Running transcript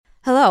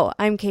Hello,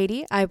 I'm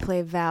Katie. I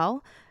play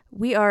Val.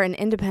 We are an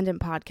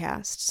independent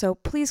podcast, so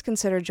please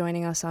consider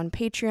joining us on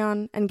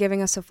Patreon and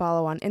giving us a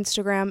follow on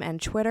Instagram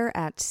and Twitter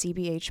at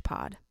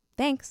CBHPod.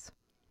 Thanks.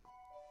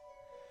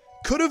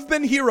 Could Have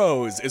Been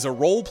Heroes is a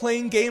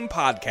role-playing game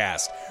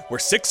podcast where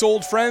six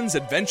old friends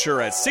adventure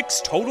as six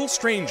total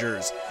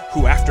strangers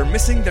who, after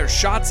missing their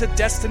shots at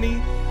destiny,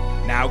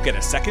 now get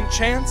a second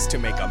chance to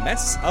make a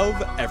mess of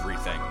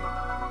everything.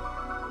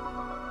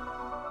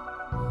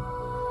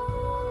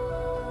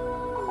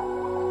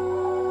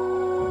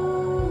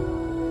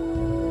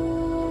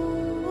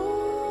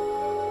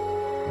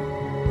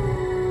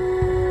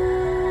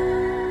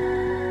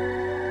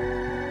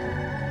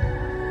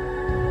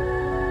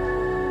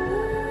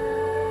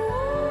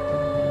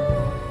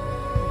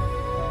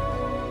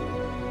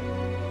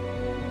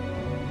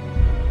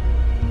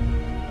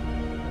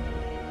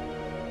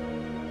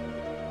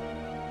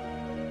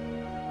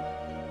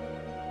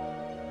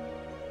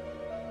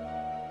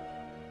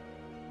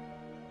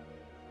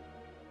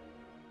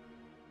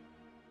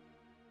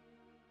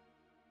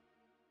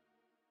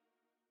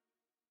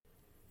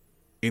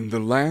 In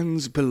the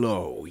lands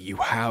below, you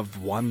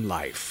have one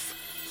life,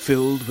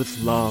 filled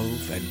with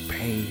love and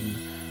pain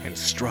and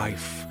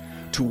strife,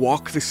 to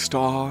walk the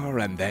star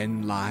and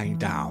then lie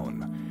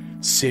down,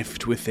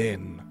 sift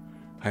within,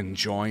 and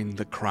join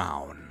the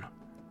crown.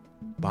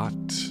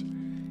 But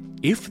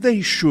if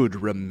they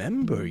should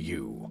remember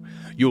you,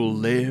 you'll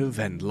live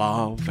and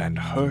love and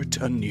hurt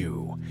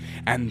anew,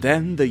 and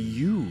then the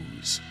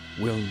yous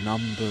will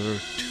number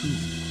 2.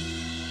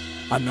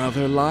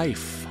 Another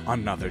life,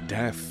 another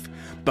death.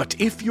 But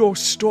if your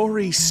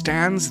story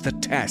stands the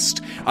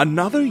test,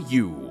 another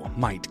you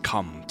might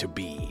come to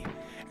be,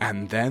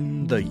 and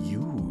then the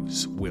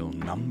yous will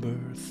number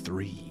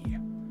 3.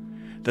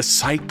 The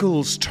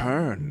cycles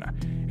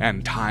turn,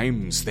 and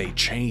times they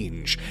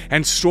change,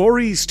 and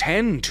stories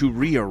tend to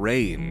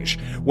rearrange.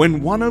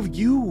 When one of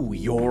you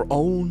your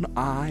own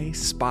eye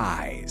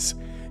spies,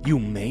 you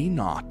may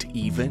not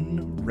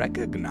even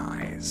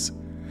recognize.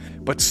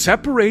 But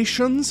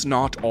separation's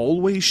not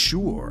always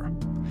sure.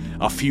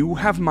 A few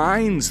have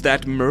minds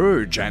that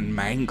merge and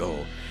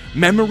mangle.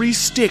 Memories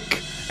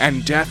stick,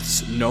 and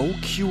death's no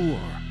cure,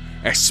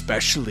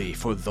 especially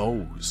for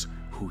those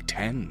who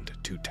tend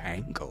to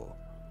tangle.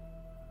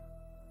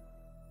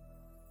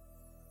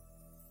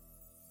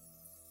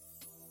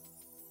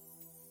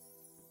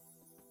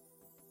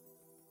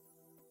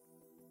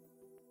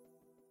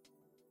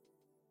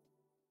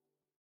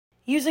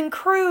 Using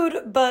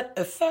crude but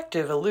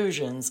effective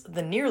illusions,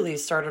 the Nearlies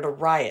started a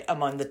riot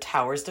among the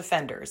tower's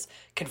defenders,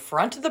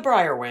 confronted the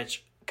Briar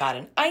Witch, got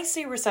an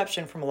icy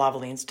reception from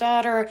Lavaline's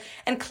daughter,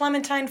 and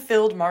Clementine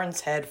filled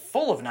Martin's head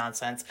full of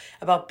nonsense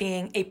about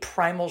being a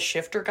primal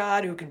shifter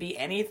god who can be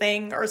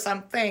anything or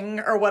something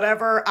or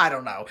whatever. I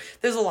don't know.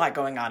 There's a lot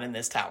going on in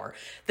this tower.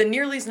 The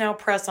Nearlies now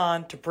press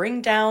on to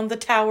bring down the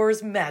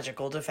tower's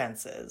magical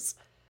defenses.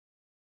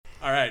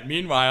 All right,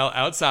 meanwhile,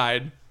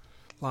 outside,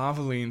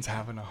 Lavaline's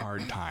having a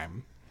hard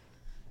time.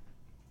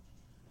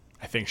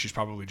 I think she's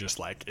probably just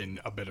like in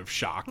a bit of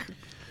shock.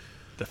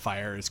 The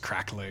fire is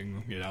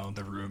crackling,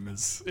 the room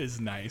is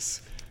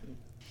nice.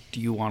 Do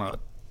you want to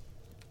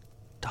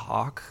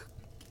talk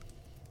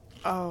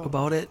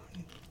about it?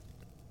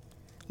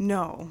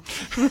 No.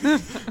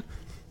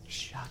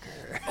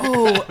 Shocker.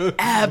 Oh,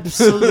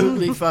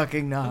 absolutely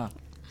fucking not.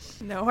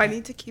 No, I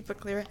need to keep a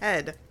clear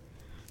head.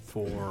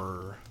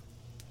 For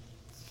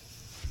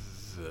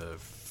the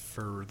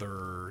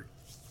further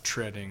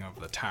treading of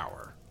the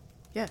tower.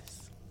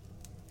 Yes.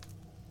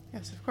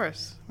 Yes, of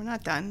course. We're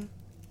not done.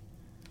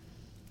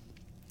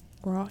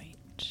 Right.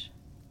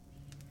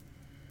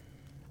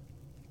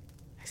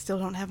 I still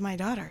don't have my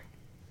daughter.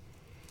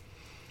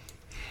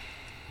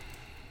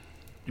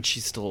 And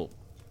she's still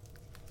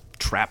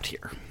trapped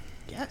here.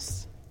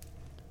 Yes.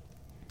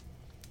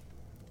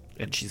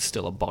 And she's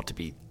still about to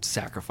be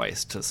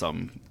sacrificed to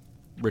some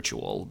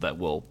ritual that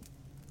will,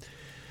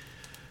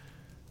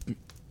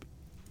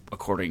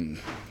 according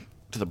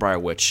to the Briar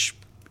Witch,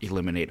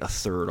 eliminate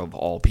 1/3 of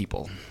all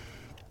people.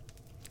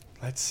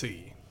 Let's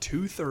see.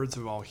 2/3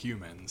 of all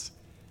humans.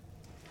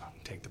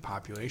 Take the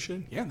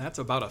population. Yeah, that's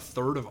about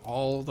 1/3 of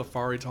all the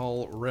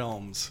Farital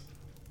realms.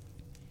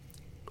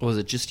 Was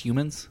it just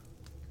humans?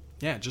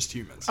 Yeah, just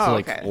humans. So,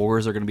 okay.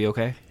 ogres are going to be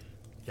okay?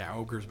 Yeah,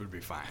 ogres would be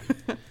fine.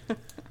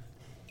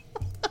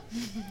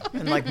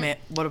 And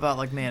what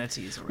about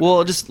manatees? Or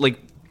Well, just Well,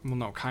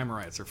 no,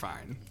 chimerites are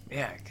fine.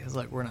 yeah, because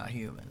we're not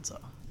human, so.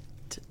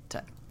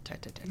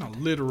 No,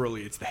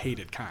 literally, it's the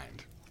hated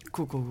kind.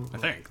 Cool. I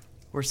think.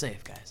 We're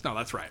safe, guys. No,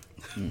 that's right.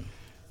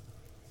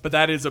 But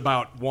that is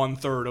about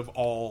 1/3 of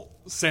all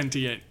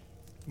sentient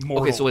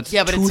mortal. Okay, so it's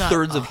Yeah, but it's not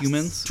 2/3 of us.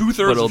 humans?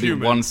 2/3 but it'll of be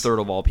humans, 1/3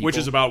 of all people? which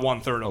is about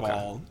 1/3 of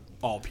Okay.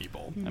 all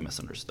people. I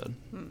misunderstood.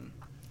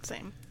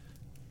 Same.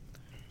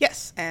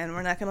 Yes, and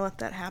we're not going to let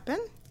that happen.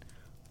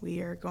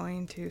 We are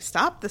going to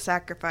stop the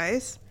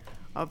sacrifice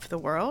of the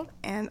world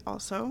and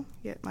also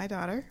get my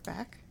daughter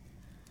back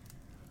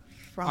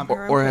from her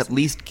Or at imprisonment.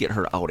 least get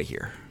her out of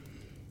here.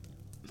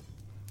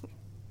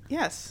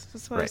 Yes,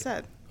 that's what I Right.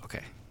 said.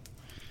 Okay.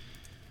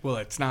 Well,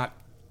 it's not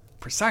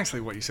precisely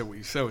what you said. What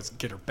you said was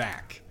get her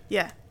back.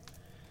 Yeah.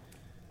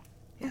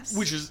 Yes.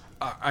 Which is,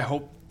 I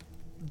hope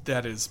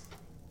that is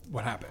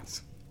what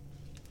happens.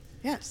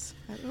 Yes.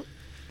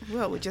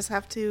 Well, we just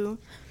have to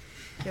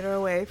get her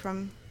away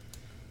from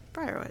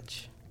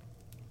Briarwitch.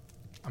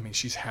 I mean,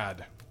 she's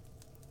had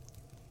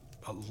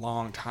a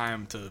long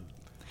time to...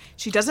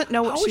 She doesn't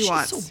know what How she is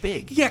wants. so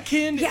big? Yeah,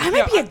 Ken. Yeah, I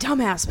might be a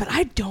dumbass, but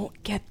I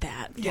don't get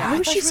that. Yeah, Why I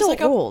was thought she she was so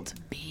like a old?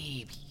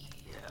 Baby.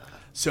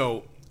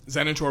 So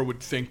Xenator would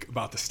think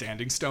about the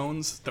standing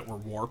stones that were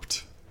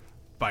warped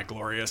by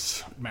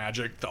glorious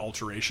magic, the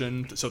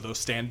alteration. So those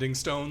standing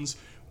stones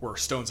were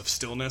stones of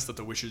stillness that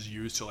the witches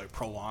used to like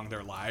prolong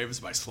their lives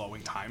by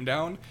slowing time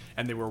down,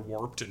 and they were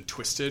warped and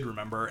twisted,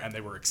 remember, and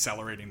they were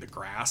accelerating the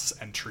grass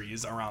and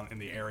trees around in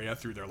the area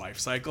through their life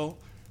cycle.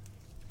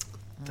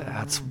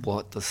 That's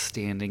what the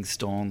standing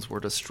stones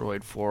were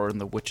destroyed for in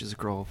the Witch's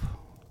Grove.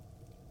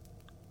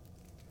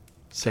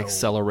 To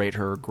accelerate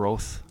her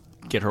growth,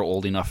 get her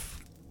old enough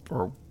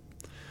for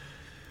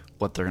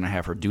what they're going to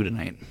have her do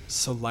tonight.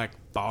 So like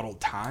bottled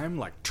time,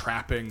 like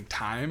trapping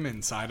time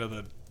inside of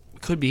the...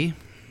 Could be.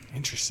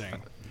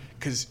 Interesting.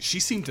 Because she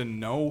seemed to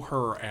know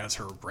her as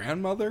her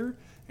grandmother,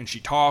 and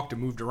she talked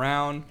and moved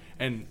around,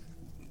 and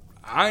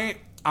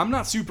I'm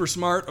not super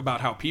smart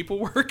about how people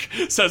work,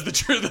 says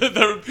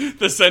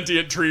the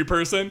sentient tree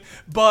person,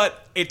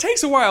 but it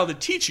takes a while to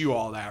teach you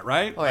all that,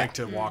 right? Oh, yeah. Like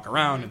to walk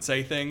around and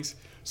say things.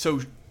 So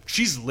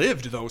she's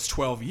lived those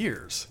 12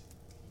 years.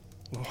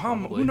 Well,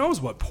 who knows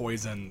what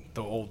poison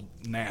the old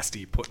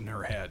nasty put in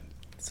her head?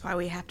 That's why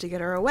we have to get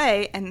her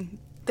away, and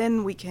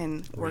then we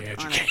can work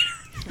on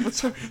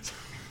it.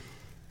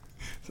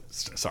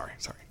 Sorry.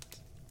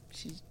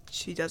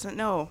 She doesn't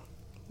know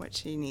what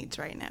she needs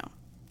right now.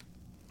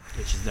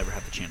 She's never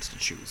had the chance to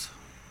choose.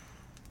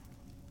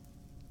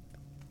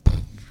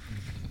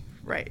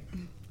 Right.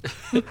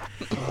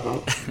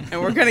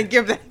 And we're gonna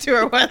give that to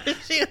her whether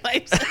she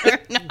likes it or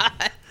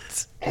not.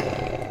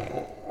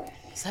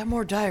 Is that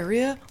more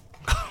diarrhea?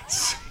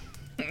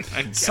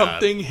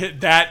 Something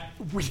hit that.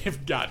 We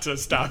have got to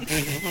stop.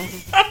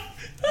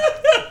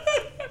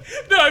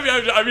 No,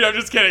 I mean, I'm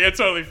just kidding. It's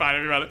totally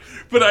fine about it.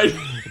 But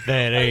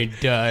That ain't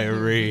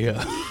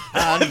diarrhea.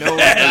 I know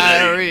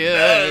diarrhea.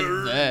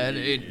 That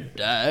ain't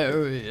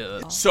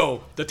diarrhea.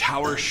 So the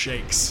tower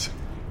shakes.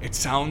 It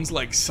sounds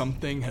like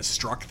something has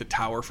struck the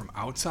tower from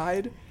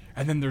outside,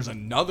 and then there's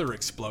another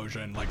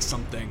explosion, like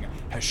something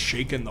has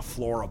shaken the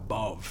floor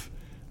above.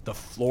 The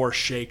floor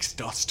shakes,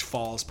 dust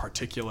falls,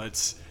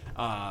 particulates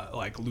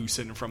like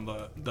loosen from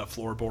the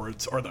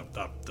floorboards or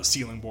the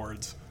ceiling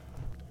boards.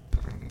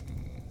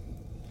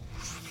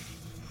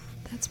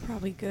 That's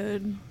probably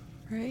good,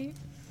 right?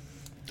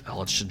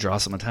 Oh, it should draw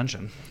some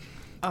attention.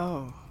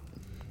 Oh.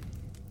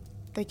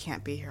 They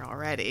can't be here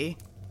already.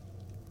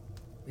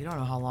 We don't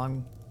know how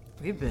long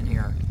we've been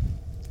here.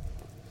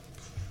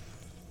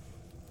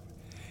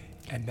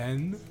 And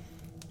then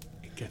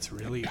it gets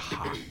really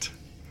hot.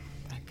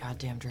 That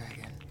goddamn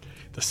dragon.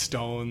 The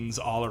stones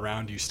all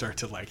around you start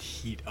to like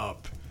heat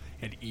up,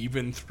 and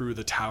even through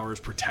the tower's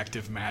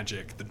protective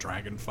magic, the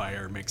dragon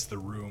fire makes the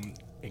room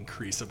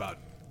increase about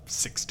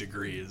 6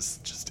 degrees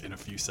just in a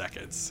few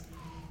seconds.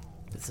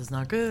 This is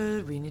not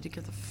good. We need to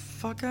get the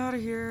fuck out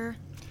of here.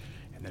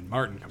 And then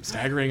Martin comes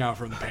staggering out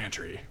from the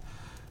pantry.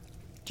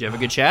 Do you have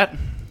a good chat?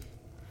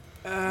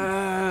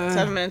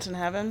 7 minutes in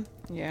heaven?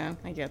 Yeah,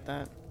 I get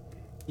that.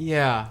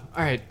 Yeah.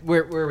 All right.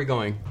 Where are we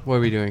going? What are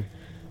we doing?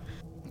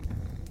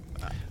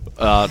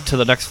 To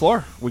the next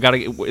floor. We gotta.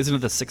 Isn't it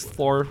the 6th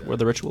floor where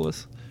the ritual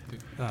is?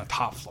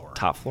 Top floor.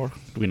 Top floor.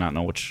 Do we not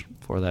know which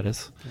floor that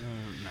is? No,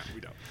 we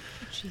don't.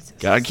 Jesus.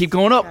 Gotta keep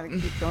going up. Gotta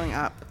keep going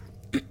up.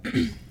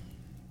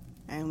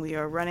 And we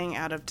are running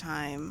out of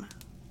time.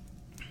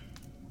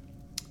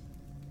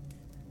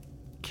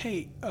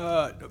 Kate,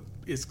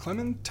 is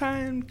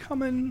Clementine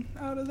coming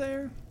out of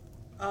there?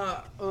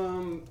 I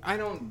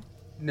don't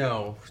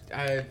know.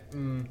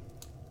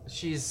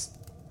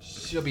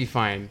 She'll be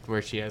fine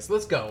where she is.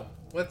 Let's go.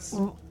 Let's.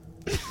 Okay.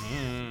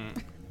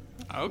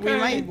 We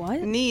might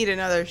What? need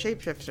another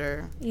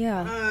shapeshifter.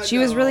 Yeah. She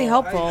was really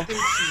helpful. I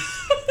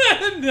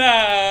think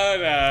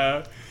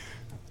No.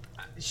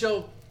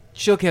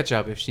 she'll catch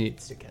up if she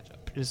needs to catch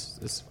up.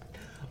 It's fine.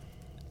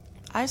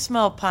 I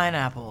smell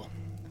pineapple.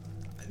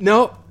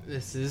 No,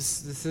 this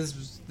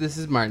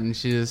is Martin.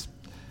 She just,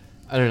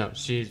 I don't know.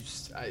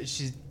 She's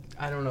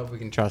I don't know if we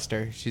can trust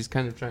her. She's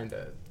kind of trying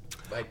to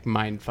like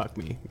mind fuck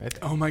me. I think.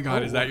 Oh my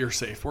god, is that your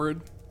safe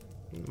word?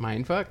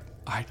 Mind fuck?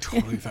 I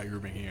totally thought you were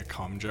making a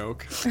cum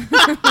joke.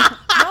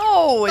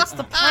 No, it's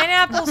the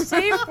pineapple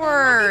safe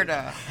word.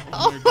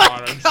 Oh my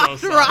god, I'm so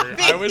sorry.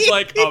 I was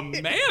like,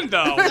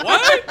 Amanda,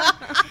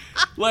 what?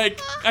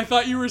 Like, I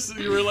thought you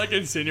were like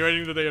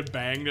insinuating that they had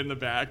banged in the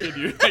back and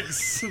you like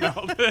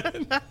smelled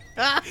it.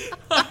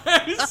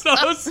 I'm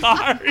so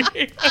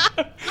sorry.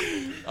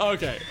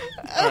 Okay.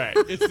 All right.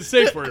 It's the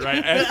safe word,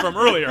 right? And from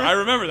earlier. I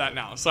remember that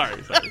now. Sorry.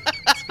 It's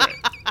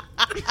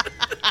great.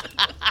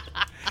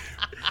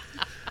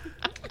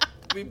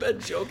 We've been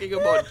joking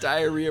about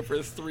diarrhea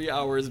for 3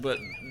 hours, but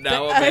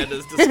Now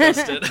Amanda's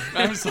disgusted.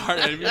 I'm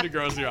sorry, I didn't mean to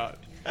gross you out.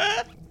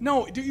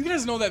 No, do you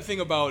guys know that thing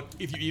about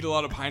if you eat a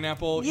lot of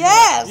pineapple?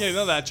 Yes! You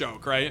know that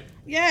joke, right?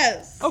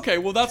 Yes. Okay,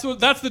 well that's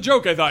the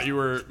joke I thought you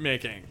were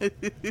making.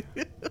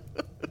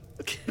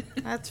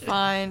 That's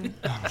fine.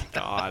 Oh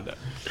God.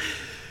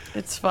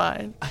 It's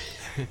fine.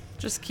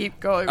 Just keep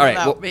going All right,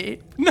 without well- me.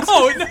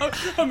 No,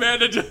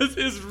 Amanda just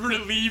is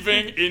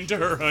relieving into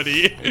her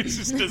hoodie.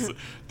 It's just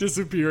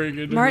disappearing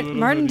into her little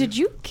Martin, hoodie. did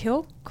you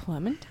kill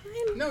Clementine?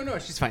 No,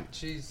 she's fine.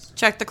 She's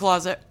Check the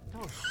closet.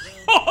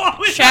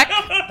 Holy Check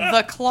hell.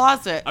 the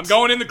closet. I'm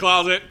going in the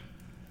closet.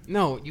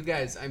 no, you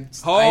guys. I don't-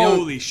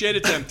 Holy shit,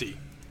 it's empty.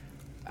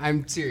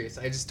 I'm serious.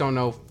 I just don't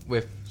know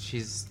if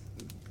she's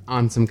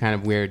on some kind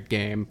of weird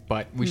game,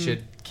 but we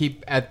should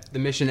keep at the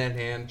mission at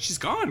hand. She's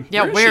gone.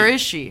 Yeah, where is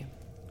she?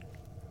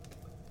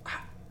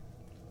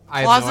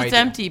 I have no Closet's idea.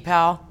 empty,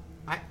 pal.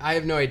 I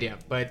have no idea,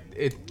 but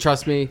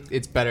trust me,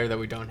 it's better that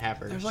we don't have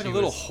her. There's like She a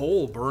little was-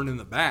 hole burned in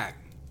the back.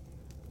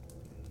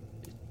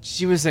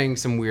 She was saying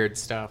some weird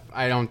stuff.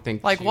 I don't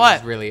think Like she what?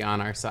 was really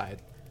on our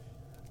side.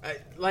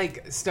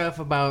 Like stuff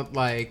about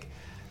like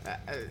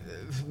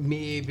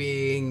me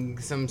being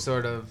some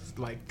sort of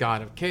like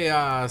god of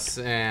chaos,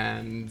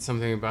 and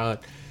something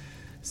about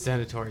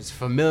Senator's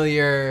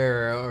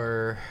familiar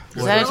or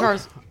whatever.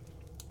 Senator's.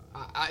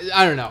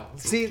 I don't know.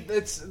 See,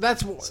 that's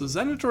So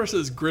Xenator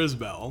says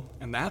Grisbell,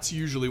 and that's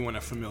usually when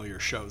a familiar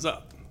shows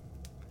up.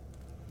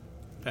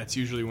 That's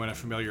usually when a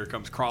familiar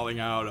comes crawling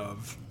out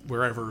of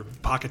wherever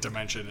pocket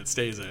dimension it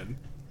stays in.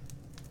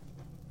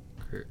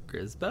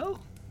 Grisbell?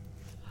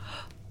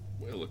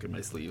 Well, look at my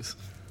sleeves.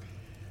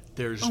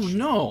 There's Oh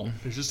no!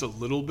 there's just a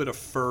little bit of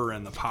fur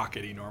in the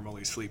pocket he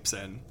normally sleeps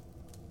in.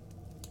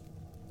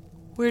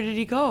 Where did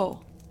he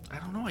go? I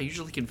don't know. I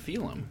usually can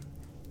feel him.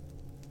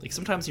 Like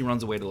sometimes he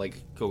runs away to like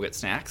go get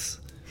snacks.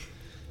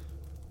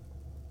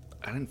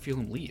 I didn't feel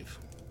him leave.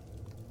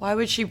 Why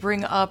would she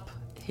bring up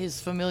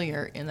his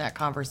familiar in that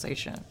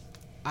conversation?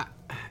 I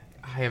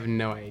have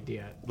no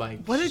idea.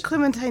 Like, What did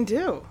Clementine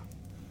do?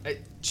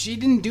 she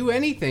didn't do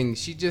anything.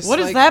 She just What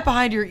is like, that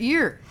behind your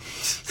ear?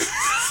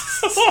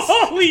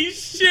 Holy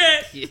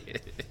shit!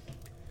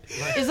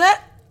 Is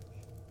that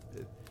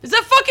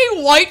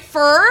fucking white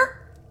fur?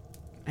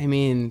 I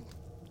mean,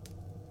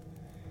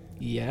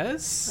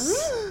 yes.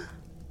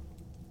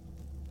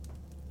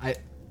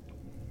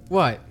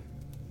 What?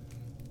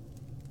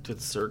 Did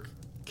Cirque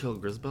kill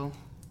Grisbell?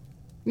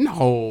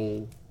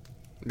 No.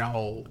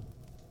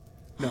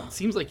 It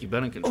seems like you've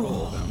been in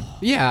control of him.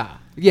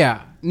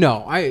 Yeah.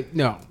 No,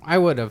 I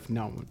would have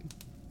known.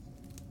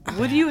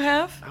 What do you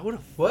have? I would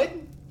have What?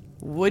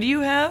 Would you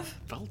have?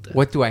 felt it.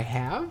 What do I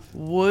have?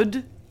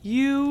 Would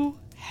you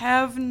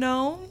have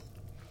known?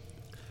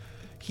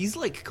 He's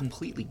like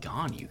completely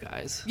gone, you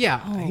guys. Yeah,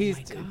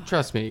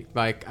 trust me.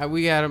 Like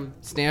we got him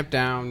stamped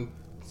down,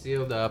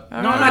 sealed up.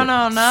 No,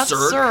 not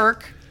Cirque.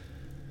 Cirque.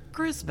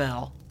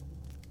 Grisbell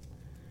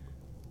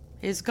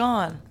is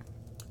gone.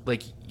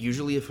 Like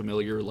usually a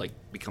familiar like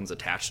becomes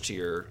attached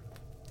to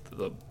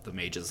the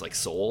mage's like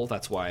soul.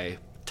 That's why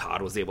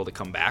Todd was able to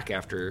come back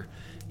after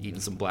eating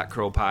some black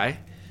crow pie.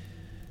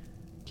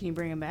 Can you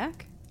bring him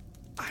back?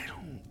 I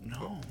don't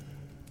know.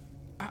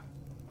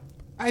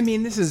 I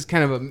mean, this is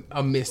kind of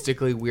a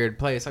mystically weird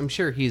place. I'm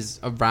sure he's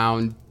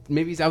around.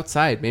 Maybe he's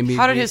outside. Maybe.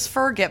 How did his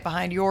fur get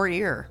behind your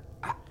ear?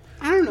 I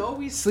don't know.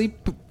 We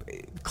sleep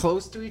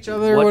close to each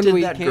other What when did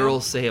we that camp. girl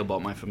say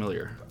about my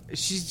familiar?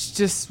 She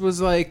just was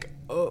like,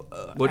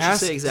 What'd she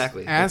say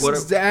exactly?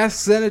 Like, Ask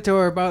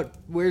Senator about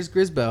where's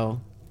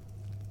Grisbell.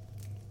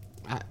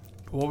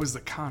 What was the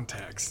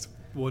context?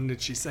 When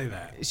did she say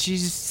that? She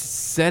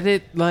just said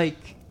it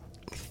like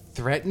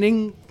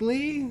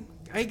threateningly,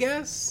 I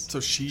guess. So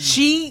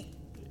She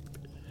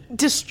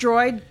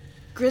destroyed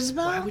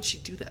Grisbell? Why would she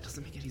do that?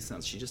 Doesn't make any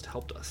sense. She just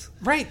helped us.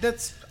 Right,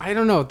 I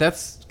don't know.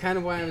 That's kind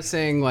of why I'm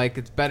saying, like,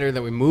 it's better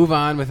that we move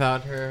on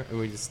without her and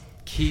we just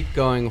keep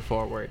going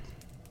forward.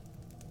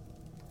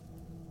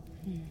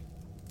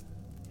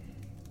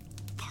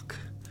 Fuck.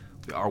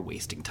 We are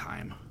wasting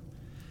time.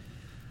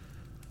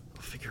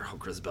 We'll figure out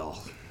Grisbell.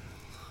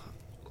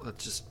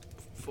 Let's just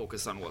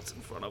focus on what's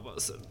in front of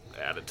us and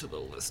add it to the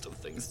list of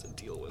things to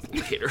deal with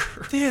later.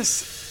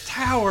 This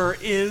tower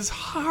is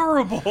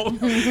horrible.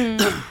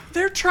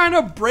 They're trying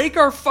to break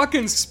our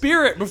fucking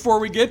spirit before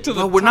we get to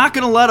the. No, we're not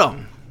gonna let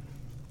them.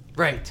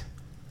 Right.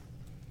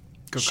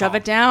 Good Shove call.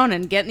 it down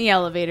and get in the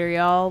elevator,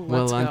 y'all.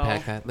 Let's We'll go.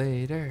 unpack that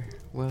later.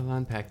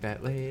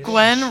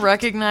 Gwen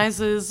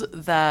recognizes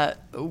that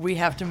we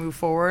have to move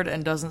forward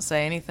and doesn't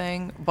say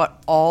anything,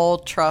 but all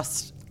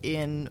trust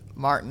in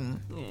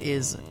Martin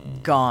is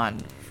gone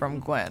from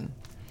Gwen.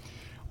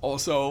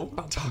 Also,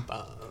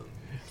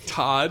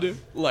 Todd,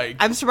 like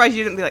I'm surprised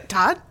you didn't be like,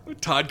 Todd?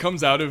 Todd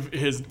comes out of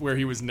his where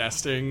he was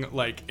nesting,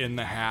 like in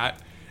the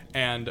hat,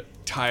 and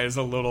ties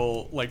a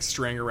little like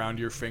string around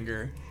your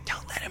finger.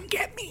 Don't let him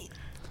get me.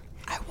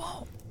 I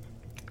won't.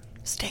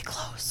 Stay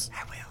close.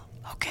 I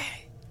will.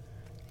 Okay.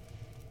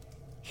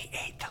 He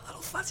ate the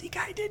little fuzzy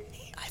guy, didn't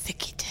he? I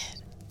think he did.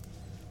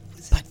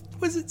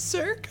 Was it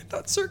Cirque? I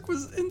thought Cirque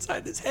was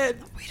inside his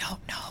head. We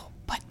don't know,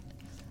 but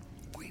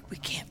We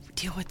can't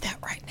deal with that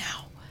right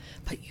now.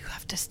 But you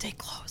have to stay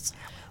close.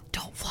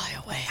 Don't fly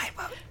away. I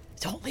won't.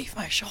 Don't leave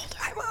my shoulder.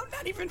 I won't,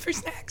 not even for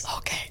snacks.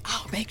 Okay,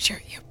 I'll make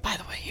sure you... By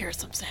the way, here are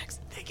some snacks.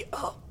 Thank you.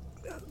 Oh,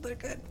 they're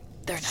good.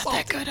 They're not Salty.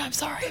 that good, I'm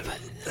sorry, but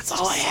that's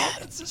all I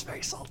had. It's just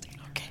very salty.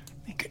 Okay.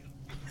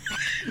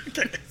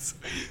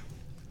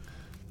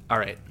 All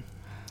right,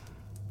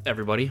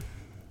 everybody.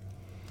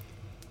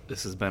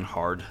 This has been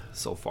hard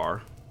so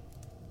far.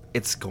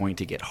 It's going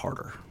to get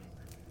harder.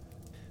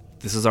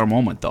 This is our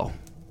moment, though.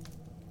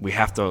 We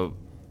have to...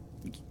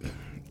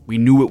 We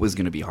knew it was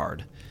going to be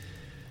hard.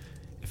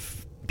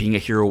 If being a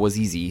hero was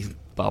easy,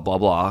 blah, blah,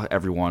 blah,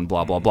 everyone,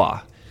 blah, blah,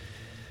 blah.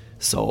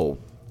 So,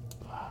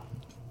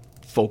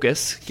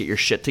 focus, get your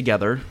shit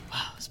together.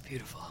 Wow, it's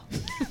beautiful.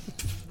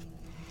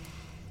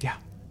 Yeah.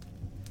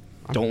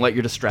 Don't let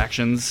your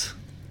distractions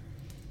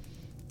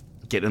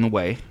get in the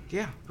way.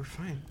 Yeah, we're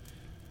fine.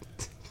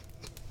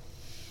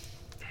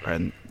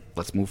 And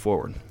let's move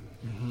forward.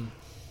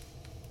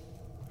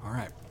 All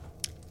right.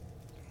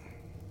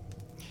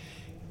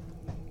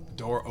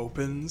 Door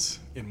opens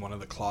in one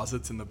of the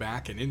closets in the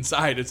back, and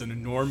inside is an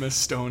enormous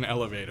stone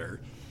elevator.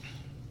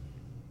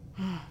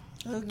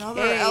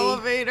 Another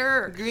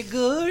elevator.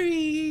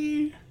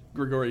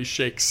 Grigori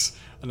shakes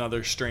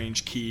another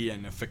strange key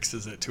and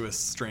affixes it to a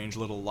strange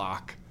little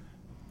lock.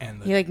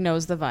 And He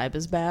knows the vibe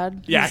is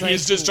bad. yeah,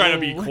 he's just trying to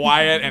be "Whoa."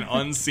 quiet and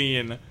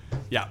unseen.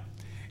 Yeah,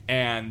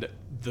 and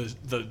the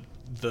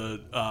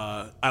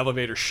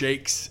elevator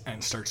shakes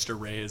and starts to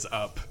raise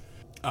up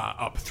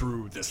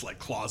through this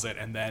closet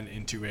and then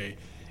into a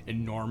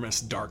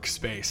enormous dark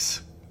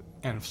space.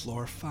 And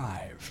floor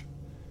 5.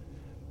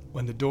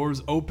 When the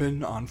doors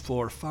open on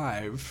floor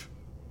 5,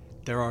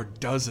 there are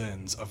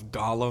dozens of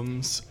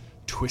golems,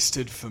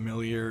 twisted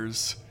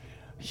familiars,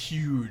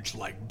 huge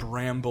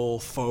bramble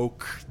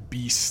folk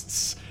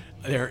beasts.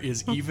 There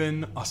is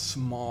even a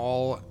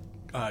small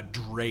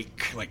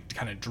drake,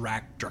 kind of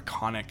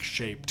draconic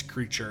shaped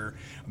creature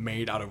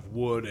made out of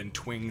wood and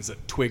twigs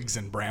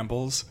and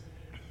brambles,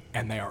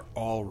 and they are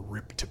all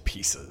ripped to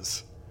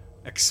pieces,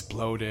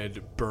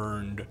 exploded,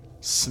 burned,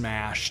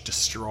 smashed,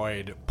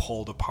 destroyed,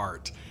 pulled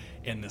apart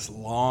in this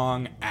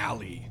long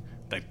alley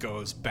that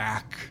goes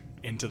back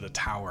into the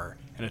tower.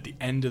 And at the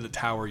end of the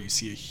tower, you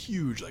see a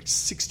huge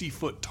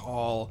 60-foot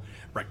tall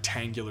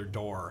rectangular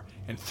door,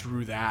 and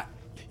through that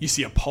you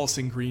see a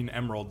pulsing green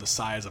emerald the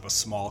size of a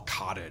small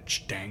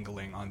cottage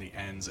dangling on the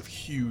ends of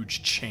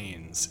huge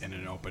chains in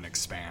an open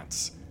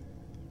expanse.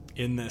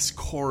 In this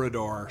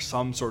corridor,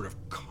 some sort of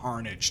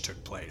carnage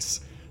took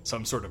place.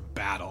 Some sort of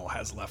battle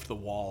has left the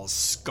walls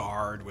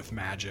scarred with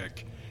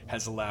magic,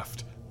 has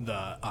left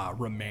the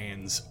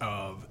remains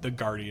of the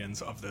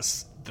guardians of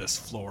this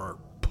floor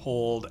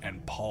pulled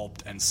and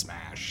pulped and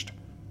smashed.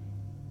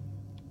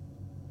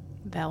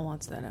 Val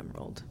wants that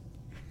emerald.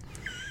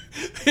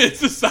 It's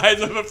the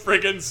size of a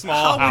friggin'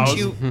 small house. How would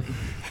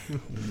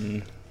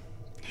you...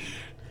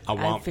 I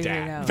want figured it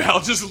that. out. Val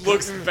just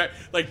looks back,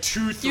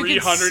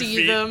 200-300 see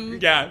feet. them.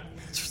 Yeah.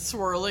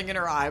 swirling in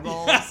her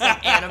eyeballs,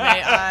 like anime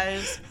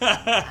eyes.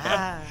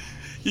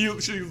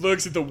 She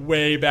looks at the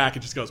way back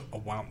and just goes, I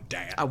want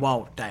that. I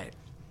want that.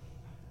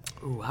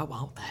 Ooh, I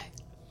want that.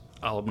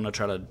 I'm going to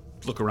try to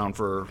look around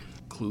for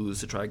clues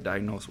to try to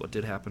diagnose what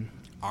did happen.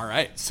 All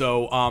right.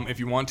 So if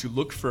you want to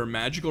look for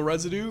magical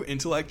residue,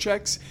 intellect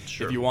checks.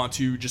 Sure. If you want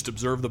to just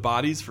observe the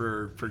bodies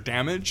for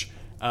damage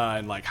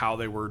and how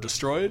they were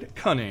destroyed,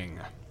 cunning.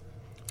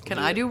 Can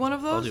I do one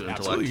of I'll those? do intellect.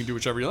 Absolutely. You can do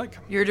whichever you like.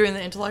 You're doing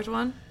the intellect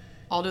one?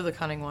 I'll do the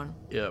cunning one.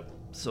 Yep.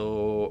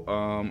 So,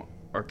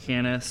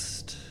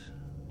 Arcanist,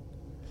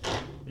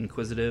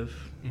 Inquisitive.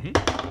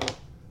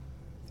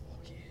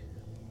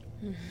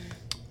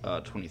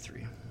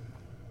 23.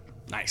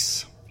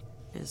 Nice.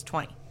 Is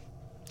 20.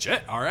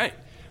 Shit. All right.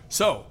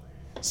 So,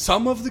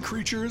 some of the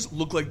creatures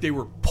look like they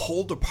were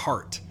pulled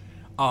apart.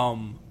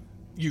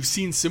 You've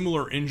seen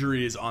similar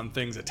injuries on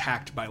things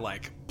attacked by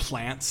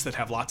plants that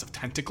have lots of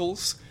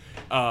tentacles.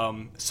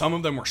 Some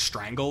of them were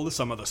strangled.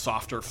 Some of the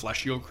softer,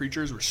 fleshier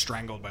creatures were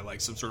strangled by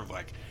some sort of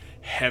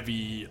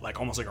heavy,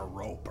 almost like a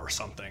rope or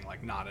something,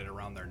 knotted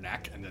around their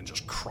neck and then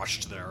just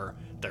crushed their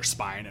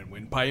spine and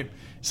windpipe.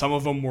 Some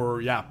of them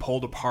were,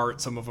 pulled apart.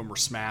 Some of them were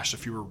smashed. A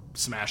few were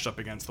smashed up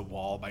against the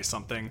wall by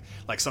something,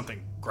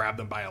 something grabbed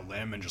them by a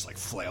limb and just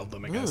flailed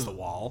them against the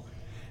wall.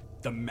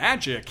 The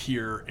magic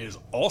here is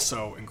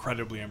also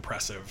incredibly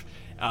impressive.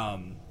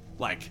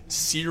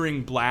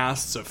 Searing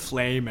blasts of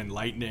flame and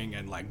lightning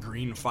and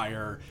green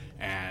fire,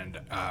 and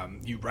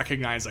you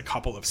recognize a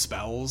couple of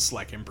spells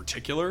in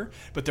particular,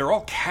 but they're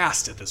all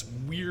cast at this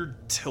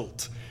weird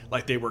tilt.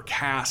 They were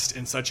cast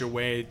in such a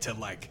way to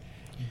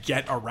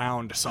get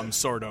around some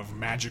sort of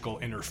magical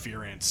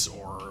interference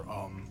or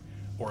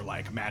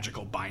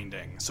magical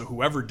binding. So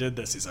whoever did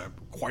this is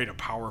quite a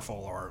powerful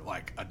or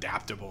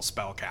adaptable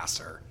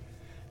spellcaster.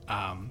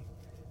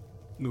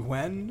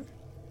 Nguyen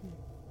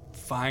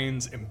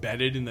finds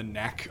embedded in the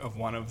neck of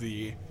one of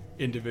the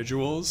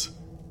individuals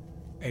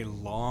a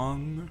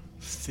long,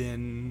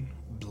 thin,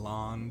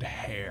 blonde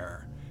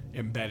hair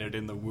embedded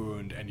in the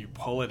wound, and you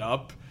pull it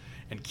up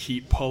and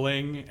keep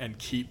pulling, and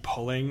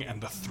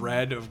the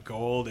thread of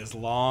gold is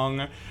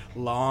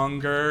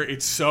longer.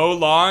 It's so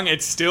long,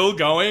 it's still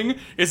going.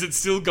 Is it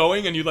still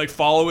going? And you like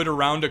follow it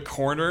around a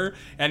corner,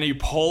 and you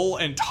pull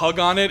and tug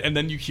on it, and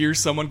then you hear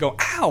someone go,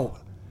 "Ow!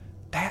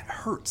 That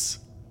hurts."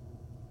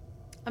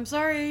 I'm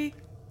sorry.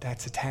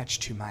 That's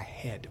attached to my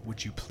head.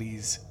 Would you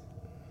please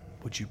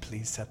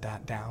set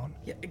that down?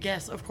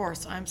 Yes, of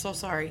course. I'm so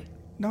sorry.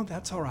 No,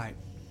 that's all right.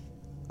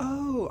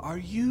 Oh, are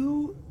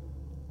you?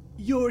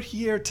 You're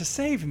here to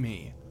save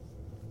me.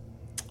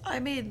 I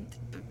mean,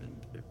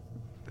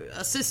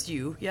 assist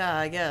you. Yeah,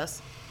 I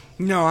guess.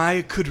 No,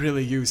 I could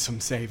really use some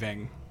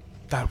saving.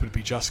 That would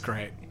be just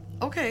great.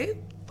 Okay.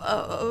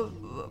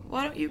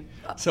 Why don't you...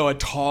 So a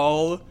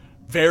tall,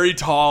 very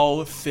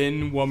tall,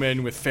 thin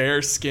woman with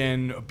fair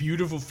skin,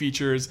 beautiful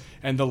features,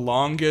 and the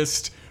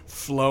longest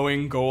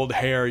flowing gold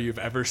hair you've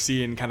ever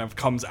seen kind of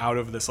comes out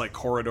of this like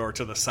corridor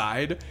to the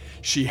side.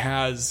 She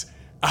has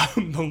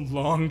the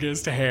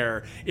longest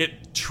hair.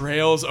 It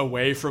trails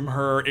away from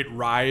her. It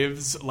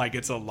writhes like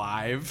it's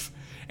alive.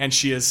 And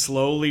she is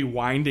slowly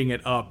winding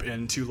it up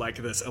into like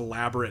this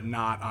elaborate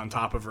knot on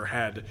top of her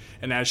head.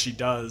 And as she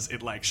does,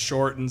 it like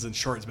shortens and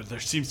shortens, but there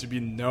seems to be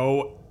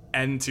no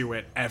end to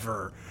it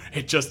ever.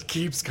 It just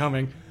keeps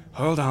coming.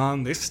 Hold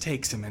on, this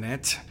takes a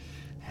minute.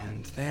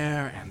 And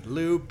there, and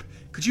loop.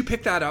 Could you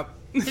pick that up?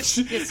 Yes.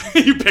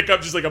 You pick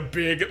up just like a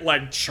big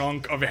like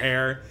chunk of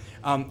hair.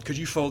 Could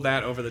you fold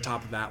that over the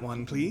top of that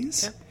one,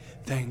 please? Yep.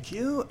 Thank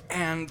you.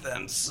 And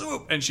then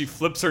swoop. And she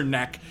flips her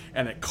neck,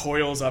 and it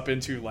coils up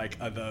into like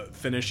the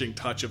finishing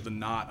touch of the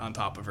knot on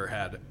top of her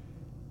head.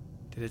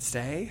 Did it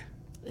stay?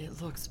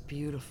 It looks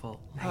beautiful.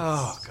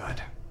 Oh,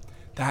 good.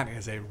 That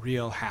is a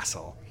real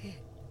hassle.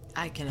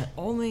 I can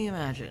only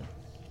imagine.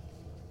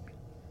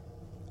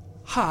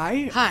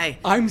 Hi.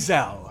 I'm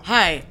Zell.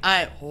 Hi.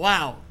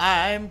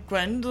 I'm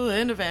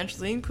Gwendolyn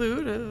Evangeline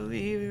Pluto.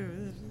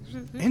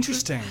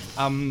 Interesting.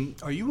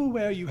 Are you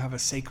aware you have a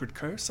sacred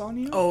curse on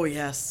you? Oh,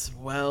 yes.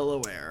 Well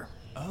aware.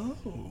 Oh.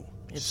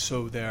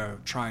 So they're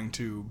trying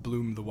to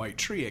bloom the white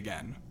tree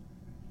again.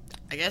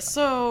 I guess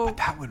so. But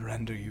that would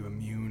render you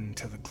immune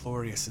to the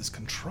Glorious's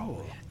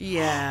control.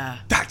 Yeah.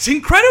 That's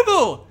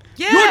incredible!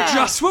 Yeah. You're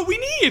just what we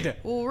need!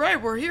 Well,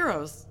 right. We're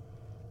heroes.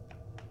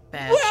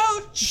 Badge.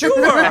 Well,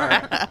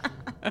 sure.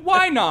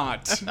 Why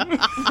not?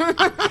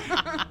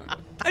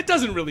 It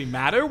doesn't really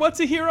matter. What's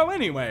a hero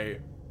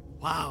anyway?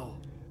 Wow.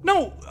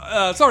 No,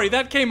 sorry,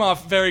 that came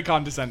off very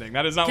condescending.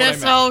 That is not Guess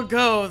what I meant. I'll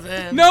go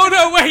then. No,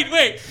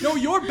 wait. No,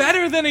 you're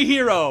better than a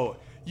hero.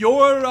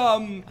 You're,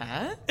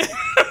 Huh?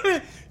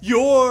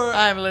 you're...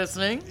 I'm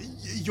listening.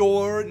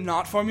 You're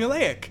not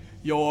formulaic.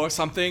 You're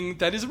something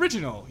that is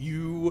original.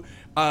 You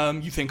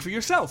think for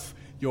yourself.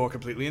 You're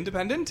completely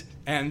independent,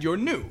 and you're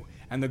new.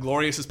 And the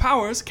Glorious's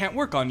powers can't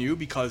work on you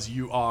because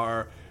you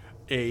are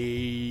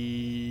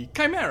a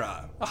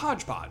chimera, a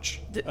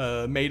hodgepodge,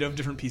 made of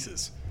different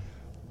pieces.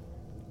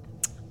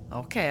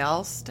 Okay,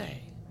 I'll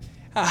stay.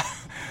 I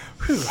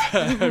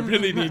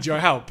really need your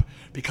help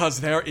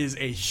because there is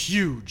a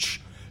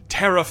huge,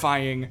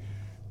 terrifying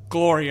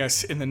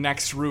Glorious in the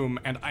next room,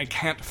 and I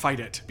can't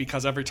fight it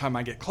because every time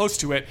I get close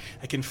to it,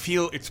 I can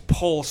feel its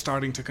pull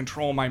starting to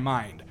control my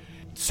mind.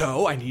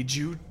 So I need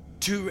you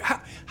to...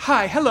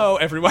 Hi, hello,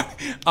 everyone.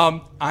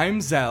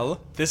 I'm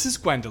Zell. This is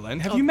Gwendolyn.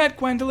 Have you met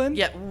Gwendolyn?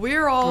 Yeah,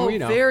 we're all we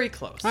know. very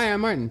close. Hi,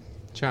 I'm Martin.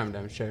 Charmed,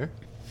 I'm sure.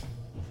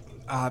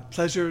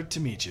 Pleasure to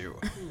meet you.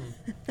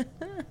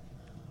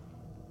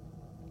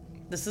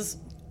 This is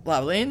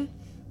Loveline.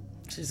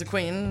 She's a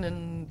queen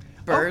and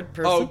bird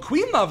person. Oh,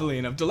 Queen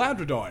Loveline of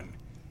Deladradorn.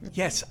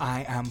 Yes,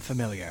 I am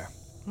familiar.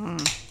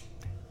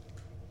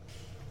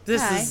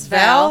 This Hi, is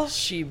Val. Val.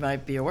 She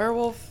might be a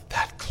werewolf.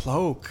 That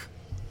cloak.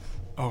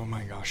 Oh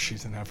my gosh,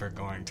 she's never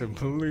going to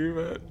believe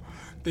it.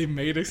 They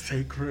made a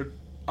sacred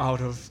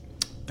out of...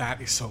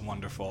 That is so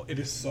wonderful. It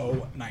is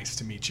so nice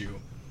to meet you.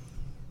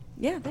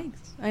 Yeah,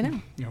 thanks. I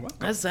know. You're welcome.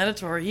 That's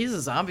Senator. He's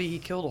a zombie. He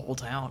killed a whole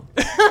town.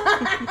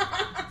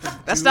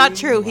 That's not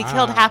true. He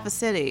killed half a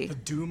city. The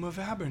Doom of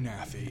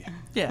Abernathy.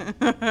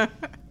 Yeah.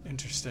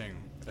 Interesting.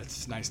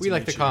 That's nice to We meet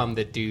like to you. call him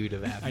the dude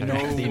of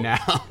Abernathy know.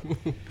 now.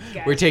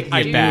 We're taking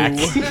I it back.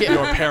 knew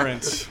your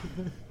parents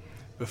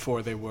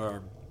before they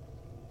were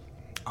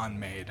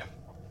unmade.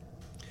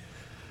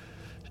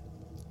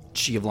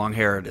 She of long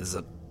hair, it is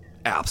an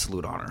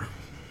absolute honor.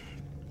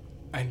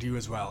 And you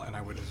as well, and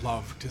I would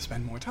love to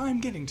spend more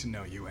time getting to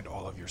know you and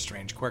all of your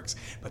strange quirks.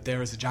 But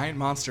there is a giant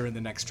monster in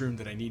the next room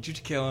that I need you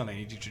to kill, and I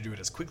need you to do it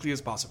as quickly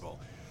as possible.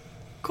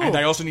 Cool. And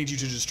I also need you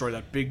to destroy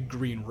that big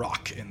green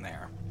rock in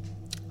there.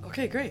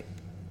 Okay, great.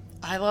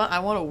 I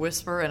want to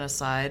whisper an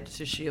aside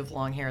to She of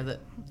Long Hair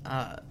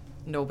that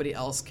nobody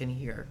else can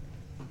hear.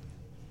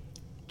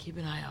 Keep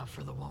an eye out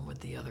for the one with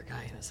the other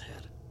guy in his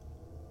head.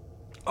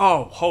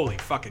 Oh, holy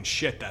fucking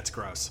shit, that's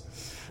gross.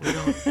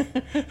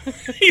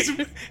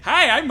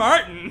 Hi, I'm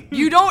Martin.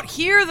 You don't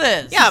hear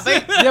this! Yeah,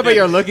 but Yeah, but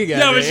you're looking at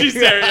Yeah, me.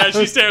 but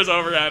she stares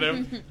over at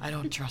him. I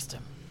don't trust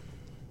him.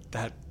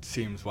 That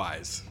seems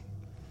wise.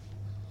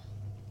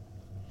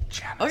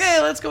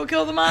 Okay, let's go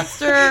kill the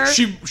monster.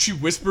 She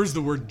whispers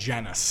the word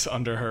Janus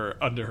under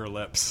her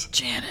lips.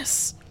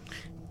 Janus.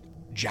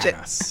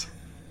 Janus.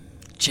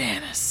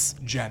 Janice.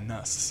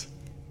 Janus.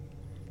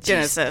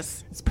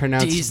 Genesis. It's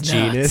pronounced These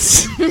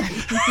genus.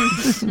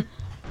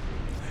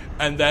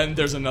 And then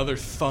there's another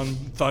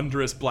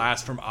thunderous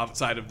blast from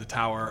outside of the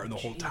tower, and the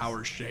whole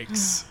tower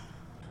shakes.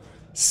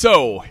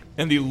 So,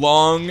 in the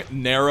long,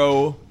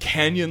 narrow,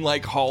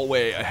 canyon-like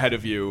hallway ahead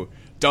of you,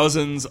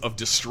 dozens of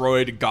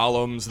destroyed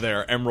golems,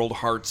 their emerald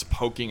hearts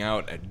poking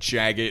out at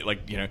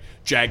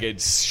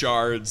jagged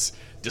shards,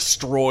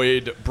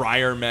 destroyed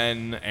briar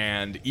men,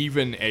 and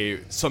even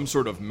some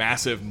sort of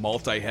massive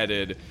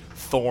multi-headed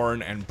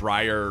thorn and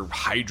briar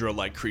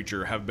hydra-like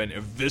creature have been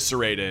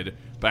eviscerated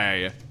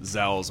by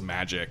Zell's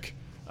magic.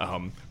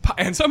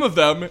 And some of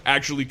them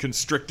actually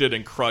constricted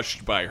and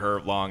crushed by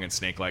her long and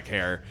snake-like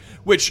hair,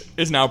 which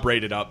is now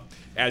braided up.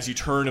 As you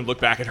turn and look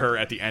back at her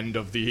at the end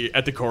of the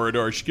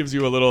corridor, she gives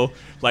you a little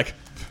like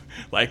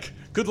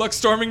good luck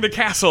storming the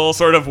castle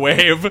sort of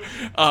wave,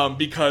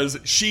 because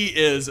she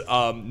is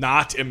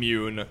not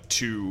immune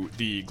to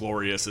the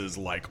Glorious's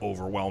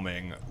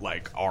overwhelming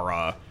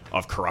aura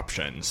of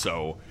corruption.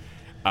 So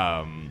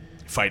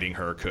fighting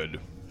her could.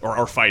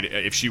 Or fight,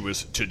 if she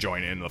was to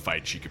join in the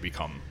fight, she could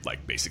become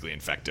basically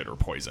infected or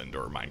poisoned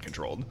or mind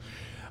controlled.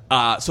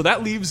 So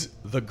that leaves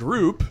the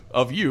group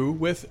of you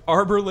with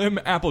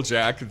Arborlim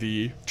Applejack,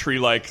 the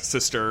tree-like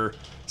sister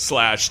 /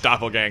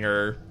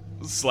 doppelganger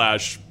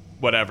 /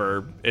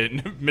 whatever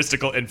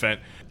mystical infant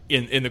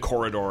in the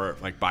corridor,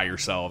 by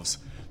yourselves,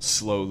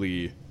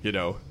 slowly,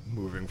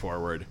 moving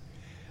forward.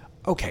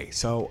 Okay,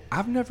 so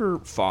I've never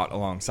fought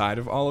alongside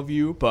of all of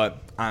you,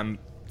 but I'm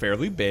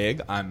fairly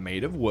big. I'm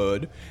made of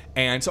wood,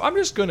 and so I'm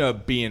just gonna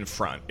be in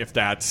front if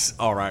that's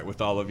all right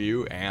with all of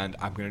you, and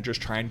I'm gonna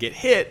just try and get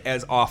hit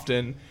as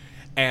often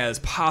as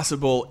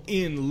possible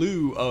in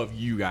lieu of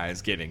you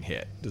guys getting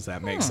hit. Does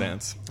that make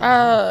sense?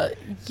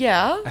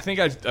 Yeah. I think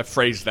I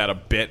phrased that a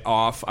bit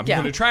off. I'm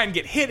gonna try and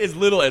get hit as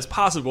little as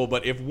possible,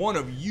 but if one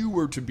of you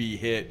were to be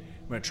hit,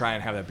 I'm gonna try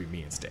and have that be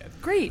me instead.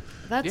 Great.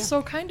 That's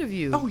so kind of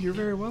you. Oh, you're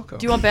very welcome.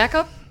 Do you want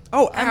backup?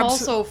 Oh, I'm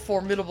also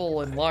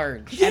formidable and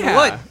large.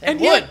 Yeah.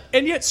 And wood.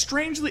 And yet,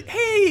 strangely,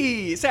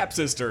 hey, Sap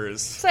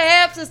Sisters.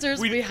 Sap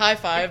Sisters. We high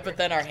five, but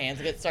then our hands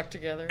get stuck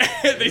together.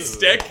 They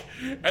stick,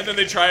 and then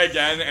they try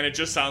again, and it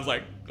just sounds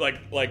like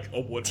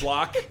a wood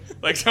block,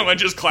 like someone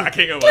just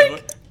clacking a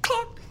wood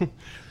block.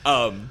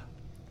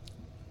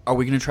 Are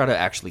we going to try to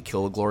actually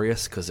kill the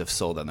Glorious? Because if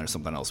so, then there's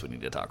something else we need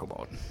to talk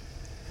about.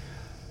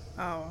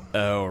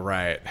 Oh,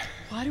 right.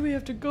 Why do we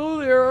have to go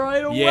there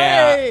right away?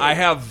 Yeah, I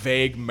have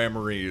vague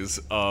memories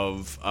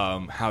of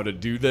how to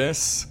do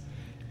this.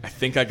 I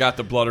think I got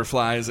the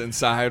Blutterflies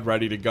inside,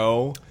 ready to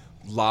go.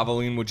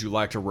 Lavaline, would you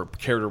like to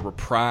care to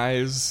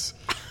reprise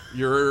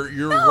your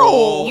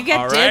role? You get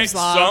all right? dibs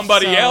off,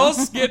 Somebody so.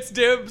 else gets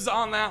dibs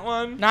on that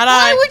one. Not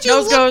Why I. would you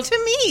Nose look goes. to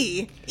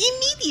me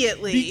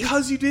immediately?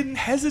 Because you didn't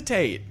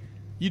hesitate.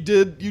 You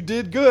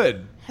did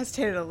good.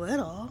 Hesitated a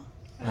little.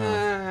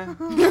 That's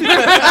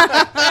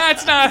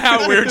not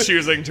how we're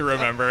choosing to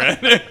remember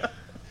it.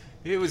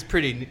 It was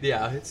pretty,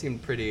 it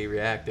seemed pretty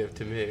reactive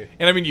to me.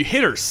 And I mean, you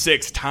hit her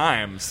 6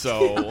 times,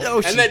 so.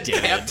 And then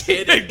kept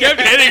hitting. kept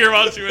hitting her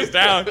while she was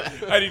down.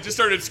 And he just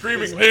started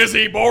screaming,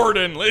 Lizzie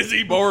Borden,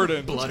 Lizzie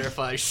Borden.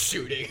 Butterfly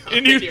shooting up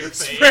And in you your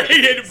face.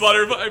 sprayed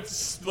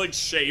butterfly,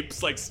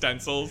 shapes,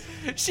 stencils.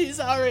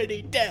 She's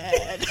already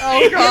dead.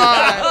 Oh,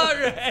 God.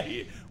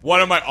 Alright. One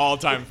of my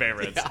all-time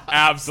favorites.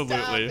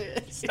 Absolutely.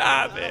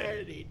 Stop it.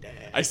 Already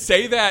dead. I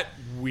say that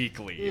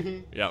weekly.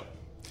 Mm-hmm. Yep.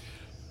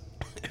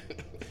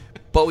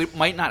 But we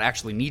might not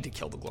actually need to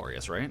kill the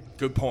Glorious, right?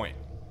 Good point.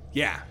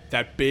 Yeah,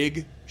 that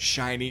big,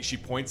 shiny, she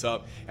points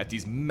up at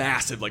these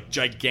massive,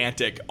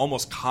 gigantic,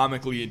 almost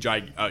comically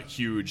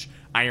huge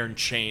iron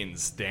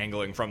chains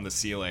dangling from the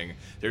ceiling.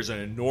 There's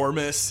an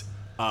enormous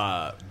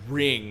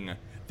ring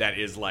that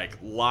is,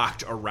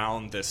 locked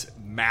around this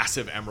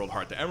massive emerald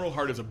heart. The emerald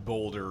heart is a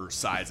boulder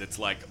size. It's,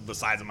 the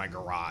size of my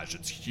garage.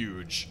 It's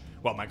huge.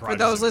 Well, my garage For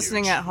those isn't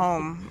listening huge. at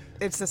home,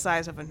 it's the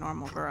size of a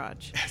normal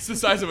garage. It's the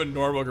size of a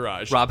normal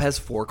garage. Rob has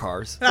 4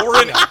 cars.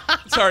 Foreign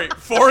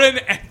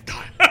and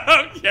God,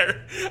 I don't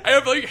care. I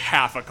have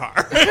half a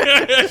car.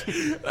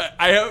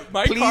 I have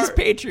my car. Please,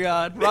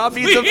 Patreon. Rob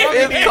needs a Please.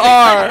 5th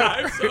car.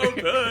 I'm so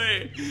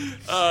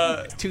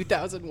good.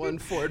 2001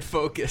 Ford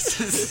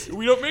Focus.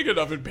 We don't make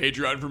enough in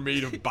Patreon for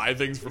me to buy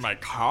things for my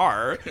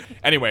car.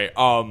 Anyway,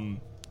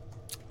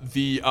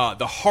 the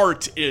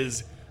heart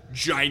is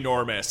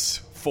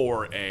ginormous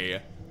for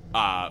an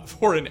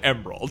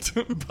emerald,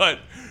 but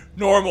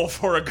normal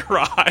for a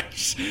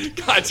garage.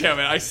 God damn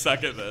it, I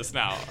suck at this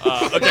now.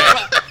 Okay.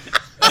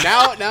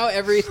 Now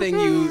everything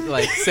you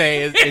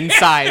say in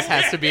size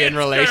has to be in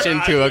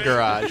relation to a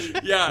garage.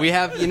 Yeah. We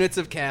have units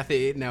of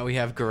Kathy. Now we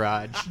have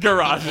garage.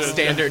 Garages.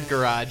 Standard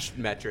garage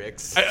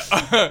metrics.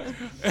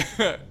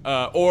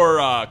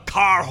 Or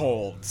car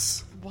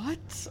holds.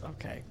 What?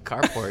 Okay.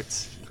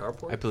 Carports.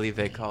 Carport? I believe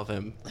they call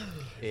them.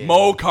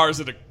 Mo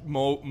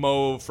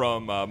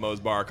from Mo's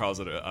Bar calls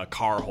it a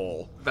car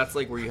hole. That's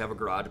where you have a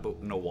garage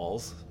but no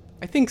walls.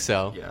 I think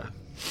so. Yeah.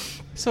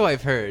 So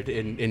I've heard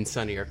in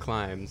sunnier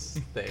climes.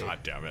 God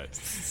damn it.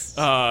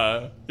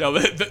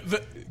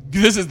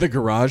 This is the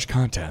garage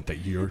content that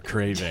you're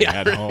craving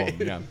at home.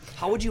 Yeah.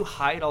 How would you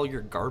hide all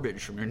your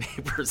garbage from your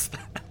neighbors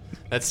then?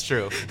 That's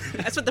true.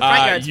 That's what the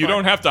front yard's You for.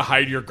 don't have to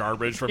hide your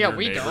garbage from your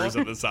we neighbors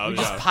don't. at this house.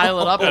 Just pile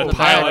it up in the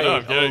Pile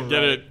back. it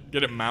up.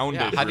 Get it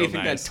mounded. Yeah, how do you real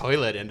think nice. that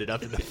toilet ended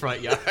up in the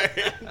front yard?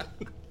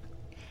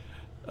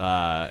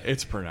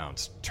 It's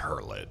pronounced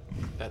turlet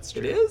That's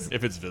true. It is?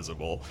 if it's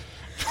visible.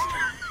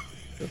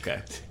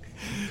 Okay.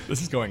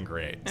 This is going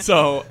great.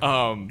 So,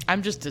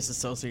 I'm just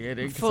disassociating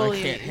because I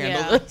Fully, can't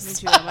handle yeah,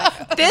 this. Me too. I'm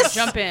like, This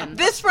jump in.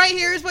 This right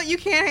here is what you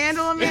can't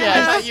handle, Amanda.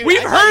 Yeah, I thought you-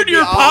 we've heard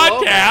your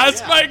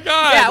podcast. My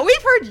God. Yeah,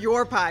 we've heard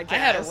your podcast. I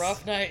had a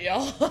rough night,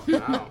 y'all.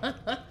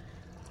 Wow.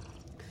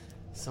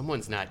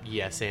 Someone's not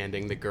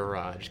yes-anding the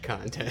garage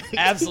content.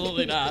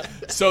 Absolutely not.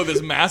 So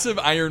this massive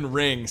iron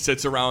ring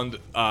sits around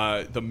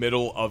the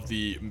middle of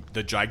the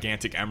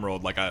gigantic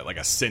emerald, like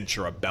a cinch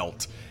or a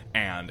belt,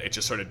 and it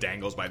just sort of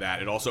dangles by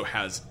that. It also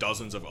has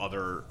dozens of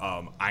other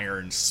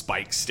iron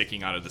spikes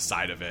sticking out of the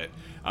side of it,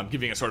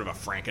 giving it sort of a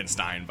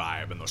Frankenstein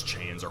vibe, and those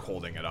chains are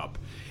holding it up.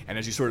 And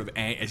as you sort of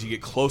as you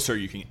get closer,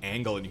 you can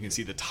angle and you can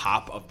see the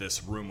top of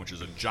this room, which is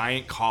a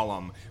giant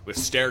column with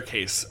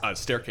staircase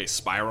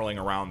spiraling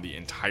around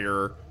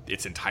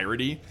its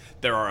entirety.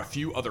 There are a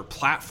few other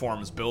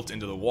platforms built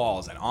into the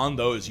walls, and on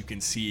those you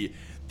can see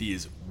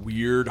these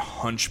weird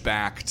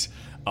hunchbacked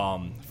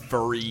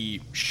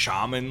furry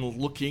shaman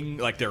looking,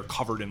 like they're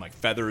covered in like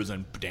feathers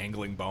and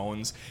dangling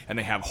bones, and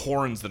they have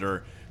horns that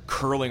are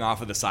curling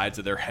off of the sides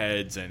of their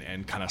heads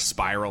and kind of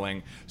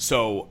spiraling.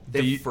 So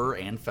They have fur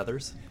and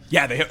feathers?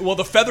 yeah,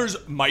 the feathers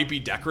might be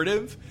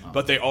decorative,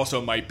 but they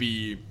also might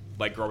be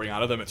like growing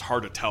out of them. It's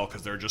hard to tell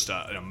because they're just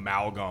an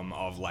amalgam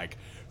of like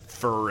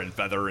fur and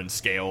feather and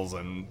scales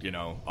and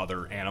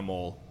other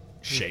animal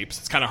shapes.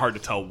 It's kind of hard to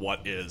tell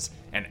what is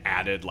an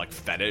added like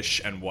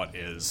fetish and what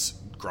is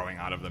growing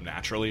out of them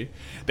naturally.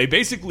 They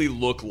basically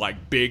look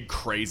like big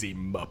crazy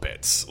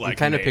Muppets. Like I'm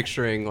kind of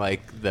picturing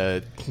like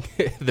the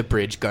the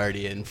bridge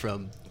guardian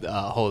from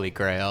Holy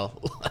Grail.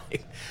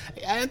 Like,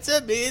 answer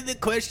me the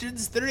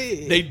questions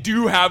 3. They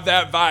do have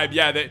that vibe.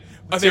 Yeah,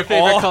 What's your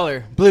favorite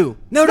color? Blue.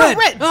 No,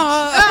 red.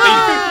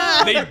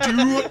 They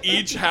do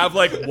each have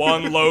like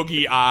one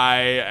Logie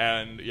eye,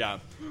 and they're.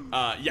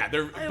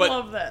 I but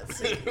love that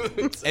scene.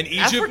 and each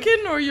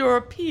African or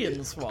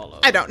European swallow?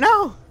 I don't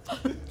know.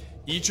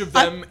 each of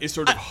them is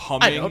sort of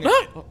humming don't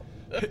know.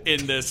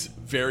 in this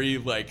very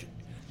like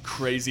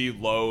crazy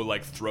low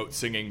like throat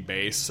singing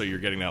bass. So you're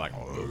getting that like.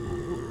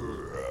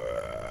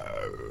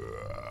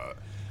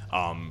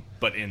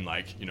 But in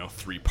like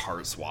 3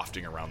 parts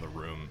wafting around the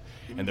room,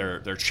 and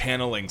they're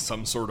channeling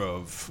some sort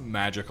of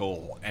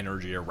magical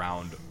energy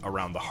around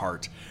the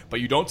heart. But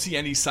you don't see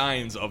any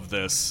signs of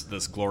this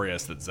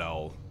Glorious that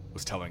Zell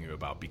was telling you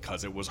about,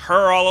 because it was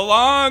her all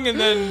along, and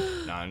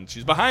then and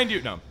she's behind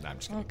you. No, I'm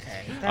just kidding.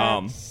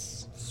 Okay.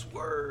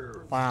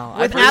 Swerve. Wow.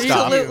 With I believed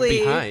absolutely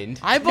you. Behind.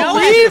 I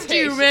believed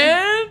you,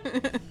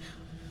 hesitation. man.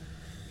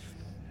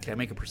 Can I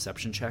make a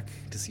perception check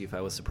to see if I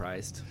was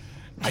surprised?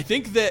 I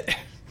think that.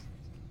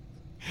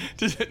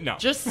 No.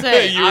 Just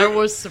say You I were-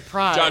 was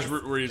surprised. Josh,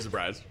 were you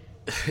surprised?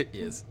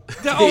 Yes.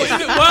 No,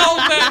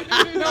 well,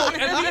 then, no,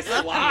 at least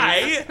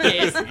lie.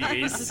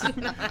 Yes.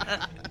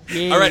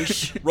 All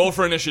right, roll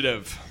for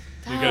initiative.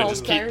 You gotta Oh,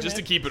 just darn to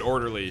it. keep it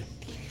orderly.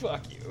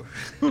 Fuck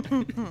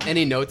you.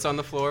 Any notes on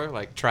the floor?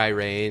 Like try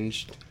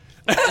ranged.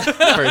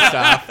 First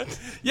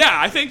off. Yeah,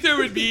 I think there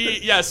would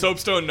be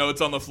soapstone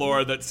notes on the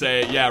floor that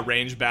say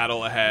range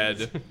battle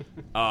ahead.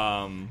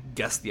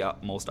 Guess the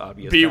most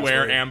obvious.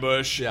 Beware password.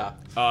 ambush.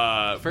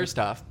 Yeah. First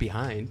off,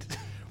 behind.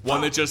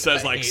 One that just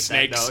says like hate that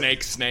snake, note.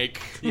 snake,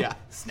 snake. Yeah.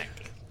 Snake.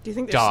 Do you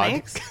think there's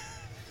Dog.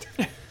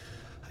 snakes?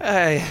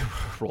 I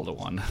rolled a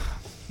 1.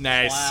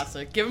 Nice.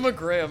 Classic. Give him a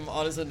Grim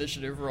on his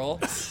initiative roll.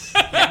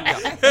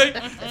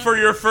 For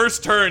your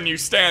first turn, you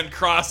stand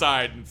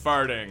cross-eyed and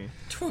farting.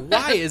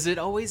 Why is it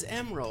always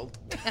emerald?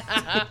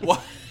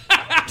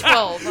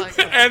 12.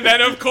 And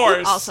then, of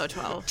course, Also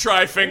 12.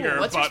 try-finger Ooh,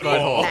 what's your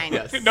butthole. Nine.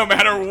 Yes. No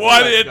matter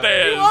what it You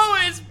is.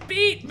 always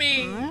beat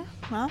me.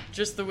 Well,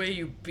 Just the way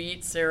you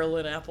beat Sarah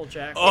Lynn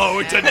Applejack.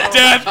 Oh, to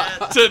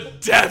death! To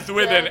death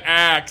with an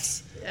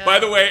axe. Yeah. By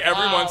the way,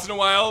 every Wow. once in a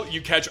while,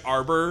 you catch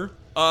Arbor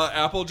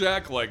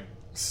Applejack like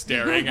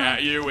staring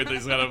at you with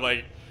these kind of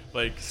like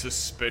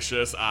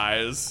suspicious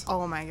eyes.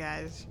 oh my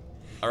gosh.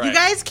 All right. You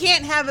guys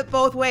can't have it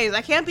both ways.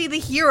 I can't be the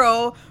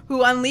hero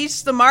who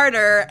unleashed the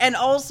martyr and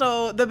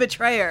also the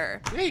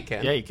betrayer. Yeah, you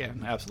can. Yeah, you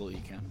can. Absolutely,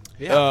 you can.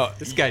 Yeah.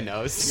 This guy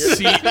knows.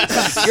 See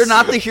You're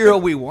not the hero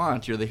we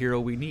want. You're the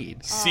hero we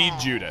need.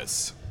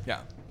 Judas.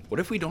 Yeah. What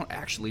if we don't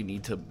actually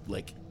need to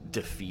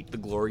defeat the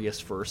Glorious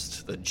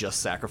first? That just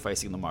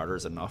sacrificing the martyr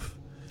is enough.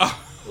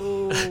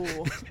 Ooh.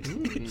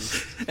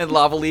 And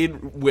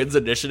Lavaline wins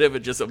initiative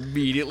and just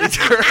immediately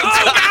turns.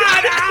 Oh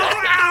God!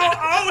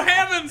 Oh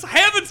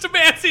heavens to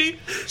Nancy!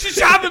 She's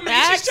chopping me!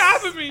 She's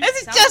chopping me!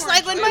 This is just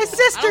like when my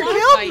sister I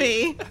wanna killed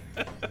me.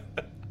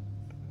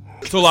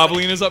 So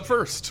Lavaline is up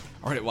first.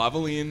 All right,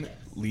 Lavaline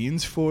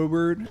leans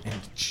forward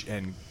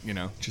and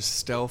just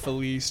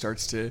stealthily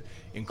starts to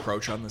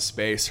encroach on the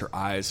space, her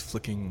eyes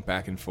flicking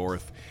back and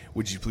forth.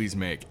 Would you please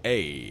make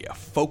a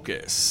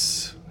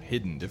focus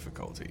hidden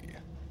difficulty?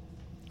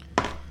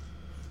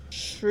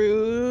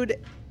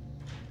 Shrewd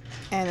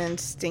and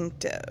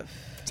instinctive.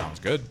 Sounds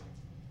good.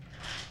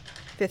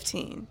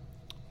 15.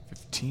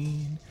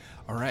 15.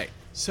 All right.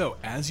 So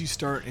as you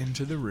start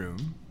into the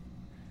room,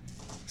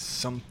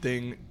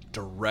 something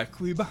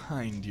directly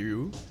behind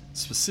you,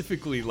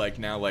 specifically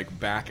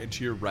back and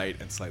to your right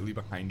and slightly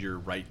behind your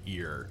right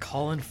ear.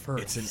 Colin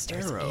Firth. It's an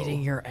starts arrow.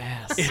 eating your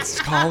ass.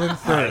 It's Colin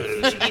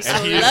Firth. He's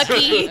so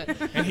lucky.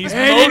 And he's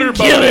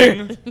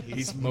motorboating.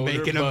 He's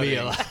Making a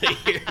meal out of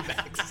here.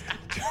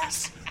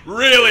 Just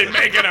really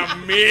making a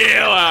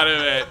meal out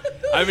of it.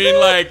 I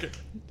mean,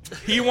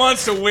 he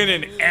wants to win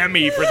an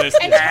Emmy for this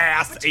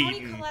ass Tony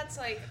eating. Collette's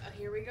like,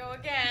 here we go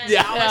again.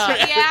 Yeah.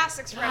 The ass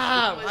expression.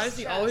 Why does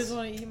he always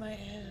want to eat my ass?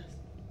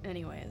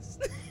 Anyways.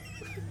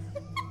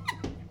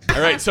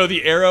 All right, so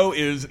the arrow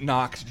is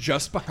knocked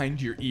just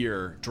behind your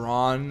ear,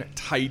 drawn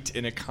tight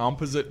in a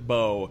composite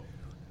bow,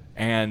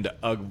 and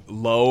a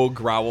low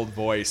growled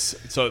voice.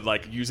 So,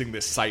 using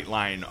this sight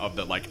line of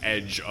the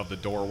edge of the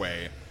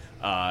doorway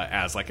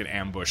as an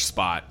ambush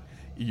spot.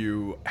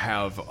 You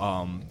have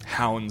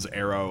Hound's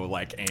arrow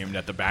aimed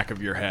at the back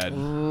of your head.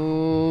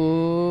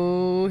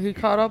 Ooh, he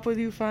caught up with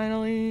you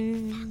finally.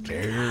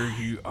 There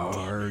you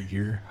are,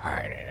 Your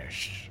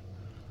Highness.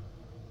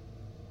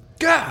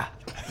 God,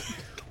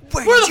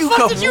 where did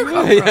you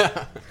come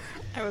from?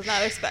 I was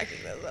not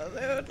expecting this,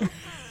 though, dude.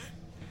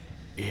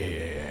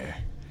 Yeah,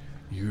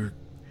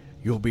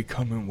 you'll be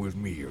coming with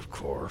me, of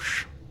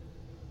course.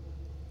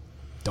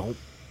 Don't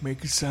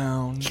make a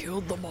sound.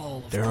 Killed them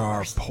all. There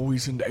are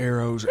poisoned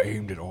arrows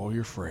aimed at all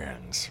your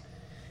friends.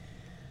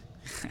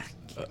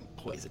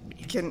 Poison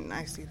me. Can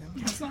I see them?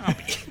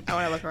 I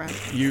want to look around.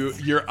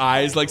 Your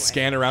eyes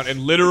scan around, and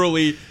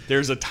literally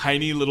there's a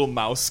tiny little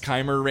mouse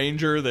chimer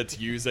ranger that's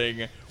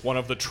using one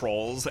of the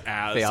trolls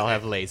as They all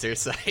have laser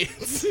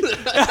sights.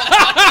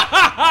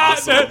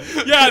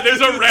 Yeah,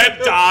 there's a red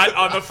dot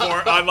on the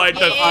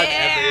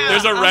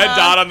there's a red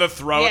dot on the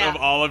throat of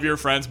all of your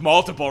friends.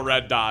 Multiple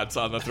red dots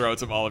on the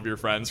throats of all of your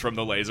friends from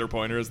the laser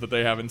pointers that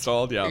they have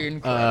installed. Yeah.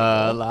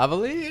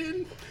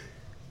 Lavaline?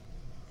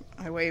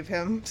 I wave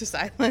him to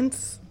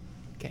silence.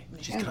 Okay,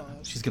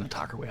 she's gonna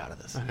talk her way out of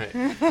this.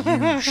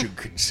 You should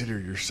consider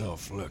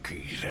yourself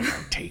lucky that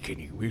I'm taking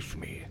you with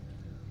me.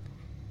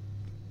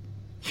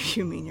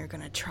 You mean you're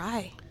gonna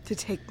try to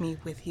take me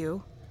with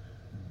you?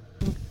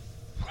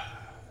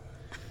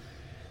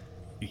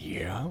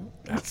 Yeah,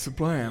 that's the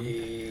plan.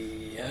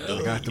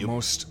 I got the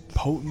most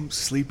potent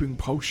sleeping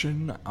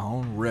potion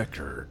on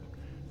record.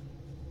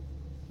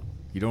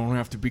 You don't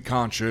have to be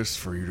conscious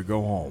for you to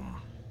go home.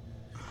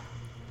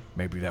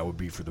 Maybe that would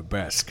be for the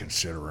best,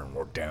 considering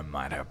what Dem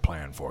might have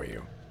planned for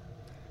you.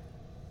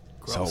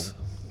 Gross.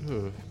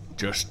 So,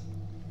 just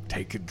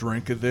take a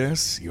drink of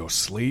this, you'll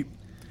sleep,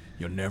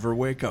 you'll never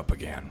wake up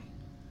again.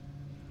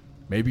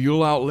 Maybe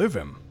you'll outlive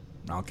him,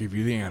 and I'll give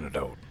you the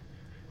antidote.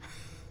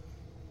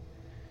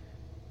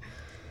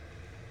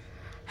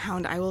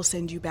 Hound, I will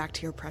send you back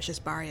to your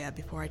precious Barya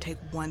before I take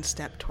one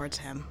step towards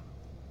him.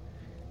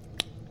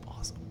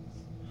 Awesome.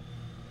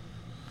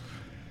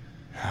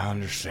 I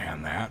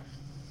understand that.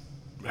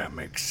 That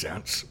makes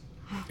sense.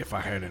 If I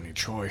had any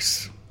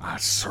choice, I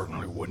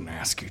certainly wouldn't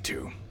ask you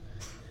to.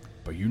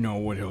 But you know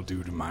what he'll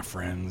do to my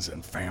friends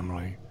and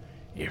family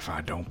if I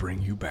don't bring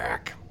you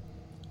back.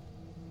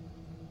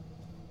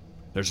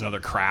 There's another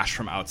crash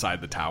from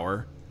outside the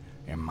tower,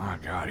 and my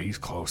God, he's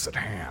close at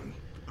hand.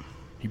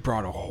 He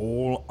brought a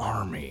whole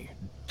army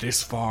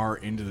this far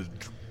into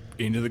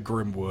the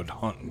Grimwood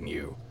hunting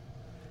you.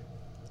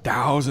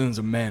 Thousands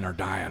of men are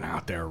dying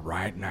out there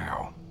right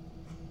now.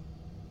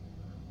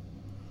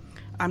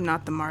 I'm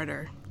not the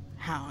martyr,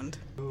 Hound.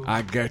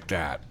 I get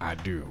that, I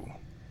do.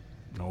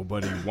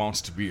 Nobody wants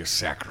to be a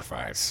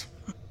sacrifice.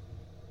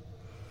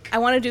 I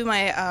want to do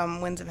my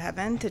Winds of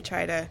Heaven to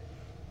try to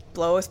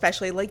blow,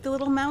 especially the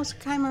little mouse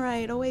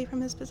chimerite away from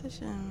his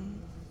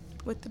position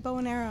with the bow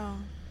and arrow.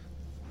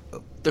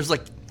 There's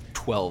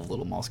 12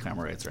 little mouse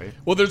chimerites, right?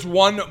 Well, there's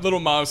one little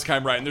mouse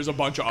chimerite, and there's a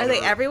bunch of Are other. they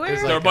everywhere?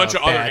 There's There are a bunch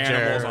of other badger,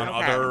 animals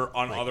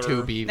on Okay. other.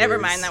 Two beavers. Never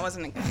mind, that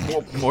wasn't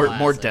a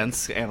More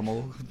dense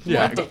animal.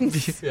 Yeah.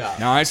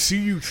 Now I see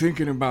you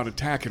thinking about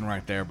attacking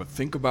right there, but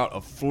think about a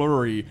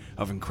flurry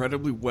of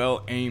incredibly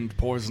well-aimed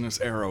poisonous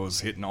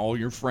arrows hitting all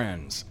your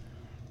friends.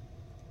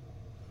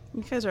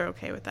 You guys are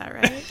okay with that,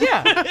 right?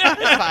 Yeah,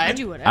 that's fine.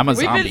 Do whatever. I'm a We've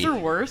been zombie. through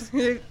worse.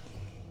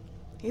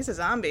 He's a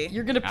zombie.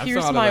 You're gonna I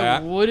pierce thought of my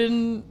that.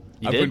 wooden.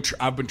 You I've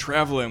did? been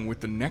traveling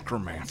with the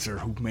necromancer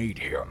who made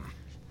him.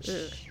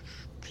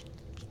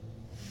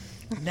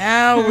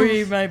 Now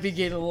we might be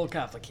getting a little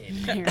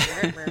complicated.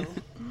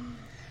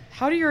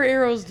 How do your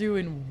arrows do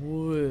in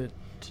wood?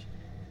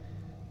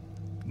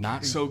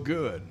 Not so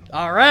good,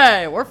 All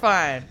right, we're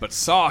fine. but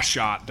saw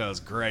shot does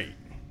great.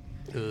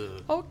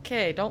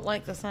 Okay, don't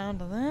like the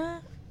sound of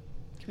that.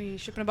 Can we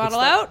shipping a bottle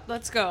out?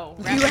 Let's go.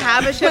 Do you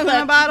have a ship in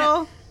a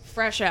bottle?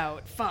 Fresh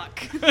out.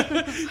 Fuck.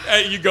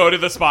 You go to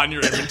the spot in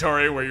your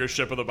inventory where your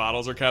ship of the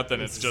bottles are kept,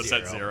 and it's just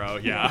at 0.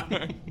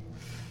 Yeah.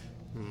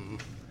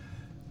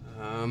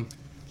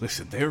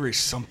 Listen, there is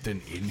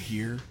something in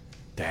here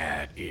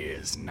that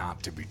is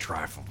not to be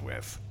trifled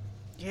with.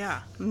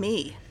 Yeah,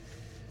 me.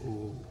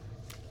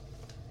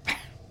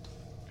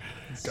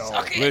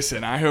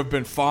 Listen, I have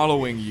been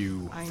following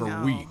you I for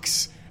know.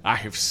 weeks. I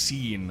have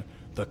seen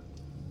the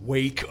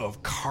wake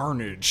of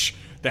carnage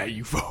that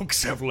you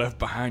folks have left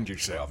behind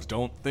yourselves.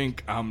 Don't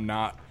think I'm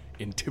not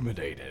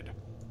intimidated.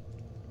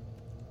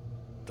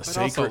 The But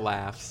also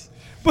laughs.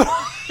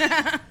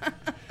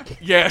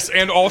 Yes,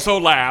 and also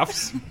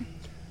laughs.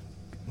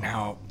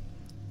 Now,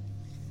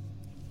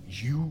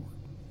 you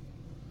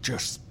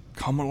just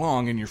come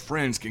along and your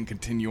friends can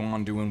continue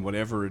on doing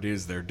whatever it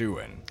is they're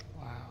doing.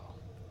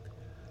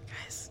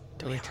 Guys,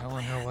 Do we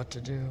telling her what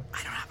to do?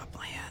 I don't have a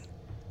plan.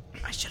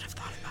 I should have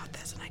thought about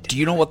this, and I didn't. Do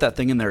you know what that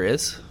thing in there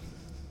is?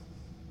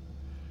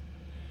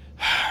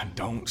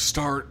 Don't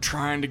start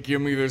trying to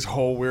give me this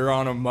whole we're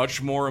on a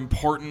much more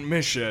important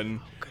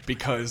mission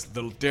because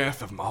the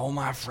death of all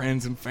my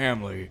friends and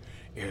family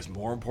is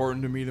more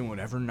important to me than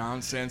whatever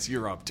nonsense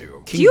you're up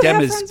to. you have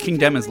friends and King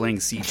Dem is laying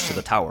siege to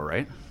the tower,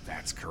 right?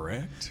 That's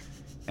correct.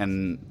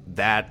 And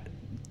that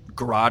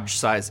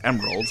garage-sized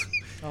emerald.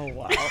 Oh,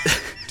 wow.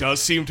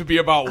 Does seem to be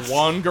about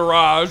one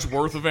garage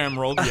worth of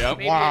emerald, yep.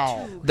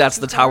 Wow. That's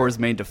the tower's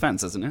main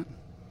defense, isn't it?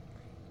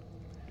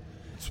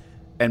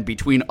 And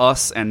between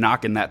us and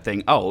knocking that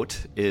thing out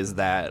is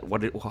that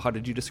how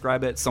did you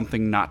describe it?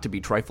 Something not to be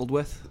trifled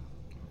with?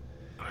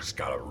 I just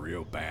got a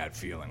real bad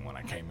feeling when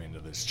I came into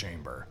this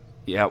chamber.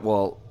 Yeah,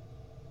 well,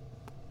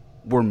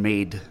 we're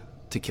made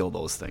to kill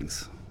those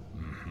things.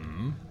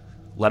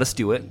 Let us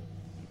do it.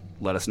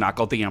 Let us knock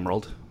out the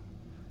emerald.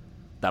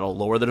 That'll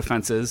lower the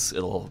defenses.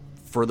 It'll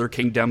further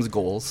King Dem's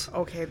goals.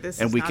 Okay, this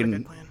And is we not can- a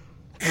good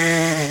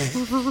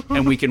plan.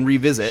 And we can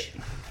revisit.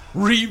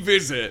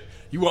 Revisit.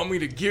 You want me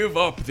to give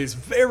up this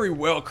very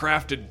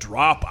well-crafted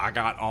drop I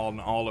got on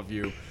all of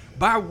you,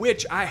 by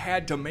which I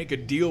had to make a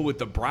deal with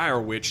the Briar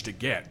Witch to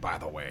get, by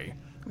the way.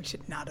 We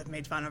should not have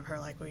made fun of her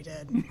like we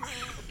did.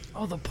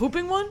 Oh, the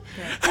pooping one?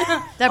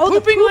 That pooping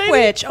the poop lady?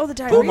 witch. Oh, the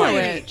diarrhea my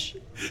witch.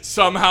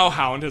 Somehow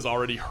Hound has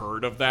already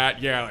heard of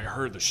that. Yeah, I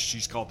heard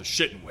she's called the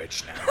Shitting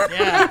Witch now.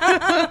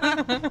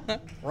 Yeah.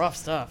 Rough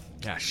stuff.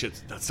 Yeah,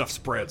 shit, that stuff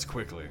spreads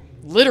quickly.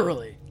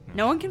 Literally.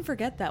 No one can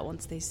forget that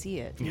once they see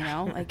it, you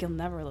know? Like, you'll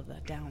never live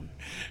that down.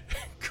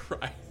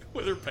 Cry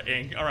with her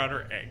bang around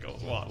her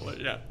ankles,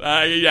 waddling.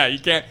 Yeah, yeah. You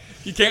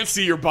can't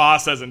see your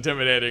boss as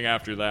intimidating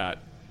after that.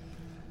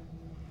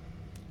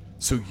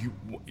 So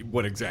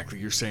what exactly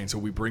you're saying? So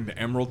we bring the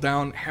emerald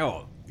down?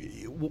 Hell,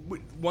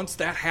 once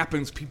that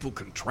happens, people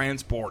can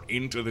transport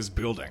into this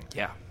building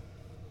Yeah.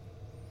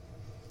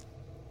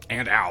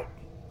 and out.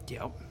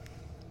 Yep.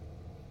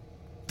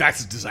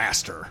 That's a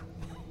disaster.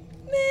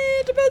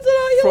 It depends on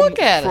how you look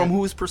at From it.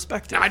 whose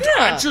perspective?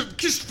 I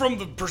just from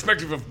the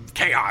perspective of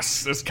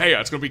chaos. There's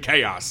chaos. It's going to be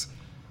chaos.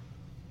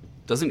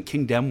 Doesn't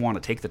King Dem want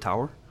to take the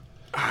tower?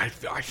 I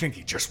think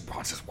he just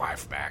wants his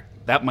wife back.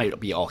 That might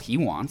be all he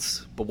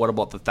wants, but what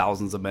about the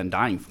thousands of men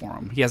dying for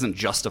him? He hasn't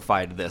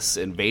justified this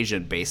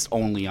invasion based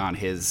only on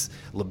his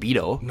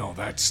libido. No,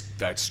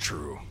 that's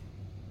true.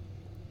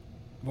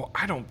 Well,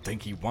 I don't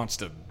think he wants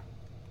to.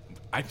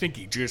 I think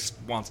he just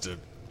wants to.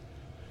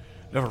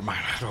 Never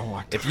mind. I don't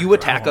want to. If you I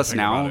attack don't us think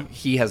now, about it.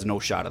 he has no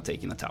shot of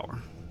taking the tower.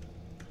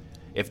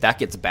 If that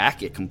gets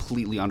back, it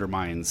completely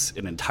undermines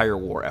an entire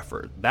war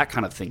effort. That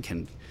kind of thing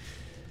can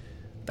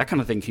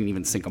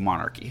even sink a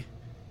monarchy.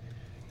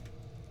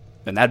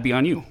 And that'd be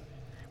on you.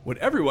 Would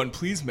everyone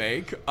please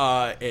make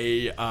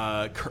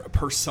a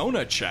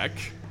persona check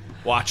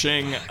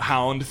watching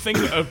Hound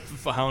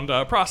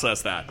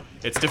process that?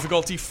 It's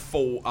difficulty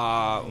 4.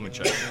 Let me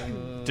check.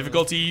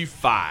 Difficulty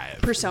 5.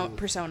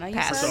 Persona, you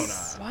said?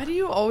 Persona. Why do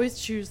you always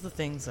choose the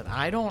things that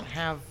I don't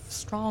have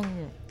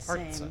strong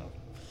parts Same.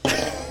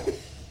 of?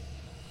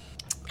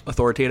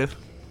 Authoritative?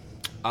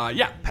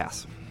 Yeah.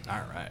 Pass.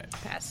 All right.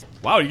 Pass.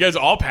 Wow, you guys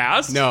all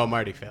passed? No,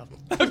 Marty failed.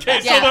 Okay,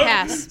 Yeah, so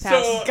pass. So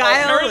Guileless.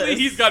 apparently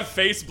he's got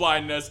face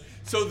blindness.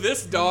 So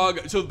this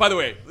dog. So by the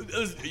way,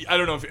 I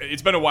don't know if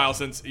it's been a while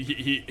since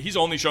he's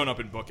only shown up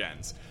in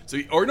bookends. So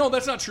or no,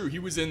 that's not true. He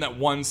was in that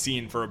one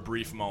scene for a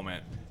brief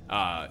moment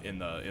in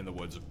the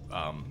woods.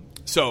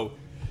 So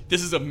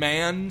this is a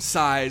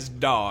man-sized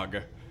dog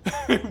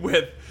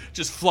with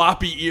just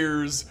floppy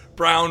ears,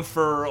 brown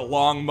fur, a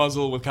long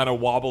muzzle with kind of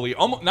wobbly,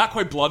 almost not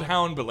quite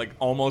bloodhound, but like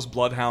almost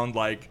bloodhound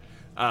like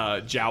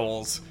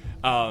jowls.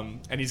 And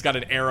he's got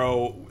an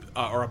arrow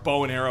or a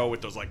bow and arrow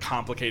with those like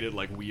complicated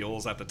like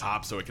wheels at the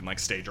top, so it can like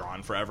stay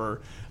drawn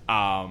forever.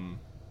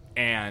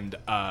 And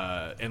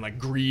like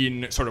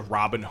green sort of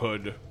Robin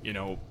Hood,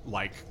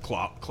 like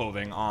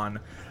clothing on.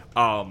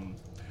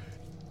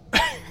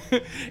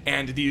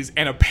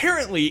 And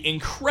apparently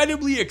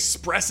incredibly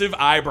expressive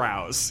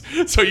eyebrows,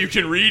 so you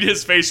can read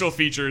his facial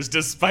features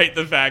despite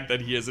the fact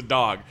that he is a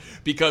dog.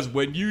 Because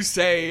when you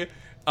say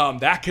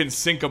that can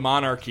sink a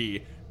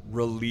monarchy,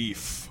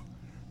 relief,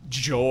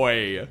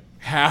 joy,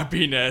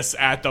 happiness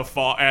at the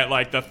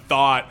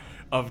thought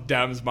of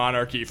Dem's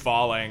monarchy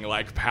falling,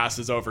 like,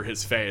 passes over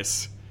his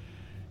face.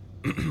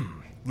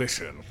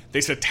 Listen,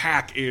 this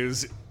attack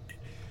is...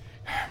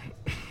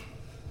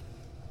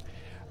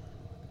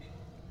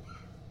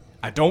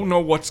 I don't know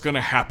what's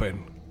gonna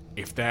happen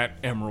if that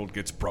emerald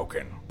gets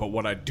broken, but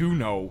what I do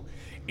know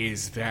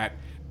is that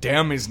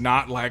Dem is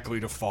not likely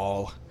to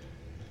fall,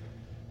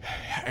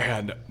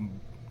 and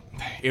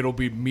it'll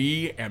be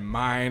me and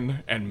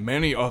mine and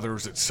many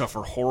others that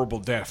suffer horrible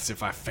deaths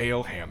if I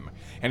fail him.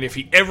 And if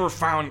he ever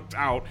found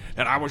out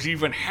that I was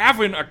even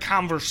having a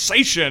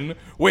conversation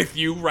with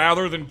you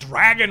rather than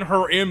dragging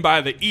her in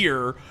by the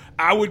ear,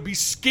 I would be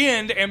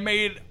skinned and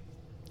made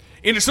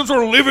into some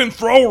sort of living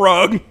throw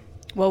rug.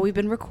 Well, we've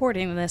been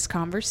recording this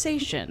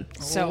conversation,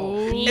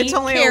 so be It's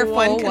only a careful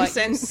one what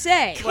consent- you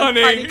say.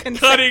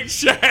 Cutting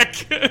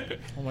check.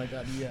 Oh my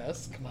god,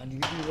 yes. Come on, you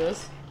can do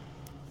this.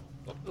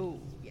 Ooh,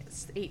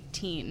 yes,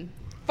 18.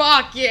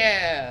 Fuck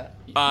yeah!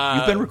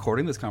 You've been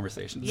recording this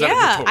conversation. Yeah,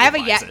 totally I have a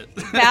buys yak. it.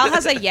 Val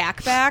has a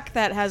yak back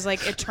that has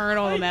like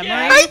eternal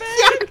memory.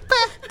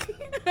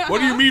 What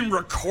do you mean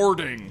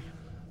recording?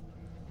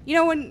 You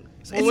know when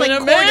It's When like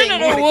a man courting.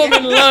 and a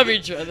woman love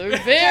each other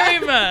very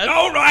much.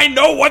 Oh, I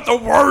know what the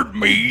word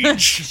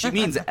means. She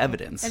means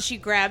evidence. and she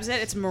grabs it,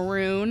 it's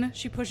maroon.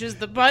 She pushes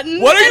the button.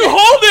 What are you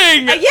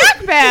holding? A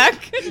yak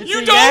back.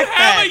 You don't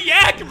have a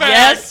yak back.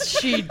 Yes,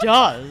 she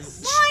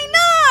does. Why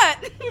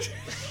not?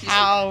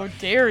 How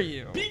dare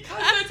you? Because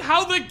that's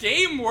how the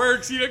game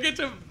works. You don't get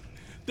to.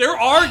 There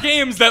are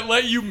games that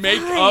let you make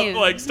Fine.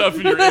 up like stuff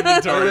in your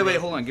inventory. Wait,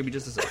 hold on. Give me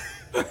just a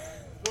sec.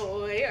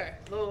 Lawyer.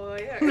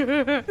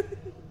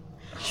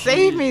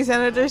 Save me,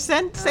 Senator.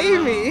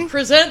 Save me.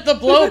 Present the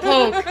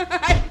blowpoke.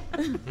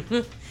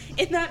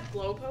 In that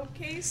blowpoke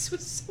case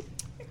was so.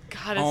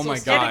 God, it's Oh so my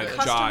scary.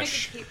 God,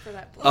 Josh. Tape for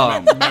that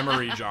blow.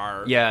 Memory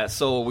jar. Yeah,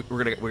 so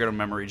we're gonna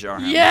memory jar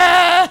him.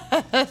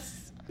 Yes.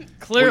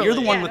 Clearly. Well, you're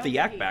the one Yeah, with the no,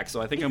 yak back,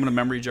 so I think I'm gonna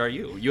memory jar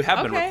you. You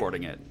have been Okay.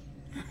 recording it.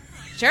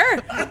 Sure.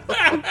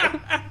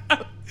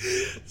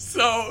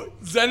 So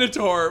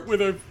Zenitor,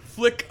 with a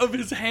flick of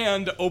his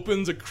hand,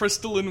 opens a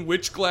crystalline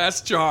witch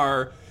glass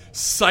jar,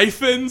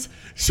 siphons.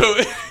 So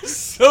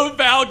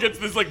Val gets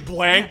this like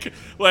blank,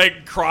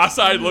 like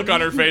cross-eyed look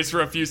on her face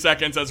for a few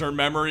seconds as her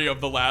memory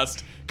of the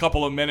last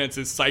couple of minutes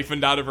is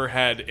siphoned out of her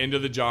head into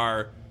the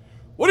jar.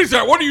 What is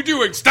that? What are you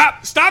doing?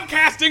 Stop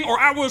casting, or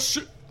I will.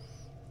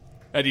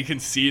 And you can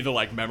see the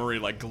like memory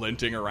like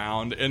glinting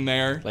around in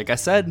there. Like I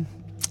said,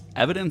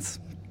 evidence.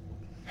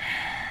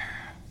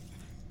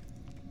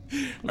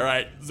 All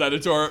right,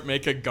 Zenitor,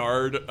 make a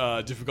guard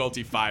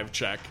difficulty 5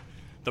 check.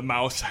 The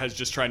mouse has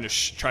just tried to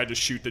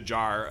shoot the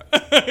jar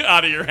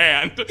out of your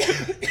hand.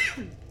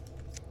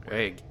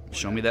 Hey,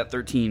 show me that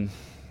 13.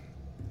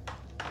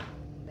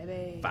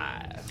 Baby.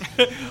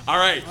 5. All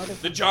right,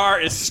 the jar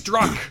is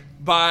struck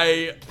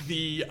by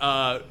the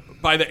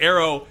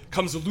arrow,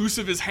 comes loose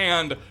of his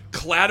hand,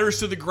 clatters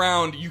to the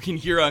ground. You can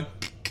hear a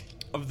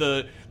of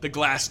the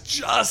glass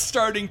just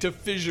starting to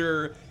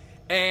fissure,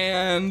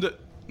 and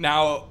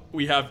now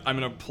I'm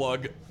going to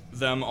plug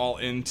them all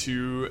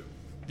into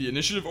the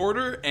initiative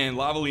order, and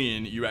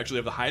Lavaline, you actually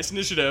have the highest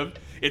initiative.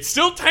 It's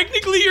still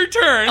technically your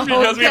turn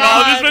because we've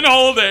all just been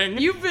holding.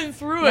 You've been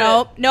through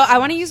No, I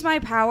want to use my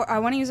power. I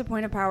want to use a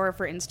point of power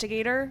for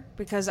Instigator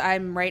because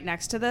I'm right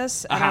next to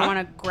this, and I want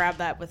to grab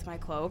that with my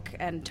cloak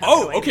and tuck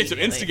it away Okay, so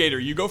immediately. Instigator,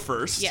 you go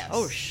first. Yes.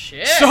 Oh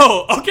shit.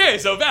 So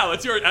Val,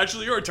 it's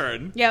actually your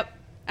turn. Yep.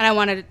 And I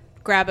want to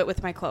grab it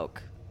with my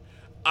cloak.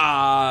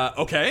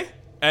 Okay.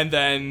 And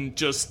then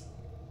just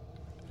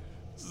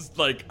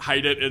like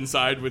hide it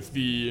inside with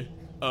the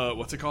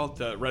what's it called?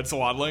 The red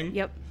swaddling.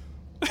 Yep.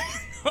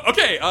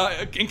 Okay,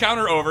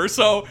 encounter over.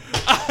 So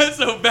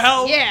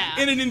Val, Yeah.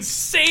 in an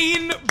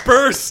insane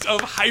burst of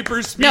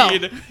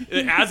hyperspeed,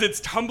 as it's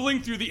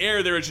tumbling through the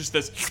air, there is just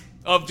this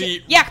of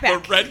the Yak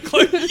back. the red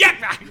cloak,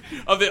 yak back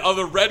of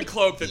the red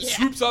cloak that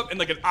swoops up and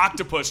like an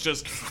octopus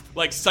just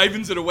like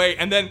siphons it away,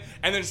 and then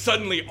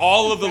suddenly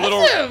all of the little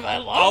I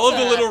love the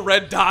that. little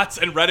red dots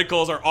and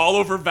reticles are all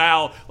over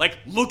Val, like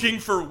looking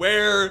for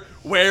where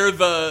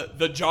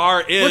the jar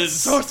What is.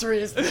 sorcery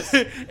is this?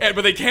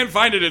 But they can't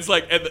find it. It's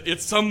like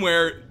it's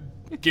somewhere.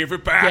 Give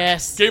it back.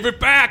 Yes. Give it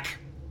back.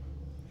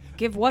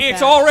 Give what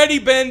It's back? already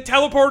been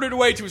teleported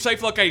away to a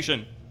safe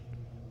location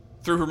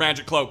through her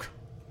magic cloak.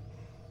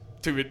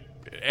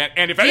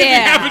 And if anything Yeah.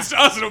 happens to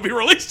us, it'll be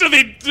released to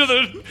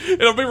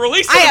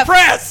the I have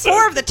press.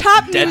 4 of the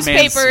top Dead Man's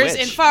newspapers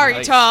Switch. in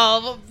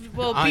Farital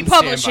will On be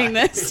publishing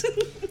standby. this.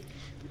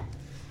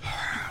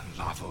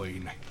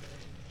 Lavaline,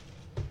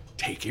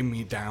 taking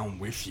me down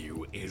with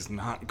you is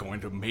not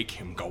going to make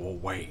him go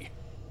away.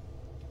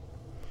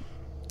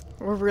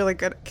 We're really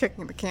good at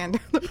kicking the can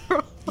down the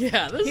road.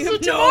 Yeah, this is have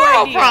a no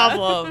tomorrow idea.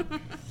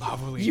 problem.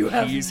 Lavaline, You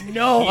have he's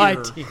no here.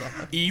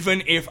 idea.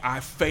 Even if I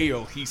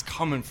fail, he's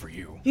coming for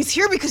you. He's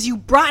here because you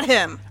brought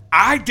him.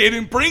 I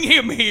didn't bring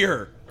him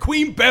here.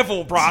 Queen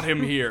Bevel brought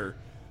him here.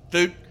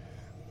 The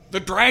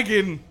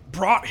dragon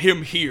brought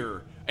him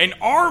here. An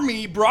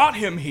army brought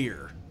him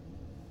here.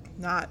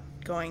 Not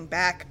going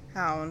back,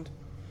 Hound.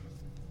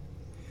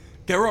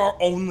 There are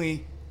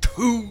only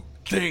 2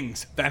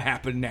 things that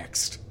happen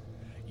next.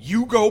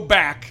 You go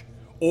back,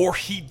 or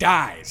he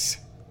dies.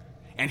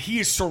 And he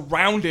is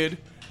surrounded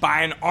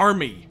by an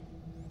army.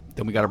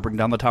 Then we gotta bring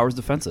down the tower's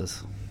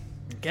defenses.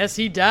 Guess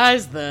he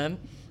dies then.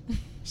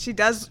 She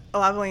does,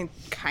 Lavaline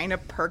kind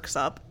of perks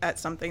up at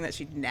something that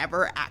she'd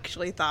never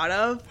actually thought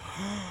of.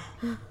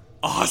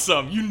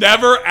 Awesome. You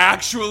never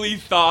actually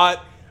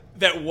thought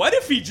that what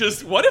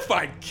if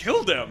I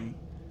killed him?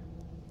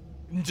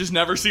 It just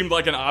never seemed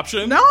like an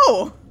option?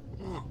 No!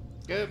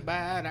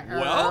 Goodbye to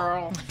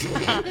Well,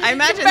 I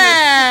imagine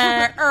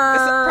this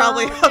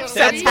probably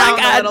upsets Hound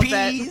a little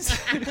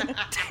bit.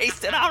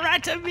 Tasted all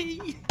right to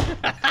me.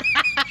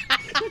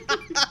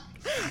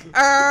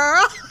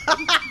 Earl.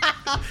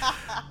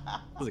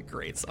 That was a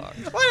great song.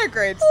 What a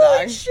great song.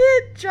 Holy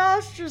shit,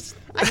 Josh just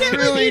I can't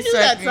believe you knew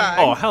that song.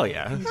 Oh, hell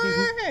yeah. All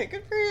right,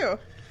 good for you.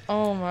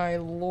 Oh my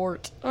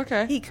lord.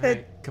 Okay. He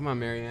could Come on,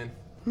 Marianne.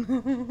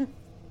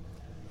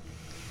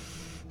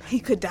 he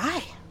could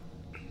die.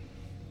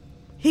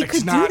 He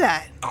could do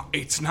that.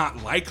 It's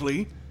not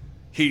likely.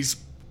 He's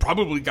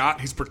probably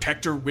got his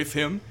protector with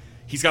him.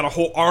 He's got a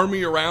whole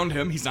army around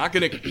him. He's not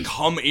going to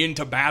come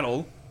into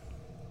battle.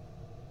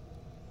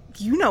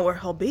 You know where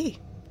he'll be.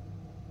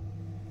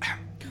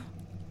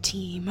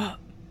 Team up.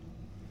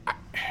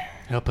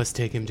 Help us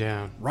take him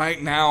down.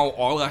 Right now,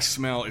 all I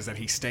smell is that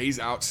he stays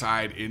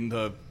outside in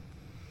the...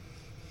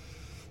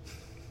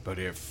 But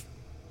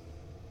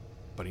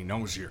he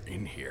knows you're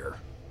in here.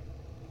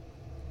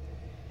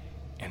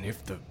 And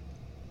if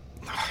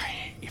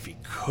he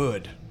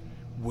could,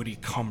 would he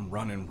come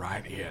running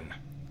right in?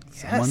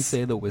 Someone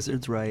say the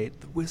wizard's right.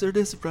 The wizard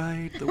is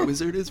right. The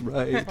wizard is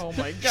right. Oh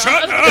my god.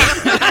 Shut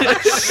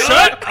up!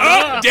 Shut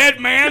up,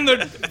 dead man!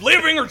 The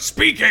living or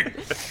speaking!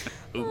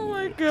 Oh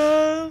my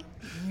god.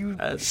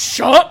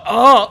 Shut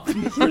up!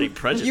 Pretty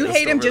prejudiced. You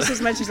hate him over just there.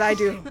 as much as I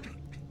do.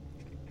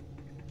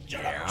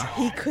 Yeah.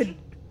 He could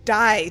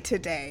die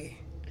today.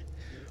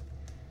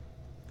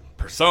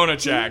 Persona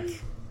check.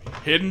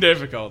 Hidden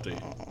difficulty.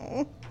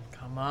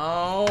 Come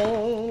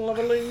on,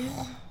 lovely.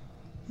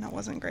 That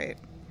wasn't great.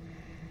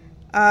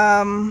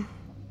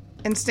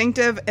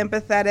 Instinctive,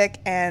 empathetic,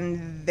 and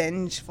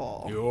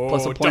vengeful.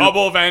 Plus a Oh, point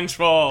double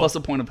vengeful. Plus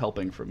a point of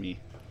helping from me.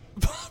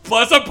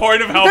 Plus a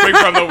point of helping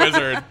from the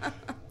wizard.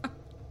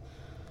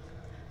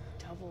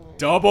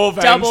 Double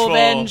vengeful. Double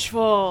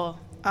vengeful.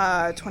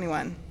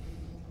 21.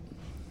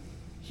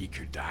 He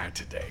could die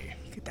today.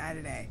 He could die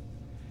today.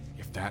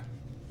 If that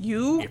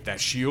You? If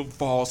that shield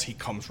falls, he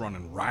comes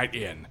running right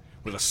in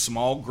with a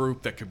small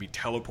group that could be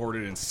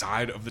teleported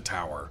inside of the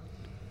tower.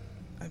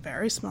 A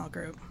very small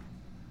group.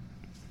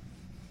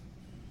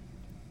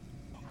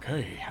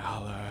 Okay,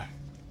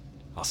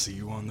 I'll see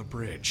you on the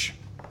bridge.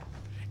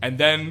 And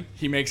then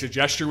he makes a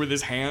gesture with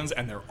his hands,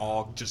 and they're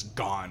all just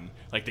gone.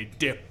 Like they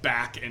dip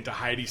back into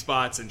hidey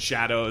spots and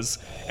shadows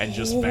and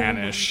just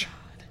vanish.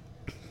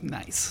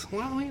 Nice.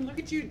 Well, I mean, look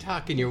at you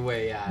talking your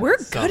way out. We're of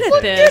good something.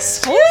 at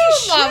this. Holy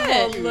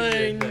shit.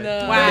 Very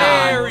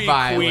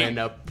Non-violent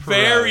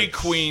very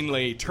approach.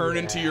 queenly. Turn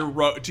into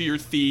your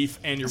thief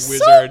and your So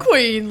wizard,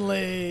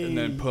 queenly. and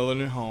then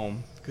pulling it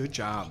home. Good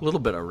job. A little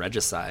bit of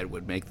regicide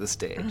would make this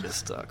day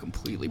just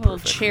completely Little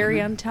perfect.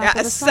 cherry on top Yeah, of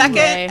a the second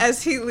sundae.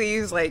 as he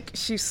leaves, like,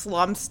 she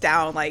slumps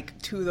down, like,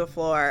 to the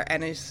floor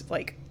and is,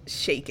 like,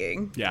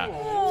 shaking. Yeah,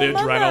 the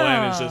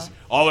adrenaline is just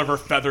all of her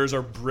feathers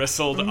are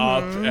bristled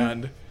up,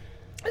 and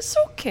It's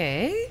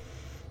okay.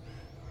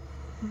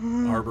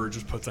 Arbor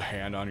just puts a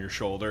hand on your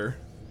shoulder.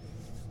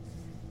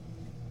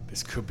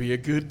 This could be a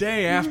good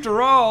day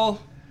after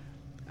all.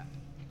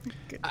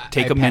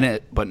 Take a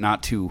minute, but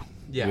not two.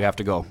 Yeah. We have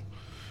to go.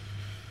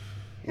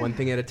 One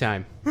thing at a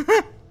time.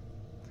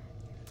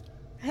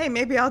 Hey,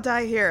 maybe I'll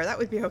die here. That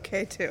would be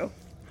okay, too.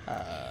 All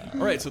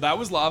right, so that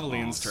was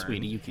Lavaline's turn.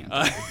 Sweetie, you can't.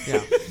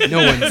 Yeah.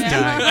 No one's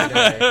dying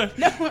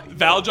today.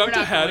 Val jumped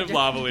ahead of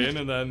Lavaline,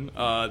 and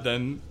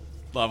then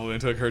Lavaline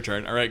took her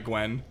turn. All right,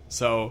 Gwen.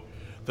 So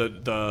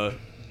the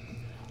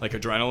like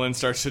adrenaline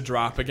starts to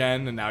drop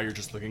again, and now you're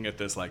just looking at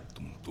this like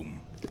boom,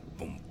 boom,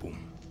 boom,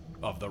 boom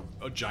of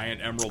a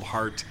giant emerald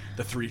heart,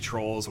 the three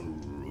trolls,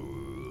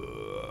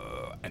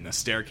 and the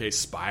staircase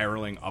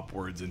spiraling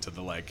upwards into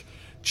the like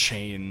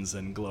chains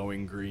and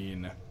glowing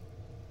green.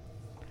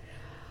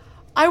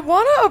 I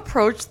want to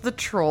approach the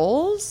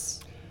trolls.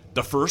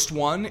 The first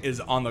one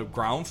is on the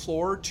ground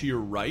floor to your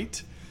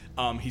right.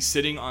 He's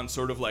sitting on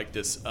sort of like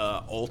this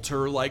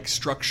altar-like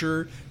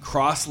structure,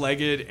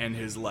 cross-legged, and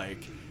his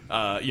like,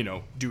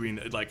 doing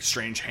like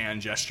strange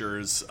hand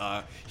gestures.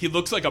 He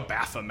looks like a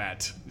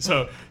Baphomet.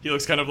 So he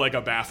looks kind of like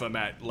a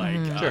Baphomet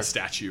like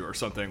statue or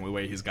something, the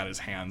way he's got his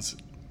hands.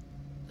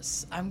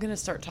 I'm gonna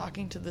start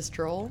talking to this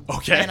troll.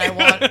 Okay. And I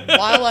want,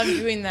 while I'm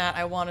doing that,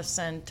 I want to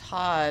send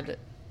Todd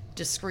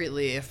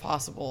discreetly, if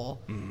possible,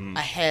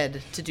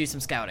 ahead to do some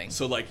scouting.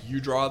 So like you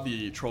draw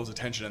the troll's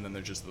attention, and then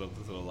they're just the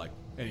like,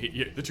 and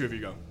the two of you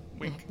go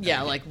wink.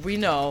 Yeah, like we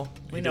know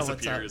He what's up.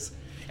 disappears.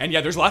 And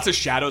yeah, there's lots of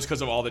shadows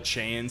because of all the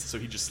chains, so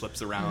he just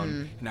slips around,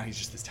 and now he's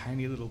just this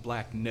tiny little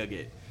black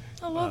nugget.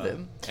 I love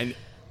him. And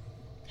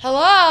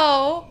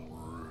Hello?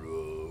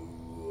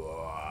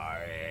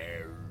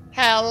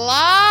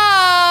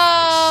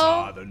 Hello?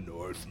 saw the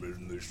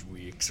Northman this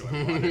week, so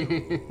I wanted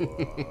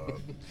to...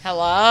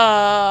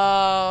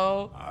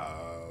 Hello?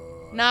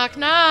 Knock,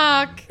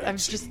 knock. I'm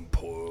It's just...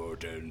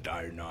 important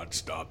I not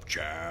stop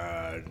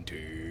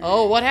chanting.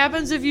 Oh, what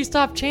happens if you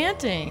stop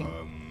chanting?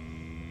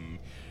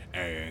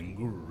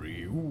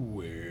 Angry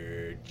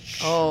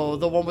witch. Oh,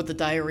 the one with the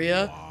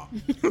diarrhea?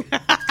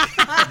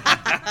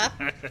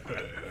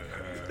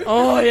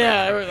 Oh,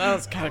 yeah. That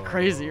was kind of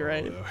crazy,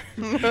 right?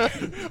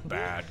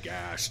 Bad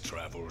gas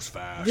travels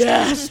fast.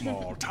 Yes.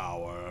 Small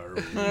tower.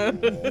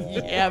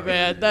 Yeah,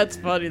 man. That's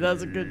funny.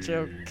 That's a good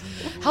joke.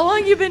 How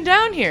long you been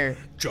down here?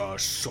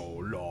 Just so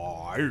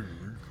long.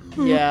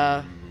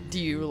 Yeah. Do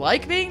you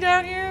like being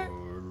down here?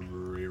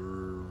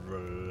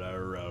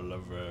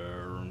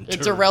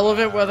 It's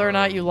irrelevant whether or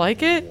not you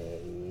like it?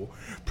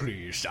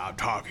 Please stop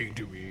talking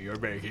to me. You're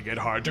making it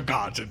hard to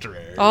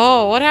concentrate.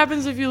 Oh, what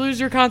happens if you lose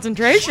your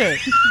concentration?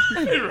 She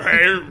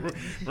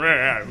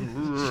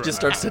just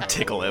starts to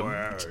tickle him.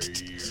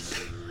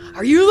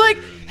 Are you like,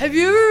 have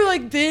you ever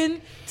like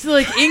been to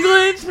like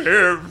England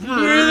where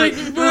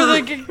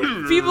like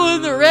people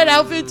in the red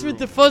outfits with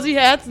the fuzzy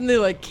hats and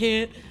they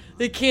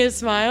can't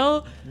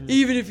smile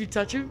even if you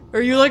touch them?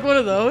 Are you like one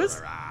of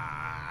those?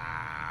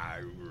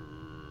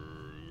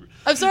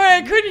 I'm sorry,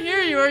 I couldn't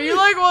hear you. Are you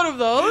like one of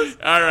those?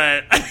 all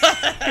right,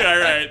 all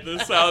right.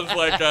 This sounds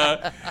like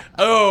I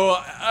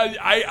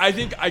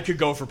think I could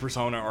go for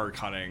Persona or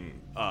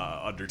Cunning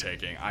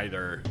Undertaking.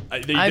 Either.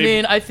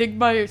 I think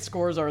my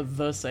scores are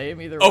the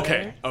same either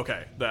way.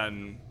 Okay,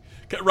 then.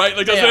 Right,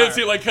 like I didn't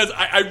see, like, because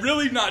I'm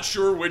really not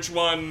sure which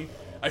one.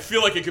 I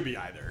feel like it could be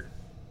either.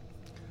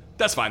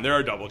 That's fine. There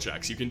are double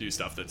checks. You can do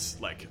stuff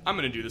that's like, I'm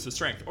going to do this with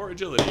strength or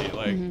agility.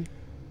 Like,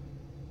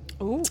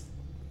 Ooh.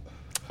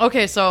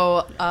 Okay,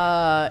 so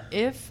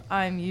if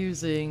I'm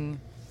using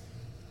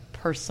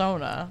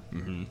Persona,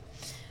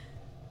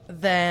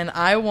 then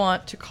I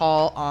want to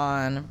call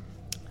on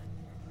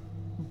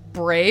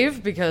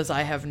Brave because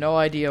I have no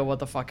idea what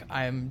the fuck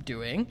I'm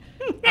doing.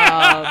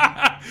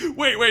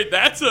 wait,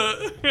 that's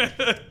a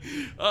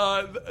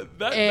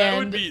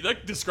that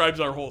describes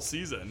our whole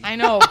season. I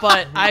know,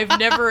 but I've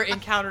never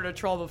encountered a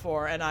troll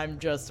before, and I'm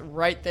just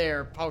right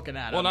there poking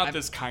at him. Well, not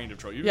this kind of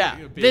troll.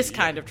 This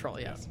kind of troll,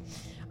 yes.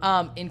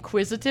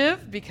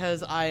 Inquisitive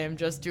because I am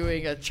just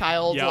doing a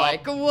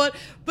childlike what,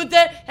 but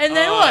then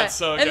what,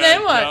 so and good.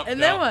 then what, Yep,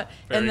 and then what,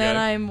 very and then good.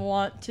 I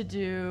want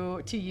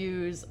to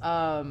use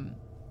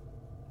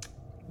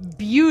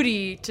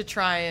beauty to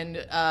try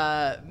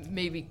and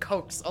maybe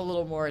coax a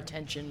little more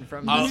attention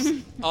from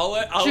this. I'll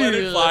let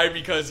it fly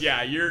because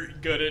you're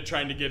good at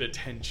trying to get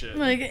attention.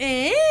 Like,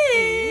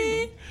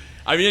 I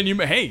mean,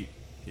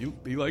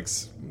 he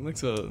likes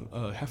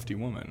a hefty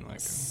woman.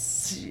 Like,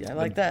 I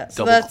like that.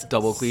 So Double- that's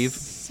double cleave?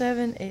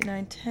 7, 8,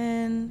 9,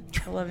 10,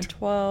 11,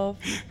 12.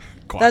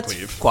 quad That's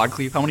cleave. Quad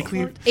cleave? How many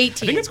cleave? 18. I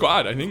think it's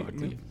quad. I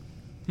think.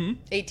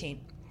 18.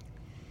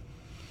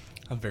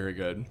 Very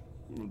good.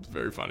 It's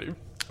very funny.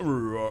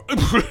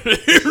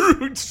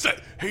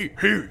 Hey.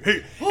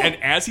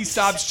 And as he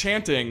stops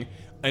chanting,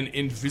 an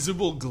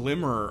invisible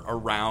glimmer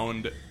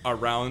around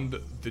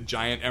the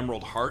giant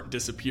emerald heart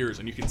disappears,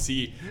 and you can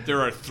see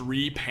there are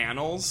 3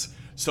 panels.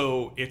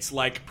 So it's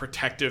like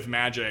protective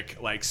magic,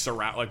 like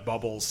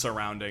bubbles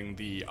surrounding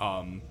the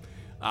You're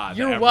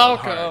emerald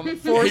welcome. heart.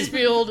 Force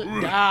field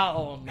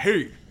down.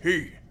 Hey,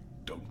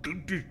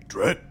 don't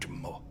distract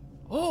him.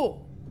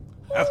 Oh.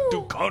 Have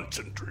to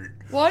concentrate.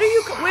 Why do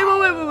you...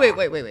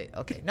 Wait.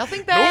 Okay,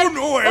 nothing bad...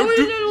 No, I have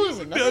to- No,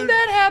 listen. Nothing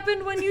bad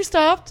happened when you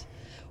stopped.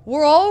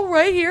 We're all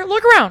right here.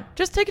 Look around.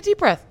 Just take a deep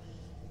breath.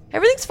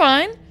 Everything's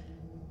fine.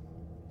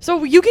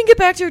 So you can get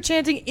back to your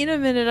chanting in a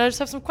minute. I just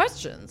have some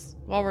questions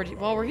while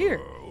we're here.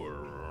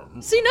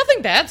 See,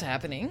 nothing bad's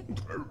happening.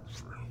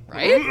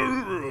 Right?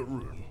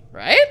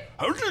 Right?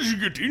 How did you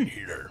get in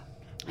here?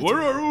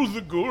 Where are all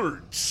the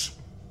guards?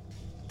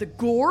 The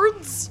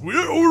gourds? Where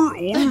are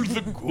all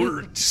the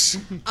guards?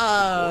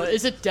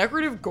 Is it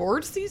decorative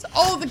gourds these?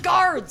 Oh, the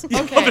guards.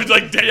 Okay. There's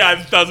like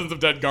thousands of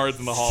dead guards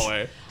in the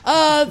hallway.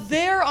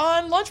 They're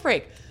on lunch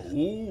break.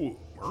 Oh.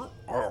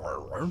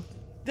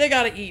 They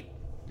gotta eat.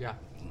 Yeah.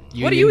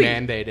 What do you eat?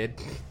 Mandated.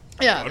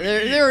 Yeah,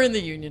 they're in the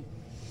union.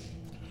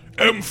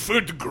 I'm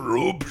fed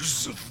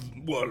grubs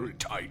while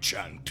I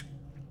chant.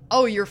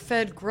 Oh, you're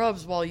fed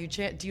grubs while you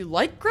chant. Do you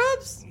like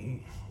grubs?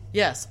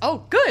 Yes.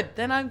 Oh, good.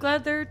 Then I'm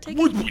glad they're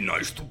taking... Would be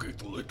nice to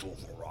get a little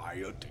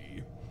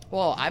variety.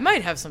 Well, I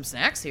might have some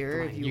snacks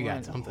here if you you got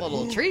want something. a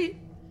little treat.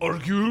 Are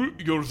you're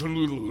the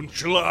little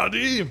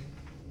enchilada?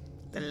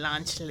 The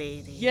lunch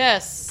lady.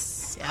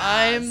 Yes.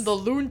 I'm the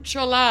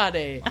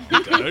lunchalade.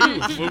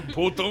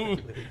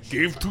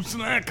 Gave to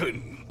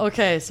snacking.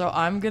 Okay, so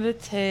I'm gonna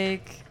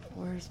take...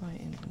 Where's my...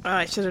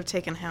 I should have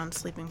taken Hound's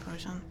sleeping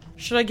potion.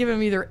 Should I give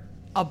him either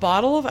a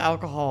bottle of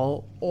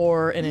alcohol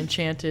or an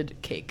enchanted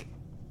cake?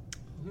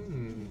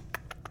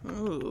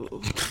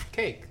 Ooh.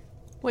 Cake.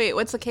 Wait,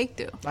 what's the cake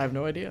do? I have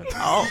no idea.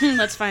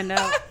 Let's find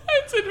out.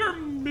 It's in her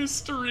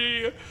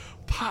mystery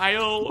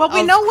pile Well,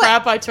 we of know what.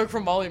 crap I took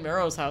from Molly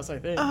Marrow's house, I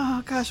think.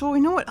 Oh gosh, well we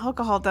know what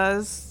alcohol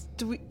does.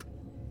 Do we?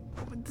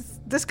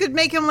 This could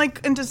make him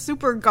like into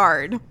super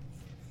guard.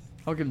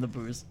 I'll give him the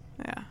booze.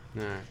 Yeah.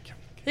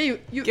 Hey,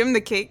 you Give him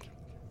the cake.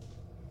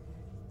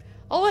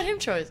 I'll let him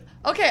choose.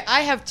 Okay,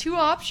 I have two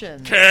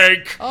options.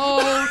 Cake.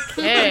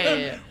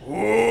 Okay.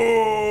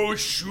 Oh,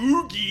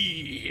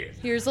 Shugi.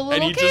 Here's a little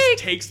And he cake. just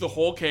takes the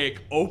whole cake,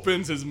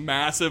 opens his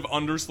massive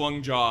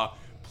underslung jaw,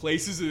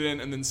 places it in,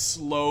 and then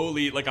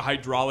slowly, like a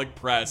hydraulic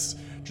press,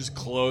 just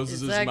closes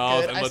Is his that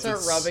mouth good? and I lets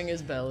start it rubbing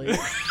his belly.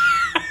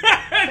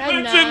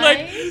 and lets it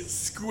like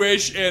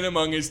squish in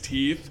among his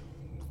teeth.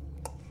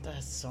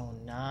 That's so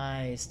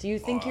nice. Do you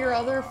think your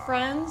other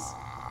friends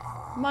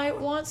might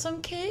want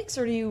some cakes,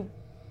 or do you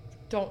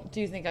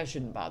think I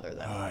shouldn't bother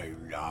them? I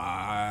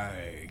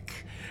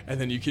like. And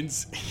then you can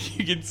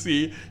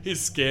see his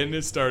skin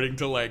is starting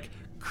to like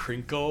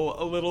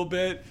crinkle a little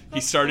bit.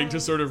 He's starting to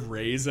sort of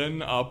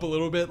raisin up a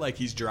little bit, like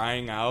he's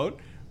drying out.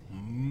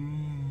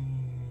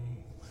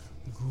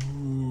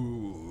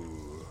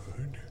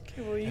 Good.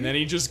 Okay, And then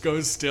he just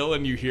goes still,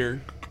 and you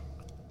hear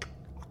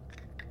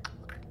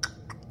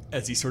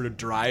as he sort of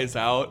dries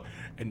out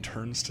and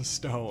turns to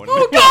stone.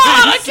 Oh God!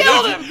 I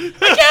killed him!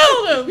 I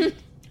killed him!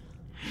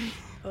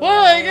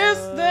 Well, I guess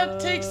that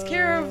takes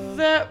care of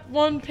that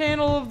one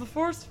panel of the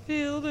force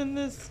field in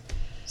this.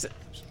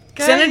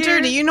 guy Senator,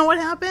 here. do you know what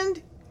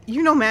happened?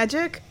 You know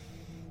magic.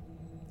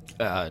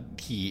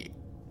 He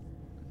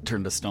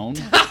turned to stone.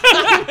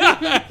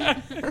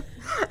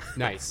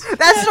 Nice.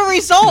 That's the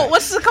result.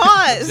 What's the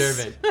cause?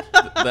 Observant.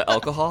 The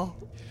alcohol?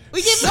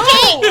 We gave No!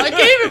 I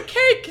gave him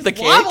cake The because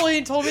cake?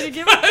 Wobbly told me to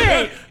give him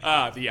cake.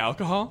 The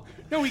alcohol?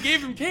 No, we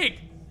gave him cake.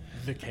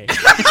 The cake.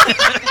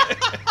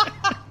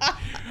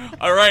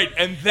 All right,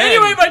 and then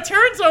Anyway, my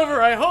turn's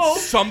over, I hope.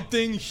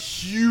 something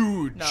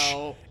huge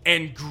No.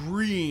 and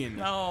green,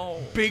 No.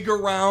 big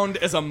around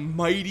as a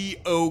mighty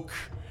oak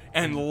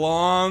and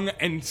long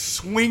and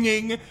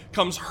swinging,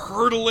 comes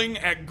hurtling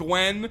at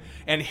Gwen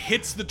and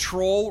hits the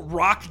troll.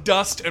 Rock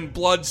dust and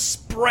blood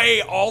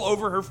spray all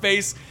over her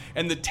face,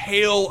 and the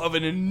tail of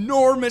an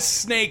enormous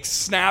snake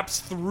snaps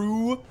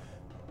through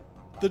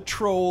the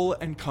troll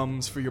and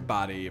comes for your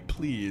body.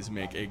 Please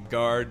make a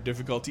guard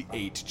difficulty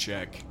 8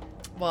 check.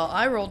 Well,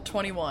 I rolled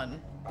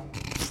 21.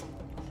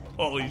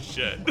 Holy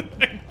shit.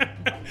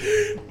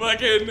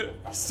 Fucking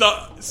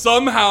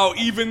somehow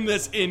even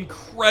this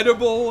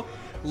incredible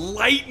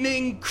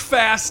lightning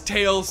fast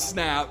tail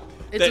snap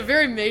It's that a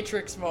very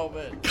Matrix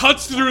moment.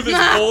 cuts through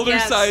this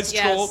boulder-sized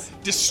Yes, troll, yes.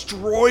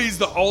 destroys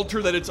the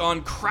altar that it's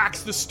on,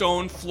 cracks the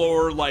stone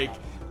floor like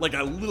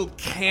a little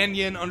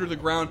canyon under the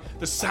ground.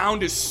 The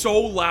sound is so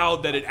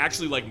loud that it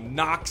actually like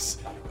knocks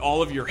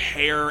all of your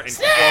hair and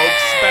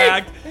cloaks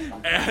back.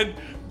 And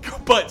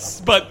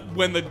but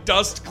when the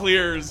dust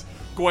clears,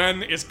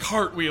 Gwen is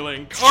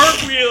cartwheeling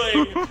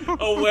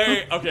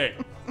away. Okay,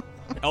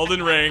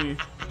 Elden Ring,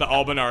 the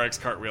Albanarix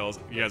cartwheels.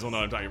 You guys will know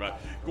what I'm talking about.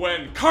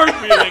 Gwen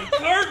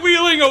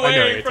cartwheeling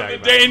away from the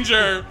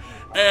danger,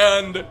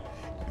 and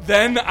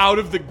then out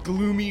of the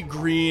gloomy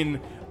green,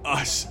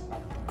 I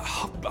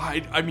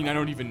mean, I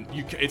don't even.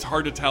 It's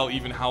hard to tell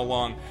even how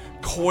long.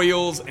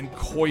 Coils and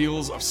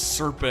coils of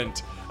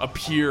serpent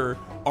appear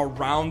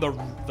around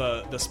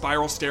the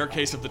spiral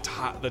staircase of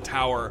the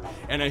tower,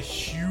 and a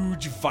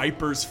huge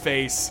viper's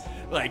face,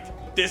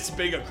 like this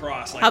big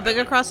across. Like, How big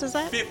across is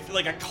that?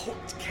 Like a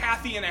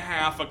Kathy and a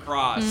half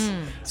across.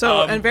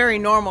 So a very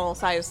normal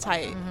sized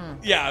height.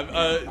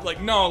 Yeah, like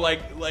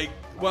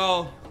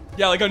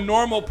a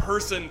normal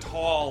person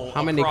tall.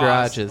 How many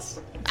across. garages?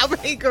 How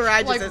many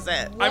garages Like, is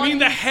it? I mean,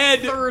 the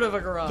head. Third of a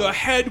garage. The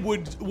head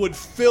would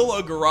fill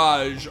a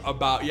garage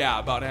about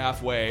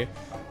halfway.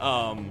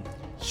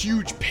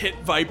 Huge pit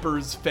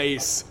viper's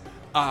face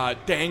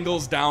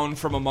dangles down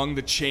from among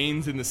the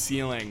chains in the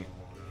ceiling,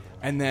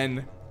 and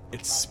then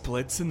it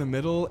splits in the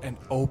middle and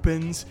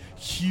opens.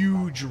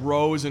 Huge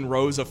rows and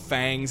rows of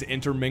fangs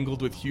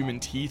intermingled with human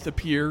teeth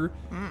appear,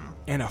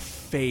 and a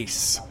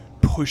face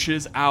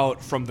pushes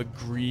out from the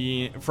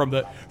green from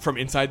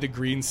inside the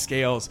green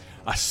scales.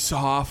 A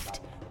soft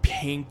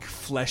pink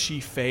fleshy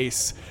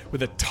face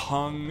with a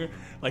tongue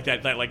like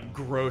that like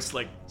gross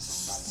like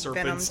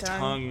serpent's Venom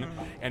tongue,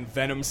 tongue. and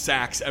venom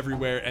sacs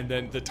everywhere, and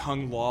then the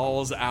tongue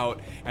lolls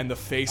out and the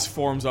face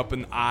forms up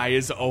and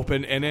eyes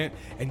open in it,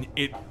 and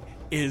it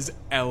is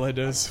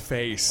Elida's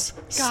face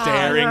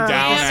staring down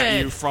damn at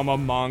it. you from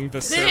among the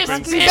This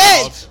serpent's bitch!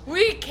 mouth.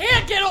 We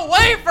can't get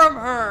away from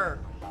her!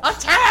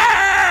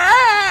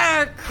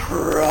 Attack!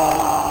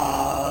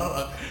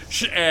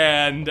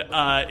 And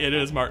it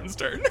is Martin's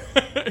turn.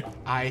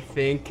 I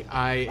think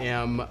I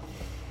am.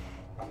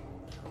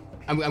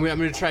 I'm going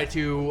to try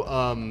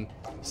to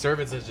serve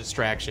as a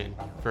distraction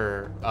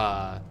for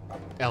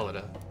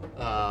Elida.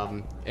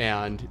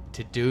 And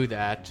to do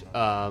that,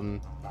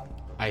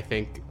 I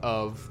think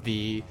of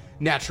the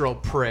natural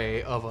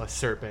prey of a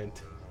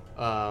serpent.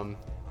 And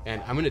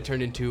I'm going to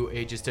turn into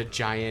just a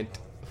giant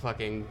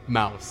fucking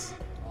mouse.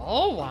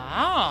 Oh,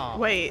 wow.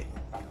 Wait.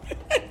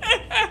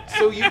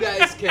 So you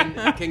guys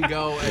can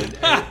go and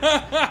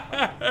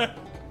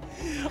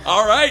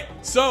All right,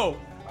 so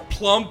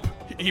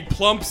he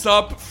plumps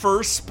up,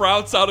 fur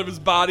sprouts out of his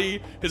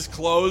body, his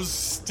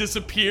clothes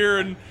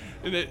disappear,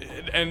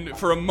 and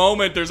for a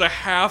moment there's a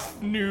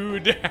half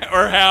nude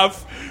or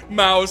half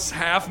mouse,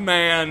 half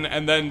man,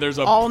 and then there's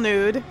a All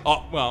nude.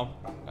 well,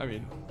 I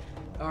mean,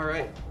 All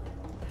right.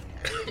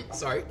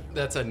 Sorry,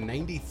 that's a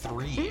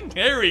 93.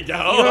 there we go.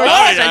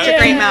 are such a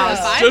great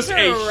mouse. Just Vibes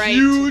a are right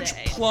huge,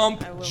 today,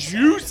 plump, I will say.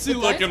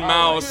 juicy-looking Vibes are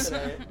mouse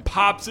right today.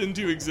 pops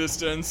into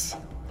existence.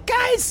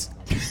 Guys!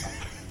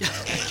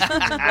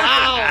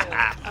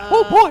 Wow.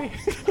 Oh boy!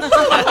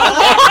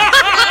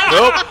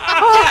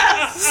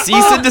 Nope.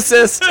 Cease and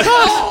desist.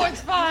 Oh,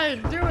 it's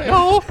fine. Do it.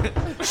 No!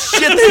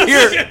 Shit, they're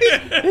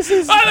here. This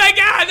is Oh my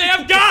God, they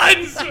have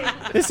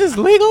guns! this is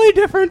legally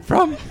different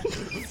from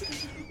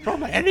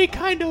any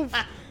kind of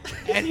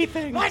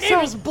anything. My name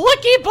is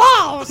Blicky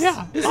Balls.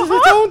 Yeah, this is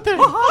its own thing.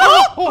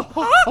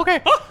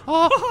 Okay.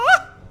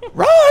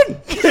 Run!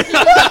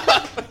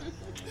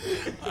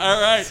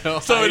 All right,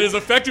 so it is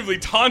effectively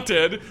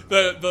taunted.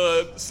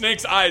 The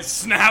snake's eyes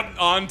snap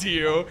onto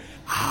you.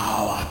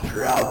 How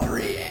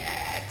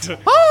appropriate!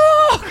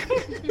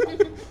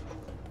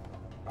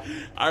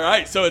 All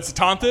right, so it's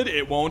taunted.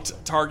 It won't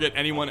target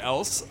anyone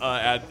else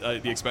at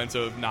the expense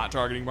of not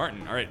targeting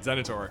Martin. All right,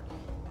 Zenitor.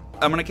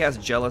 I'm gonna cast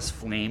Jealous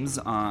Flames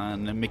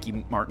on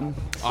Mickey Martin.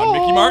 On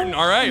Mickey Martin,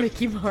 all right.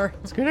 Mickey Martin.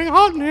 It's getting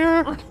hot in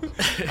here. All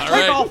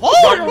right.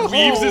 Martin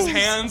weaves his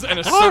hands and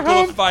a circle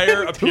of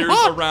fire appears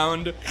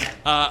around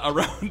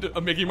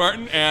Mickey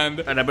Martin,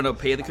 and And I'm gonna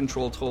pay the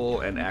control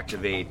toll and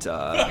activate.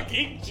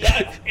 he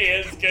just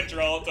is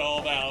control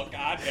toll now.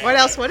 God damn What it.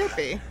 else would it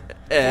be?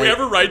 If we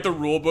ever write the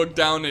rule book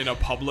down in a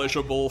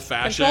publishable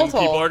fashion, Control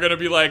toll. people are going to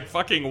be like,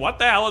 fucking, what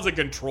the hell is a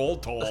control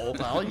toll?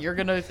 Well, you're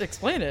gonna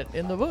explain it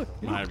in the book.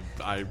 I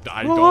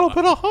A little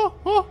bit don't.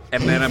 of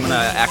And then I'm gonna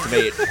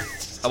activate.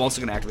 I'm also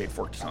gonna activate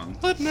Forked Tongue.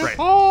 letting it Right.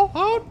 fall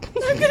out.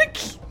 I'm gonna.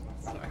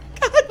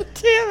 God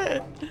damn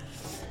it!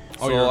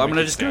 Oh, So you're I'm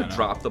making just gonna stand up.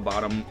 drop the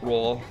bottom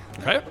roll.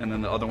 Okay. And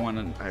then the other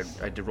one,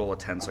 I did roll a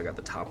 10, so I got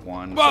the top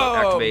one. Whoa.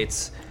 So it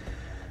activates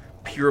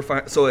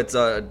Purify. So it's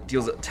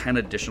deals 10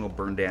 additional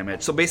burn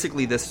damage. So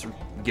basically, this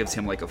gives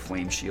him like a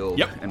flame shield.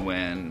 Yep.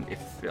 And if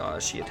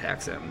she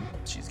attacks him,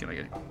 she's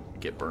gonna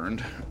get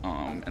burned.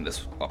 And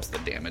this ups the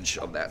damage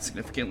of that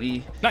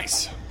significantly.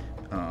 Nice.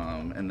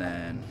 And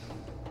then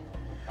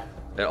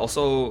it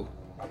also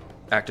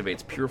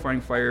activates Purifying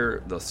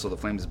Fire, so the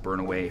flames burn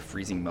away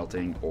freezing,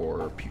 melting,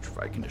 or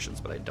putrefied conditions.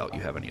 But I doubt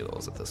you have any of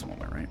those at this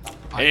moment, right?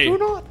 Hey, do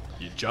not.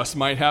 you just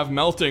might have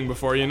melting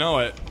before you know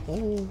it.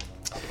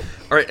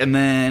 All right, and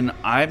then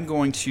I'm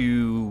going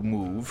to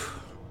move.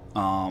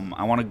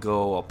 I want to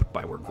go up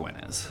by where Gwen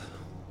is.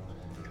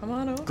 Come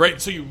on over.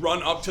 Great. So you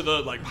run up to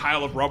the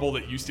pile of rubble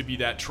that used to be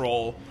that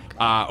troll.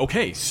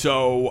 Okay,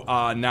 so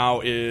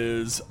now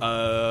is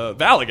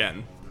Val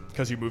again,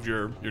 because you moved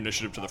your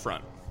initiative to the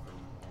front.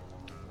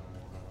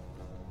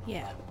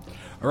 Yeah.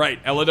 All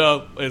right,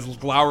 Elida is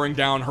glowering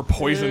down. Her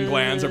poison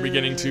glands are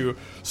beginning to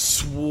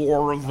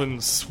swarve and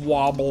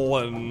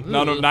swabble, and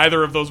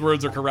neither of those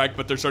words are correct,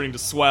 but they're starting to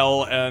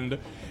swell and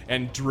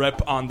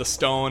drip on the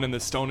stone, and the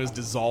stone is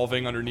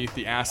dissolving underneath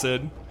the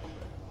acid.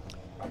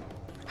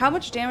 How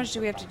much damage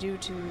do we have to do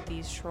to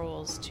these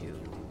trolls to?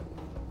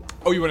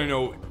 Oh, you want to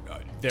know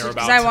thereabouts?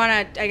 Because I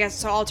want to. I guess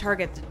so. I'll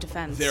target the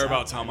defense.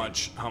 Thereabouts how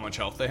much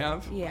health they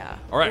have? Yeah.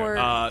 All right.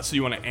 Or- So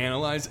you want to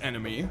analyze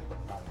enemy.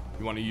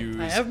 You want to use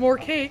I have more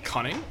cake.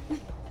 cunning.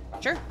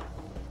 Sure.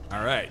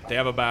 All right. They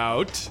have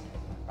about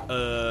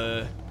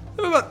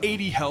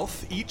 80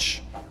 health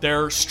each.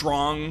 They're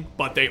strong,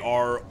 but they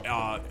are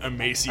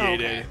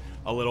emaciated, Okay.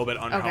 a little bit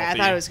unhealthy. Okay, I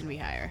thought it was gonna be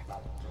higher.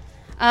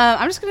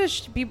 I'm just gonna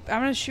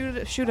I'm gonna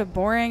shoot a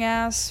boring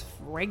ass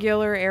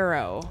regular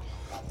arrow.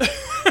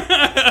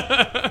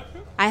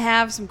 I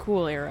have some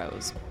cool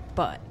arrows,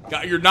 but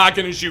You're not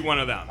going to shoot one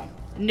of them.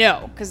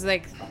 no, because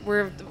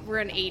we're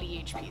an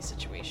 80 HP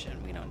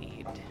situation. We don't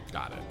need.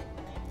 Got it.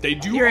 They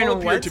do You're in all a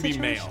appear what to be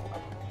situation? male.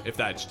 If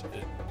that's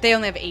They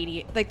only have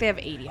 80. Like they have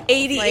 80.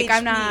 80 Like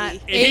I'm HP. not.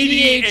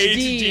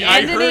 ADHD. I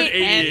And an heard eight-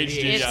 and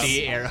ADHD. it's-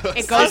 yes. arrows.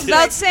 It goes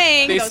without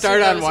saying. They go start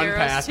through on those one arrows,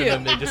 path too.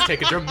 and then they just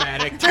take a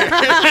dramatic turn.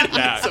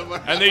 Yeah.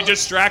 And they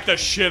distract the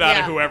shit out of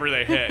Yeah. whoever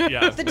they hit.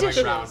 Yeah. The Going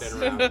dishes. round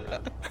and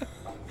round.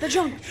 The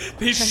junk.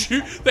 They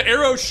shoot. The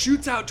arrow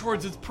shoots out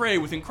towards its prey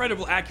with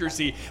incredible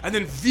accuracy, and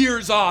then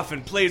veers off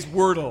and plays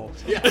Wordle.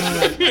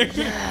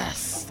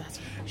 Yes. That's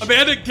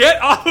Amanda,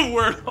 get off of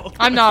Wordle.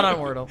 I'm not on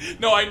Wordle.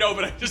 No, I know,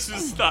 but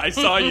I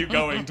saw you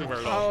going to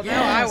Wordle. Oh,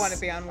 now I want to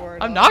be on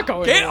Word. I'm not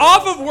going. Get to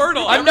off of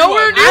Wordle. I'm everyone.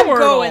 nowhere near I'm Wordle.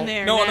 going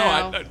there. No,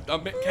 now. no.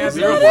 I'm You're not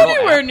Wordle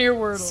anywhere app. near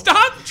Wordle.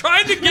 Stop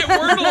trying to get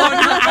Wordle on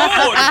your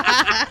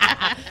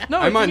phone. No,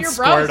 I'm it's in on your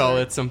Squirtle.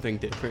 browser. It's something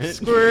different.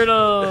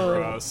 Squirtle.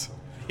 Gross.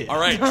 All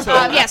right, so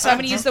Yeah, so I'm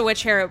gonna use the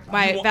witch hair.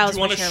 My do you Val's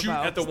want witch to hair shoot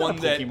bow. at the one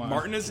that Pokemon.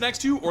 Martin is next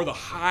to, or the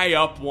high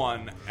up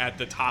one at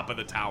the top of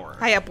the tower?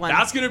 High up one.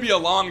 That's going to be a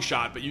long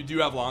shot, but you do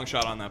have long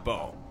shot on that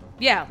bow.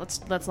 Yeah,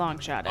 let's long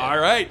shot it. All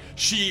right,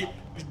 she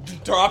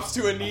drops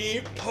to a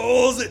knee,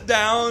 pulls it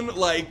down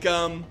like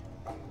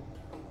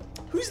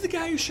who's the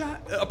guy who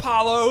shot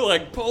Apollo?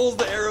 Like pulls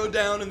the arrow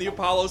down in the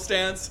Apollo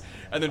stance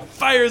and then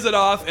fires it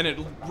off, and it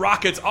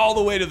rockets all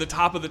the way to the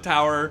top of the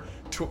tower.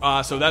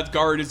 So that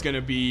guard is going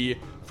to be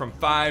from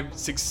 5,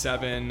 6,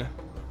 7. So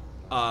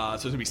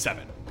it's going to be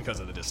 7 because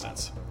of the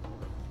distance.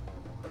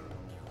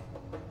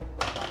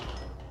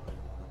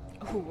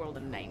 Who rolled a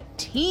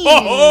 19?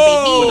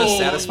 Oh! With a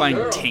satisfying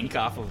tink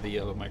off of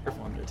the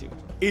microphone there too.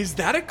 Is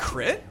that a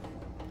crit?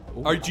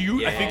 Or do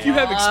you? Yeah. I think you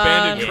have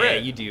expanded Yeah,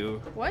 crit. you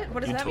do. What?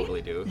 What does You that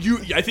totally mean? do.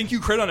 I think you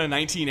crit on a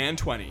 19 and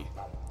 20.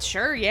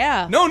 Sure,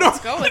 yeah. No. Let's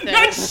go with it.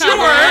 Not sure.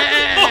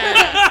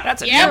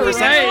 That's a Yeah, 10% we're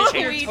right.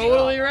 chance.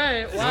 Totally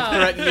right. Wow.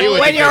 Threaten me with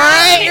When the you're good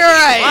right, you're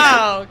right.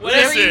 Wow.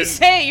 Whatever you Listen.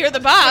 say, you're the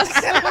boss.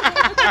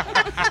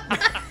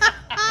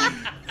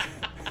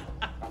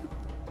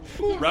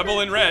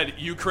 Rebel in red,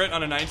 you crit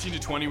on a 19 to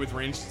 20 with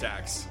ranged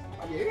attacks.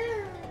 Yeah.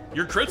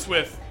 Your crits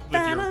with your.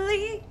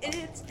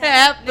 It's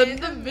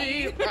happened to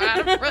me right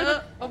in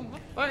front of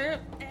my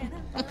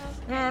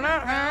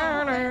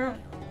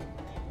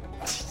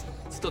face.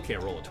 Still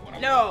can't roll a 20.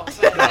 No, it's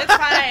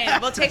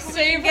fine. We'll take what we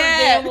Save can her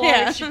get. damn life.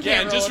 Yeah. She Yeah,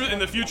 can't and just roll a in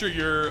the future,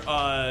 your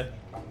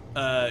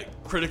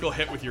critical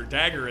hit with your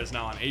dagger is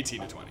now on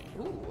 18 to 20.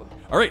 Ooh.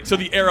 All right, so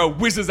the arrow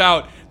whizzes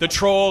out. The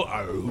troll.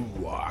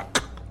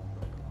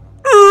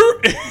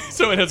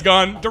 So it has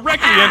gone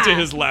directly into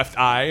his left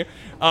eye.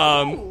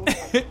 Can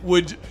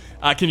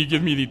you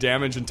give me the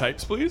damage and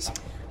types, please?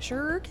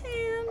 Sure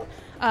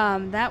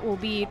can. That will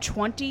be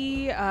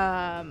 20.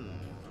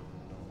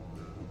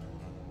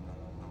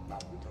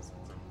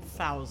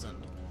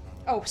 1,000.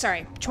 Oh,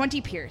 sorry.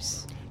 20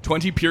 pierce.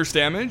 20 pierce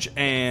damage,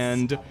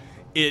 and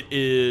it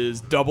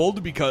is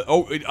doubled because.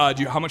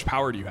 How much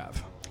power do you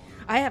have?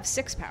 I have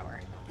 6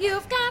 power.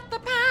 You've got the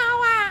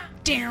power.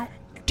 Down,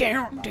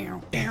 down,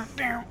 down, down,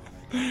 down.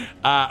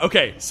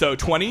 Okay, so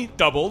 20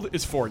 doubled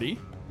is 40.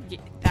 That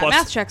Plus-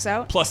 math checks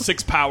out. Plus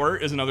 6 power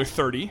is another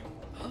 30.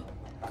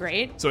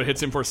 Great. So it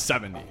hits him for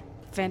 70.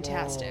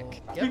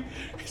 Fantastic. Yep.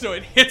 So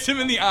it hits him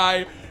in the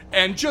eye,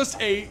 and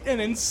just an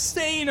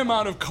insane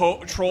amount of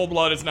troll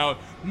blood is now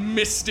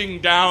misting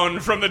down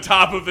from the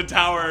top of the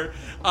tower.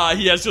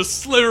 He has just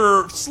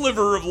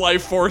sliver of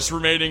life force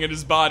remaining in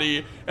his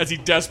body as he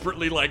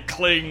desperately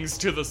clings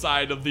to the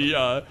side of the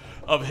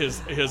of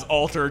his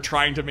altar,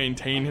 trying to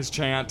maintain his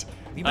chant.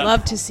 We'd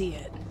love to see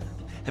it.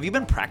 Have you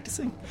been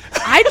practicing?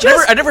 I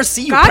just I never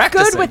see you got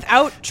practicing. good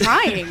without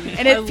trying,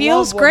 and I it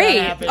feels love when that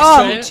great. happens. Oh,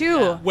 So- me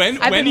too.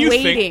 When I've been you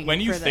waiting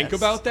think for think this.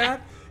 about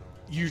that,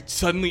 you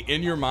suddenly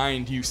in your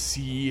mind you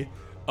see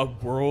a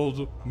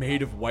world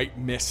made of white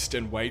mist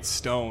and white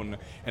stone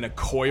and a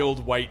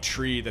coiled white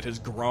tree that has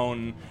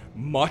grown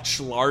much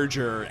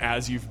larger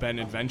as you've been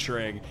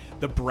adventuring.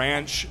 The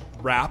branch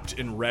wrapped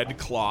in red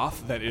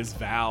cloth that is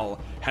Val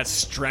has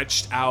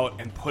stretched out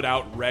and put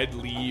out red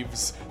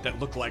leaves that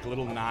look like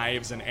little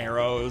knives and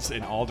arrows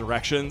in all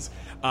directions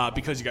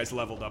because you guys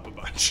leveled up a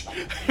bunch.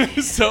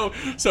 so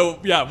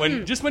yeah,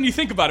 when you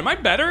think about it, am I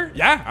better?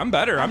 Yeah, I'm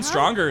better. I'm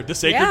stronger. The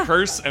sacred Yeah.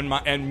 curse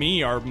and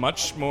me are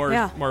much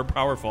more more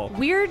powerful.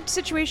 Weird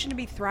situation to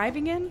be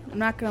thriving in. I'm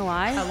not gonna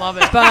lie. I love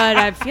it. But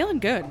I'm feeling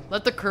good.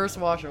 Let the curse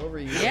wash over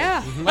you.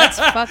 Yeah. Let's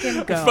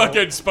fucking go.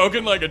 Fucking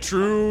spoken like a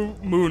true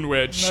moon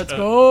witch. Let's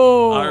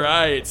go. All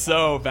right,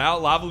 so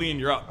Val, Lavaline,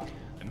 you're up.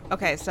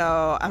 Okay,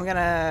 so I'm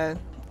gonna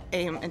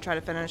aim and try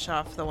to finish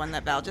off the one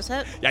that Val just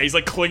hit. Yeah, he's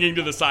clinging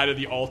to the side of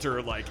the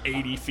altar,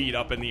 80 feet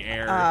up in the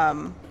air.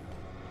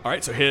 All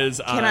right, so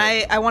his. Can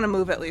I want to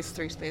move at least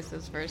 3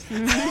 spaces first.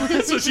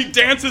 So she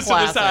dances to the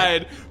Classic.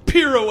 side,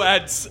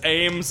 pirouettes,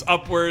 aims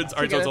upwards.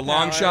 All right, so get it's a a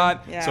long power.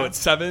 shot. Yeah. So it's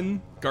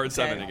 7. Guard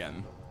 7 Okay.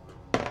 again.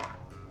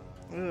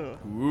 Ooh,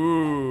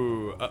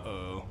 Ooh,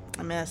 uh-oh.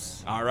 I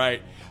miss All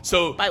right,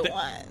 so by th-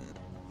 1.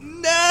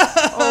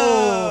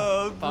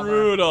 No,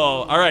 brutal.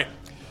 All right,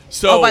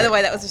 so. Oh, by the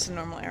way, that was just a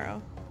normal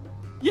arrow.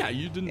 Yeah,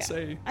 you didn't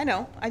say. I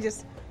know. I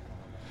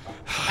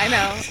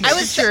know. I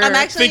was. Sure. I'm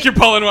actually. Think you're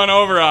pulling one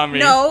over on me.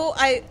 No,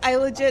 I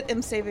legit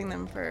am saving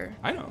them for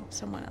I know.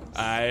 someone else.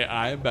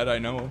 I bet I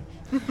know.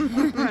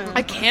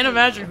 I can't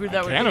imagine who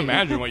that would Can't be.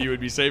 imagine what you would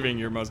be saving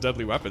your most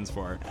deadly weapons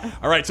for.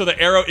 All right, so the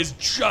arrow is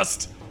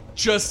just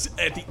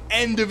at the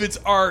end of its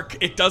arc.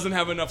 It doesn't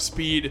have enough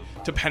speed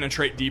to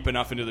penetrate deep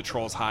enough into the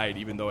troll's hide,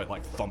 even though it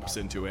thumps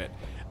into it.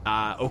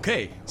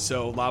 Okay,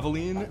 so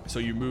Lavaline, so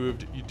you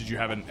moved. Did you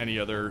have any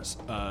other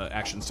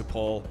actions to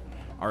pull?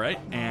 All right,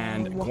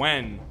 and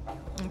Gwen.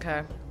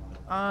 Okay.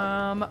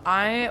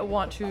 I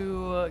want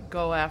to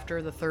go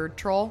after the third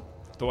troll.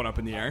 The one up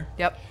in the air.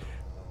 Yep.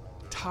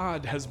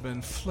 Todd has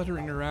been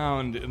flittering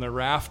around in the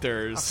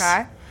rafters.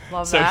 Okay.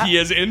 Love So that. he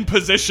is in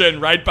position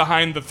right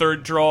behind the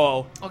third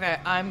troll. Okay,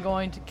 I'm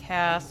going to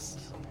cast.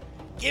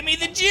 Give me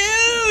the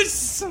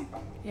juice!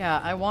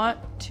 Yeah, I want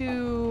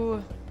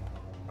to.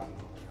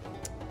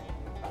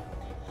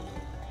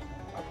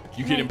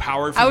 You can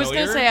empower I familiar. was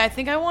gonna say I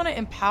think I want to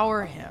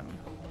empower him,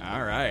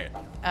 All right.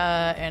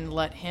 and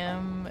let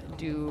him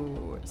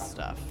do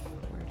stuff.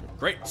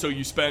 Great. So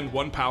you spend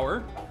 1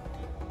 power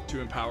to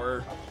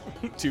empower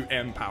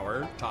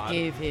Todd.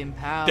 Give him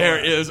power.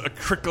 There is a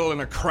crickle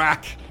and a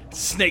crack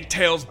snake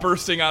tails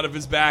bursting out of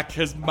his back,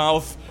 his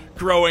mouth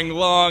growing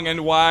long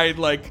and wide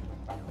like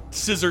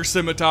scissor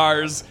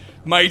scimitars.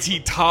 Mighty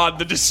Todd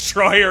the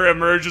Destroyer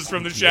emerges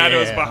from the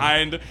shadows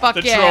behind Fuck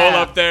the yeah. troll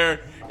up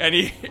there,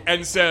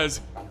 and says,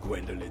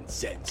 "Gwendolyn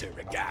sends her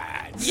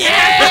regards."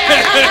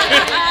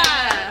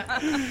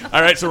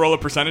 All right, so roll a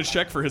percentage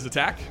check for his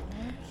attack.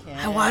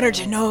 I wanted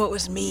to know it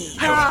was me.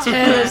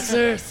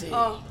 Cersei.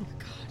 Oh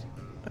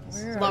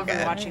God, love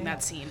rewatching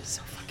that scene.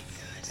 So fucking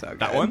good. So That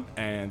good. one,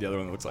 and the other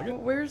one that looks like it.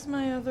 Where's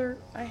my other?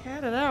 I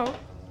had it out.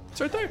 It's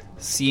right there.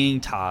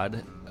 Seeing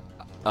Todd,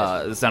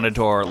 the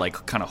Senator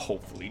kind of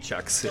hopefully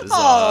checks his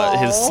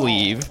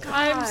sleeve.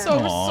 I'm so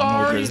Aw,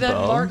 sorry that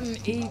Grisbell. Martin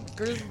ate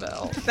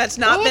Grisbell. That's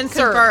not been Oops,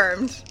 sir.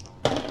 confirmed.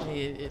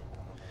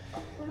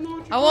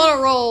 I want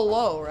to roll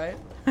low, right?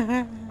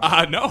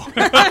 No.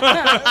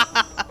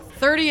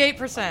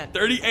 38%.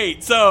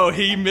 38. So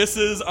he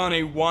misses on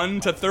a 1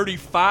 to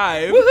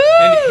 35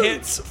 Woohoo! and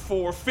hits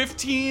for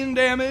 15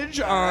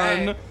 damage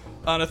on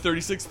a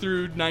 36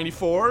 through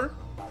 94.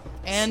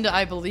 And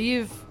I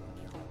believe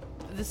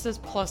this says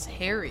plus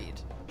harried.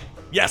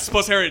 Yes,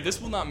 plus Harry.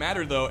 This will not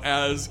matter though,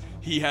 as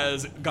he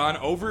has gone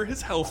over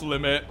his health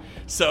limit.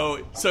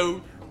 So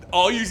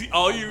all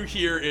you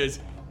hear is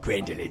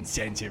Gwendolyn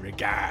sends her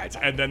regards,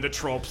 and then the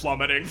troll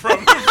plummeting from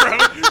and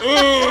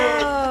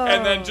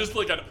then just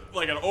like an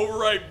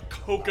overripe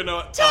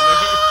coconut.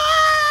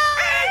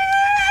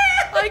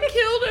 I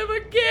killed him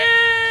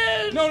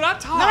again. No,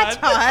 not Todd. Not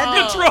Todd.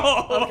 The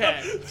troll.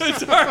 Okay.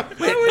 Sorry.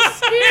 I was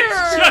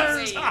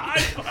scared.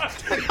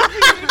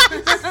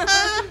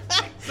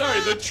 Sorry,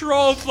 the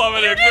troll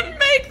plummeted. You didn't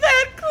make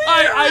that clear.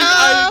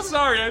 I'm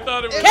sorry. I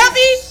thought it was.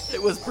 Kathy.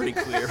 It was pretty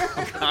clear.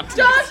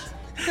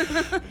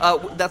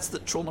 That's the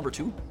troll number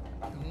 2.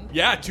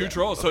 Yeah, 2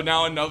 trolls. So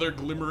now another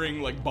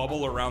glimmering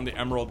bubble around the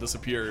emerald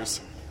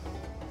disappears.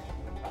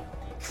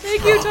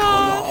 Thank you,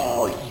 Tom.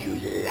 All you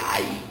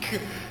like.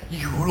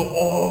 You will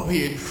all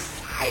be in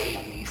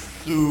fine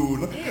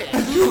soon.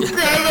 And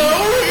together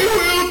we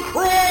will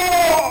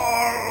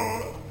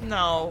crawl.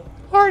 No.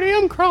 Already,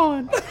 I'm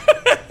crawling.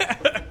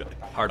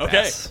 Hard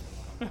Okay. pass.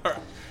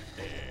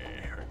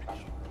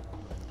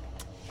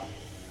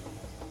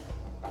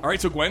 All right,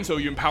 so Gwen, so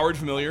you empowered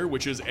familiar,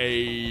 which is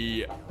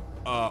a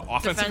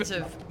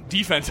offensive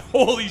defense.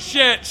 Holy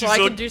shit! So I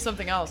can do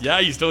something else. Yeah,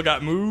 you still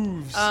got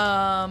moves.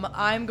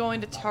 I'm going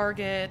to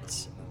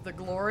target the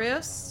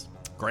Glorious,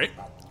 Great.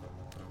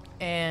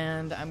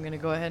 and I'm going to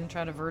go ahead and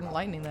try to Verdant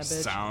Lightning that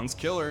bitch. Sounds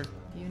killer.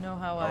 You know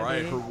how All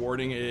right, I her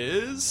warding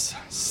is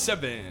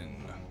 7.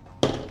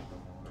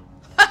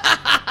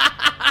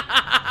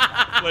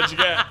 What'd you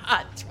get?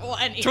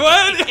 20.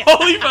 20?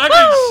 Holy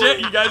fucking shit!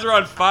 You guys are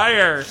on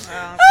fire.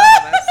 Some of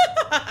us.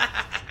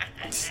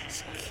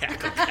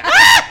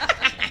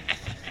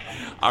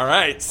 All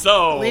right,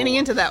 so Leaning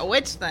into that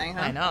witch thing,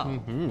 huh? I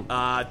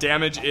know.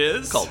 damage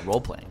is It's called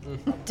role playing.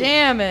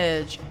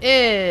 Damage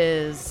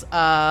is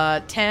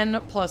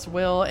 10 plus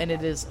will, and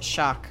it is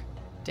shock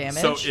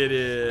damage. So it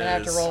is. And I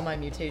have to roll my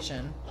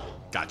mutation,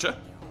 Gotcha.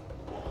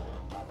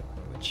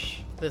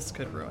 which this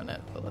could ruin it,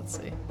 but let's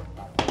see.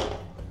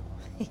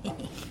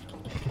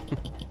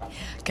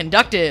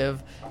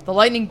 Conductive. The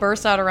lightning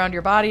bursts out around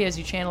your body as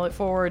you channel it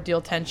forward.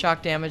 Deal 10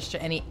 shock damage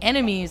to any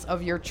enemies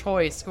of your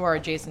choice who are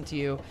adjacent to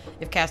you.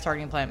 If cast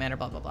targeting plant, mana,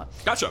 blah, blah, blah.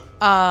 Gotcha.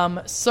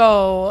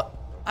 So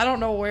I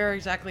don't know where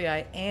exactly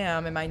I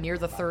am. Am I near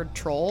the third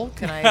troll?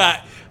 Can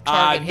I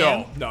target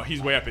him? No,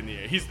 he's way up in the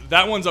air.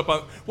 That one's up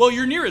on. Well,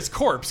 you're near his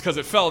corpse because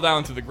it fell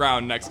down to the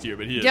ground next to you,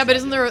 but he is. Yeah, but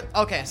isn't there...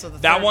 Okay, so the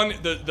That third- one,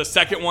 the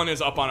second one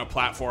is up on a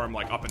platform,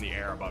 up in the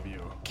air above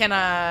you. Can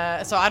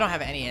I... So I don't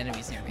have any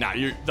enemies near me. Nah, that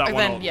And one.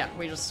 then, will- yeah,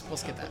 we'll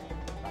skip that.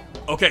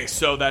 Okay,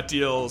 so that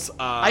deals.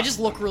 I just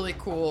look really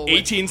cool.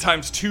 18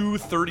 times 2,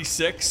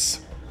 36,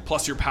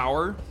 plus your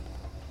power.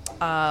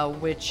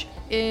 Which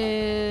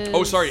is...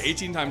 Oh, sorry,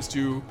 18 times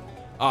 2.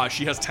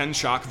 She has 10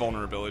 shock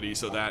vulnerability,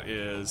 so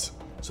that's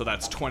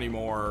 20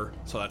 more.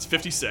 So that's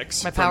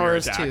 56. My from power your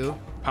is attack. 2.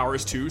 Power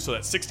is 2, so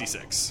that's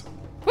 66.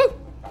 Woo!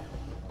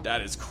 That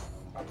is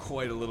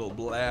quite a little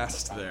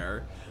blast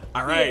there.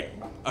 All right,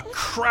 a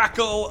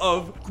crackle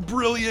of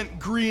brilliant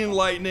green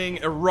lightning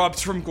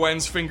erupts from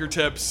Gwen's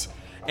fingertips,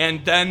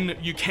 and then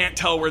you can't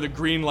tell where the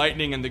green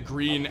lightning and the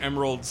green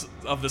emeralds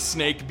of the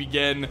snake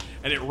begin,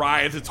 and it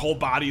writhes its whole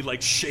body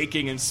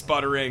shaking and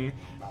sputtering.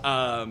 Senator,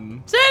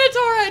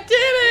 I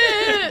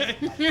did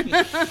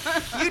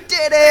it! You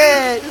did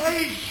it!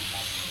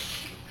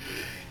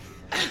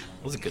 That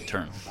was a good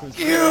turn.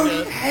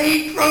 You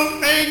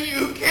hateful thing,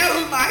 you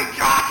killed my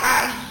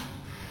daughters!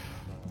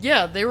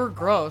 Yeah, they were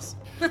gross.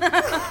 All Oh,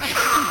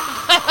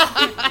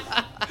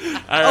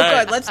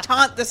 right. good. Let's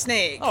taunt the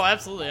snake. Oh,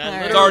 absolutely.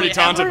 It's already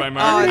taunted by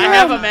Mark. I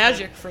have a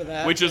magic for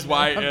that. Which is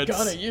why I'm it's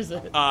gonna use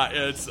it.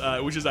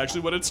 Which is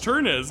actually what its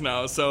turn is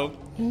now. So,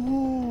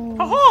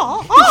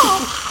 all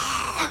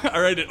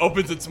right, it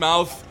opens its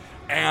mouth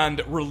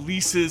and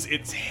releases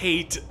its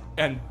hate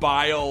and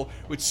bile,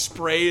 which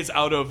sprays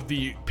out of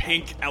the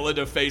pink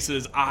Elida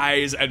face's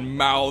eyes and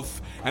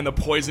mouth and the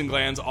poison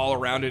glands all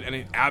around it, and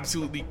it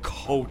absolutely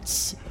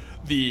coats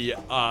the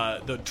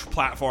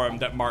platform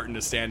that Martin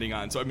is standing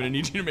on. So I'm going to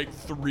need you to make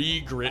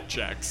 3 grit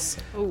checks.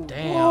 Oh,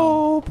 damn.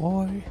 Oh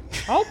boy.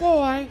 Oh,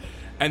 boy.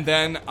 And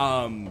then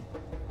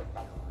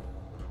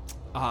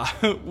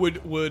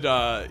would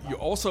you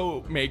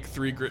also make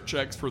 3 grit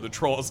checks for the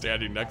troll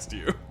standing next to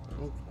you?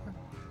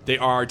 They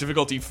are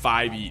difficulty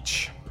 5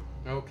 each.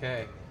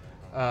 Okay.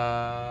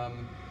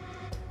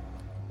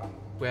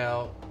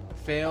 Well,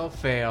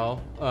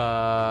 fail,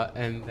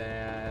 and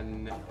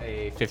then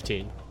a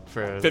 15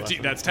 for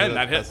 15. That's 10.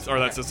 That hits, or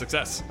that's a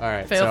success. All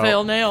right.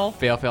 Fail, nail.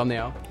 Fail,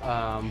 nail.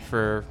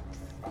 For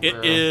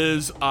it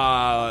is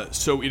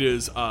so it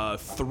is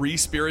 3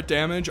 spirit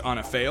damage on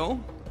a fail.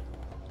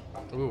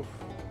 Ooh.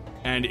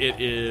 And it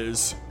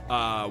is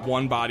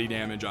 1 body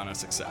damage on a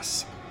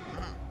success.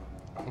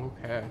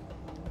 Okay.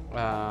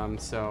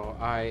 So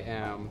I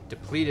am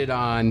depleted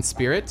on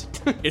spirit.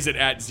 Is it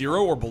at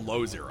 0 or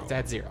below 0? It's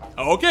at 0.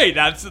 Okay,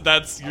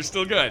 that's you're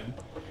still good.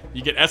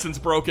 You get essence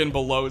broken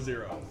below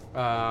 0.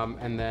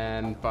 And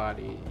then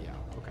body. Yeah.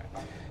 Okay.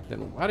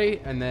 Then body,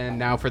 and then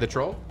now for the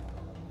troll.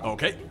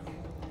 Okay.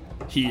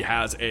 He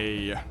has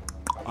a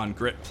on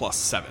grit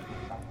 +7.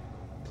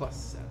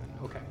 +7.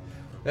 Okay.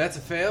 That's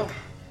a fail.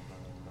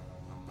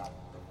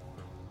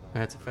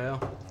 That's a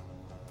fail.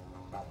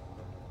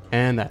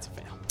 And that's a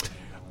fail.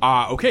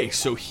 Okay,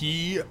 so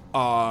he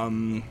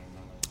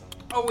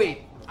Oh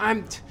wait,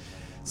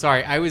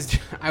 sorry. I was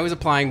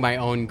applying my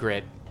own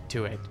grit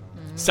to it.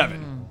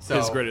 7. So,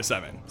 his grit is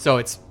 7. So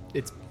it's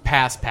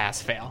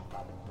pass, fail.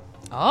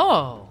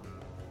 Oh.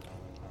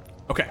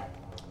 Okay.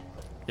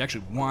 You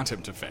actually want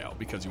him to fail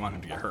because you want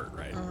him to get hurt,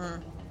 right?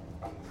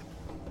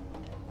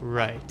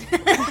 Right.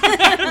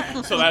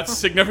 So that's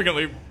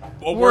significantly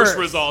a worse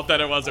result than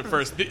it was at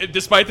first,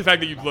 despite the fact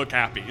that you look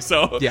happy.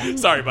 So yeah.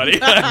 Sorry, buddy.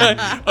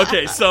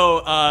 Okay,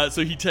 so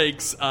he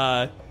takes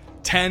 10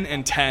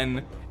 and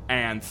 10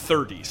 and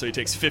 30. So he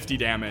takes 50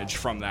 damage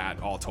from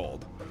that, all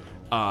told.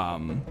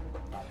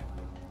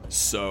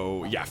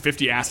 So yeah,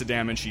 50 acid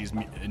damage. He's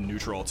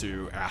neutral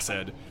to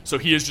acid. So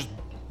he is just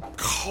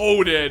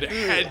coated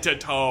head to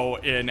toe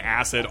in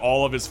acid.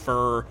 All of his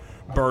fur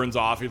burns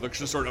off. He looks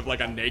just sort of like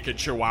a naked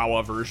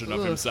Chihuahua version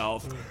of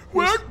himself.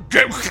 What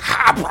just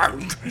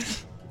happened?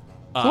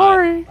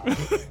 Sorry.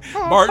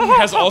 Martin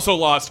has also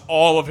lost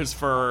all of his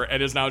fur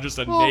and is now just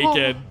a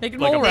naked like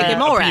mole rat.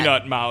 a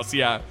peanut mouse.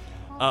 Yeah.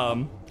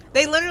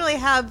 They literally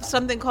have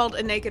something called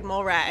a naked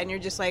mole rat, and you're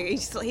just like,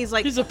 he's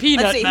like, he's a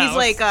peanut let's see, mouse.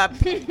 he's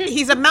like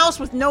he's a mouse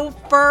with no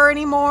fur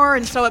anymore,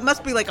 and so it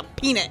must be like a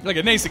peanut. Like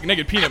a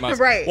naked peanut mouse.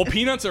 Right. Well,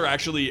 peanuts are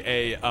actually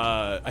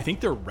I think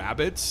they're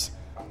rabbits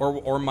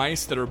or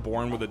mice that are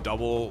born with a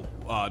double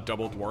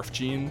dwarf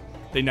gene.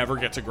 They never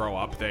get to grow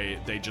up.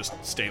 They just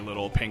stay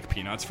little pink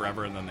peanuts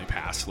forever, and then they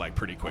pass like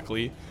pretty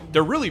quickly.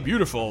 They're really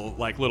beautiful,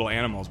 like little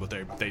animals, but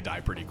they die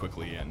pretty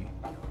quickly. And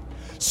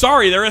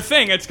sorry, they're a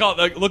thing. It's called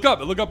look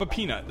up a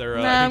peanut. They're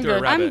I think they're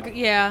a rabbit.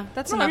 Yeah,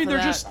 that's enough they're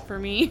of that just for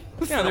me.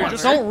 Yeah, they're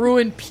just. Don't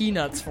ruin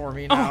peanuts for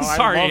me now. Oh,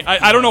 sorry.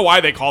 I don't know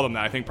why they call them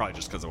that. I think probably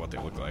just because of what they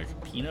look like.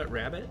 Peanut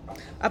rabbit?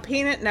 A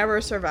peanut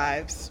never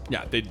survives.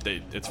 Yeah,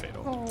 it's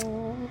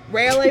fatal.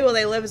 Rarely will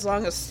they live as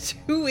long as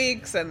 2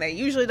 weeks, and they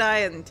usually die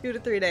in 2 to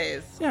 3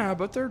 days. Yeah,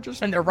 but they're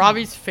just. And they're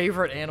Robbie's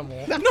favorite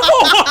animal. No!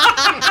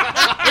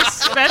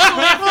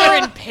 Especially if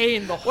they're in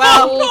pain the whole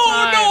Well, time.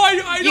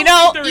 I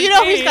don't think they're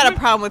in he's pain. got a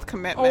problem with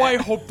commitment. Oh, I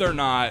hope they're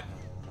not.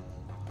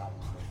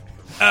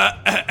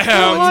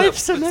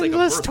 Life's an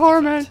endless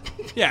torment.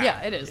 Yeah,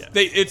 Yeah, it is.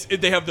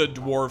 They have the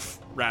dwarf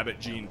rabbit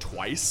gene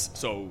twice,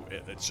 so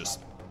it's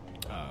just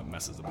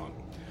messes them up.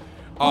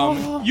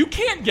 You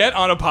can't get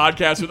on a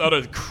podcast without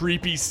a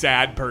creepy,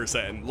 sad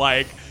person.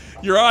 Like,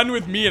 you're on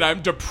with me and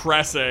I'm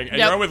depressing, and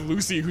you're on with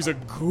Lucy, who's a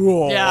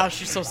ghoul. Yeah,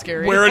 she's so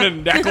scary. Wearing a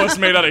necklace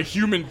made out of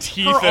human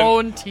teeth. Her and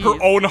own teeth.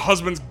 Her own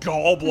husband's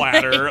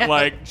gallbladder. Yeah.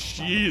 Like,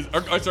 jeez.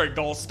 Sorry,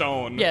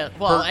 gallstone. Yeah,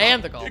 well,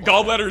 and the gallbladder.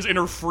 Gallbladder's in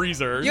her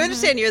freezer. You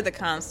understand you're the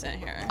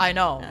constant here. I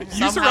know.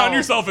 You surround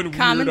yourself in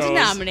Common weirdos.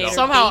 denominator.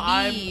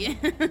 Somehow baby.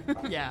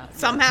 Yeah.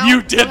 Somehow.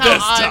 You did Somehow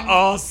this to I'm-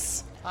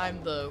 us.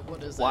 I'm the,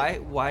 what is it?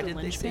 Why The did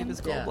they linchpin? save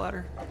his Yeah.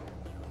 gallbladder?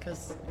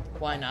 Because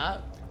why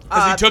not?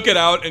 Because he took it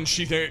out, and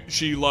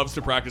she loves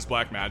to practice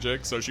black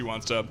magic, so she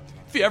wants to.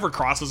 If he ever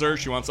crosses her,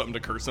 she wants something to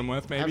curse him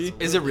with, maybe.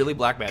 Absolutely. Is it really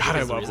black magic? God, I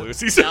is the love reason?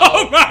 Lucy so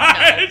No,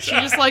 much. she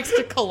just likes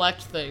to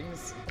collect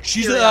things.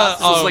 She's So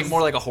it's like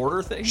more like a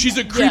hoarder thing? She's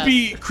a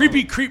creepy creep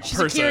She's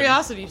person. a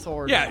curiosity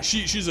sword. Yeah,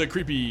 she's a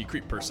creepy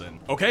creep person.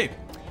 Okay,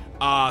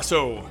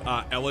 so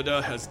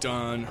Elida has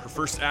done her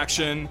first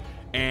action,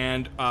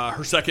 and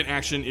her second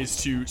action is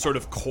to sort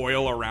of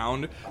coil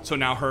around. So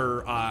now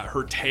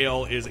her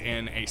tail is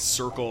in a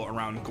circle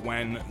around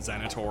Gwen,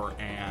 Xenator,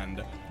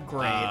 and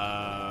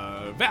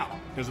Val,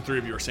 because the 3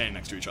 of you are standing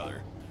next to each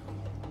other.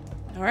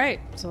 All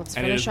right, so let's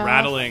And it finish is off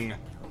rattling in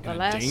the a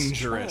last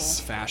dangerous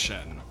troll.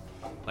 fashion,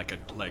 like a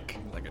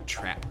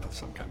trap of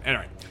some kind.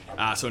 Anyway,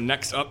 so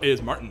next up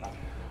is Martin.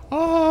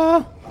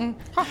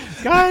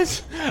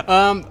 Guys,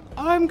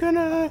 I'm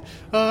gonna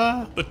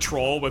The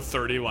troll with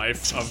 30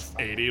 life of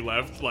 80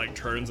 left, like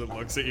turns and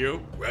looks at you.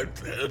 What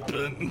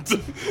happened?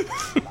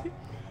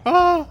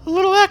 a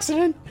little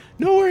accident.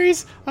 No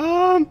worries.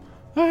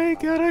 I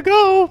gotta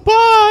go.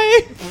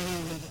 Bye.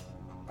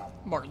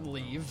 Martin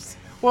leaves.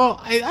 Well,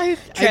 I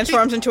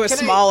Transforms into a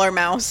smaller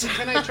mouse.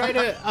 Can I try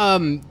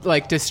to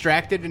like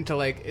distract it into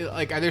like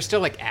are there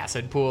still like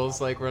acid tools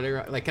like running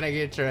around? Like, can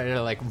I try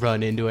to like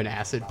run into an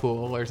acid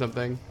pool or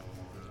something?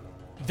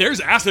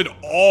 There's acid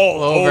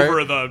all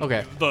over the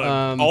Okay.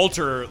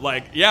 altar.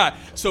 Like, yeah.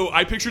 So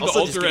I pictured the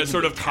Also just altar as getting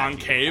sort the of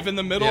concave in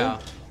the middle. Yeah.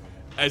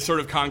 As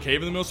sort of concave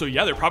in the middle. So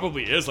yeah, there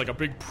probably is like a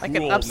big pool Like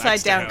an next upside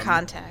to down him.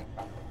 contact.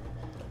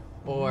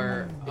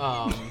 Or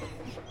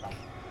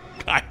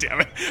God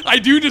damn it. I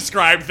do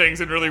describe things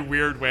in really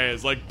weird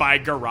ways, like by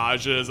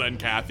garages and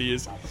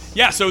Kathy's.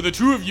 Yeah, so the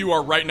two of you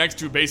are right next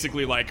to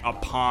basically like a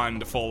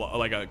pond full,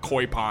 like a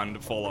koi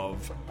pond full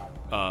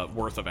of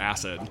worth of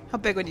acid. How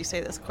big would you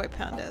say this koi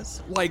pound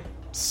is? Like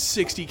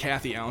 60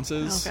 Kathy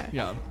ounces. Okay.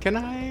 Yeah. can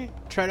I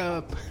try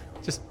to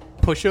just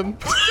push him?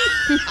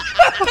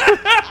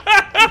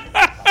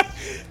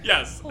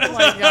 Yes. Oh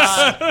my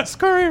god.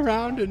 Scurry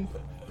around and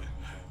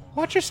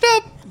watch your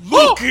step.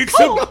 Look, it's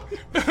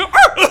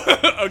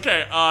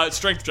Okay,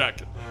 strength check.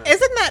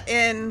 Isn't that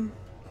in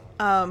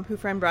Who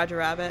Framed Roger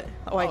Rabbit?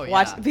 Like, Oh,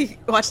 yeah.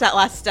 watch that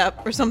last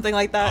step or something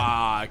like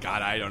that.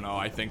 God, I don't know.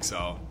 I think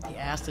so. The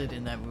acid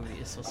in that movie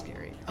is so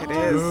scary. It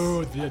is.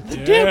 Oh, the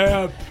Dip.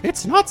 dip.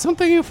 It's not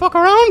something you fuck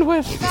around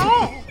with.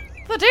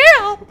 The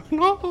deal.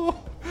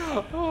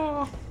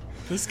 No.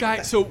 This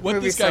guy, so what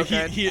Movie's this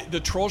guy, so good. the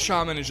troll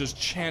shaman is just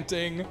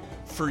chanting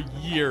for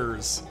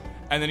years.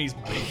 And then he's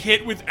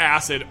hit with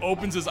acid,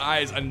 opens his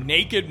eyes, a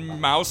naked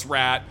mouse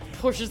rat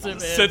Pushes him in.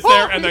 sits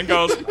there and then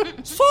goes,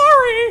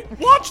 sorry,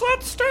 watch that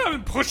step,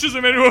 and pushes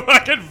him into a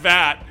fucking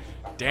vat.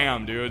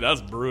 Damn, dude, that's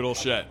brutal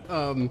shit.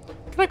 Can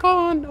I call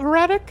on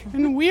erratic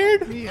and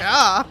weird?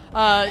 Yeah.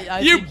 I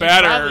You think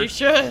better. probably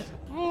should.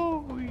 Oh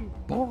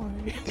boy.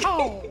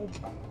 Oh,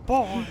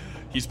 boy.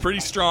 He's pretty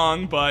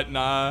strong, but,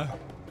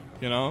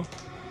 you know,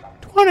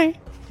 20.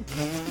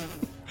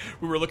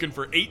 we were looking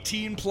for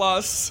 18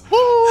 plus.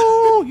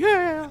 Oh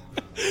yeah.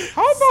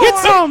 Oh, Get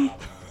some.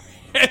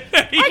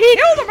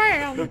 I killed a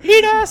man.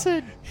 Eat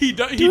acid. He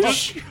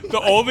just, the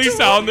only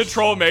sound the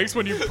troll makes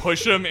when you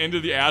push him into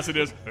the acid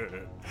is,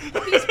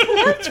 These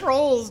poor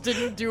trolls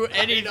didn't do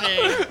anything.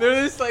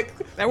 They're just like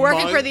They're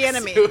working for the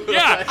enemy.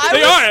 yeah,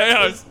 they are.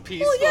 Yeah.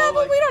 Peaceful, Well, yeah,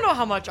 but like, we don't know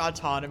how much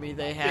autonomy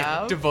they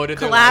have. devoted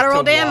their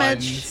Collateral life to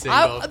damage. one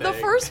single The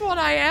thing. first one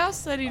I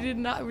asked said he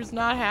was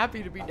not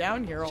happy to be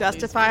down here. all these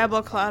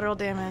Justifiable collateral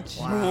damage.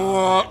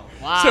 Wow.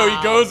 So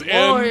he goes in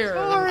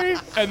Lawyer.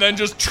 and then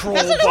just troll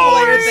That's not a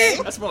lawyer balls.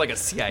 thing. That's more like a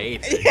CIA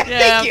thing.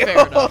 Yeah, you.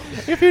 fair enough.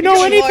 If you know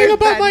Lawyer anything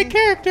about my Patton.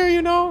 character,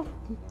 you know.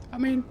 I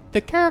mean,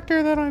 the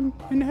character that I'm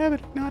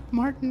inhabiting, not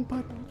Martin,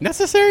 but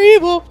necessary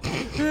evil.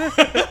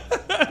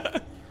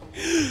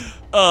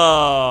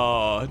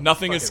 Oh,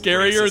 nothing is Fucking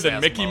scarier racist than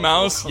ass Mickey mofo.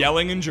 Mouse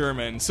yelling in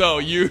German. So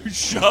you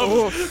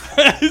shove,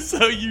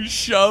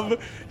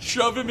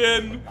 shove him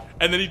in,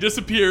 and then he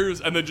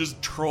disappears, and then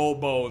just troll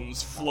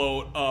bones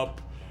float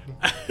up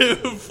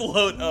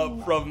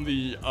from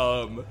the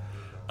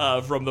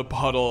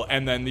puddle,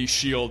 and then the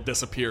shield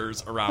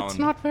disappears around. It's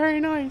not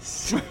very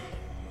nice. All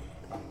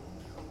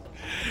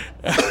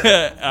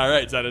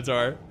right,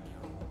 Zenitor.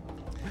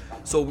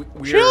 So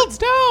we're Shields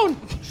down!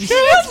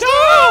 Shields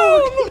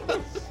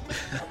down!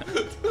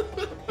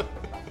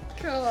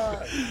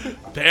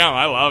 Damn,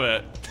 I love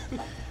it.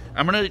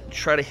 I'm gonna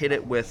try to hit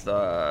it with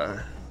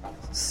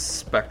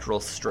spectral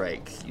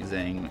strike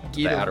using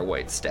the Outer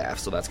White staff.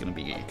 So that's gonna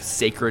be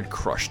sacred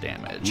crush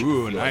damage.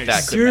 Ooh, I feel like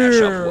nice. That could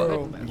match up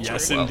well.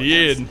 Yes, well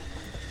indeed.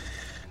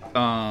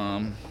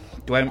 against-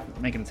 do I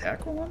make an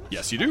attack roll on this?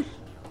 Yes, you do.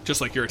 Just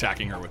like you're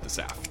attacking her with the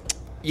staff.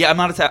 Yeah, I'm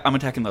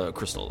attacking the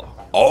crystal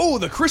though. Oh,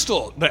 the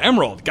crystal, the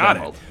emerald. Got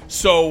Emerald. it.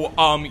 So,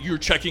 you're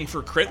checking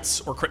for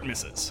crits or crit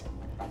misses.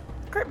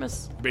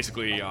 Christmas.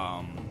 Basically,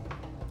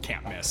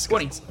 can't miss.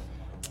 20.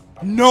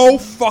 No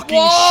fucking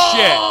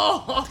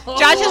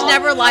Josh has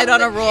never lied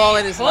on a roll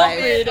in his life.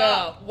 Dude,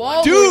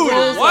 what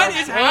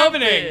is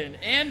happening?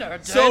 And our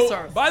dice So,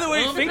 are by the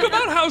way, think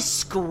about how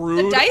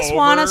screwed The dice over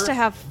want us to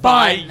have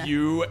by fun.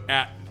 you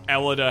at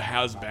Elida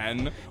has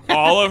been.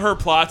 All of her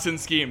plots and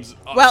schemes,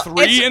 Well,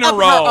 3 it's in of a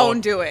row, her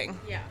own doing.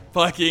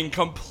 fucking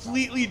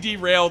completely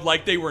derailed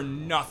like they were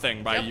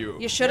nothing by you.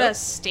 You should have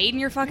stayed in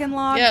your fucking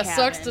log Yeah, cabin,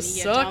 sucks to you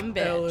suck, dumb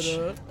bitch.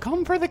 Elida.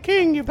 Come for the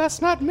king, you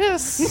best not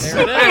miss.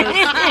 There it is.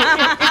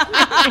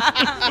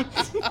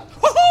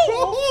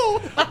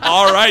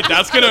 All right,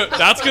 that's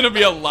gonna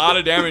be a lot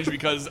of damage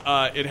because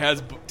it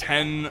has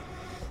 10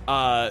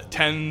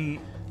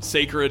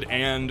 sacred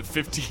and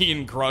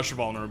 15 crush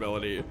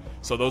vulnerability.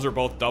 So those are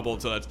both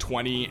doubled. So that's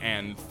 20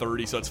 and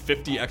 30. So it's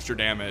 50 extra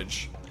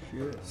damage.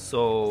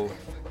 So,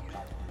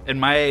 and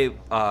my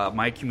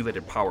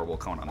accumulated power will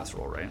count on this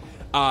roll, right?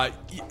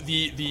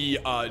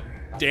 The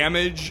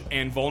damage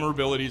and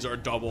vulnerabilities are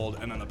doubled,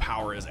 and then the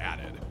power is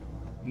added.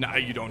 No,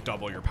 you don't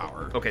double your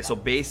power. Okay, so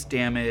base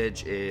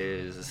damage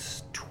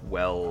is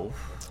 12.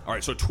 All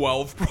right, so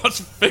 12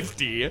 plus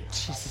 50.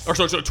 Or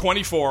so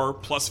 24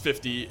 plus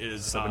 50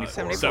 is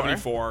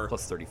 74.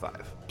 Plus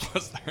 35.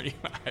 Plus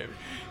 35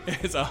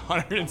 is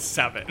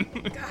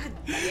 107.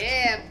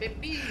 Yeah,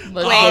 baby.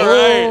 Let's All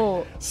go.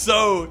 right.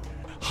 So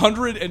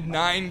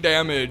 109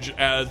 damage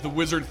as the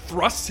wizard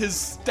thrusts his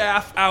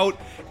staff out,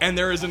 and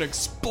there is an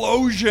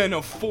explosion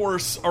of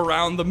force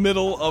around the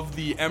middle of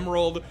the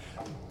emerald.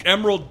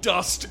 Emerald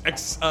dust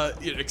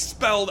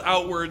expelled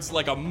outwards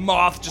like a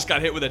moth just got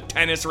hit with a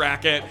tennis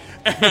racket,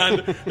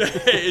 and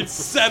it's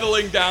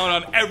settling down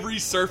on every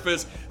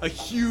surface. A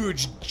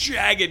huge,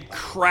 jagged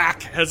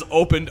crack has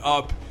opened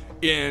up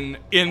in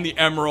the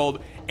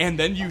emerald, and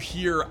then you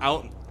hear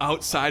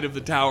outside of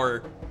the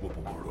tower,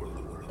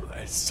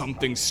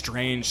 something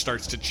strange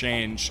starts to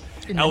change.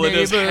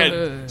 Elena's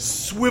head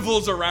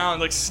swivels around,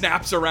 like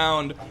snaps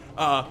around,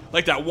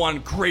 like that one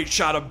great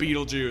shot of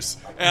Beetlejuice.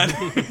 And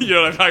you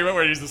know what I'm talking about,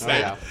 where he's the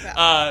snake.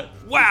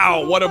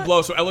 Wow, what a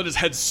blow. So Elena's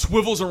head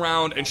swivels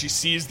around, and she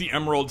sees the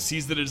emerald,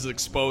 sees that it is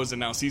exposed, and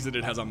now sees that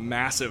it has a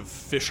massive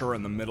fissure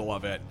in the middle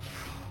of it.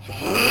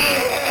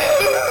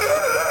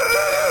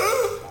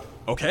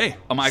 Okay.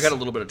 I got a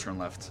little bit of turn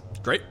left.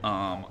 Great.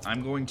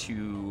 I'm going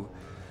to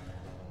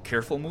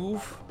careful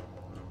move.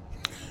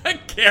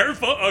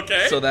 Careful,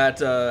 okay. So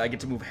that I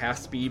get to move half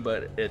speed,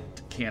 but it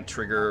can't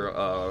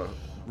trigger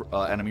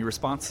enemy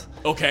response.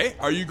 Okay,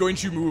 are you going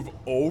to move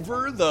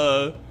over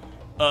the...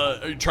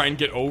 try and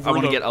get over I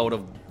want to get out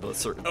of the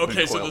circle.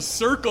 Okay, so the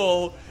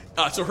circle...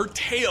 so her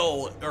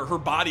tail, or her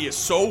body is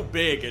so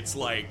big, it's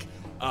like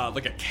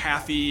a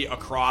Kathy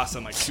across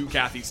and like 2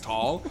 Kathys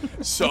tall.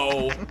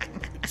 So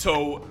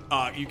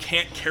you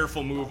can't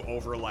careful move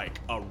over like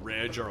a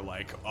ridge or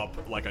like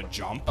up like a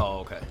jump.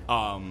 Oh, okay.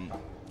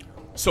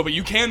 But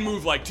you can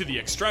move like to the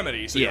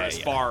extremity, so you're as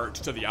far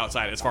to the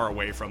outside, as far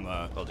away from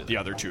the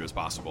other 2 as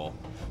possible.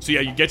 So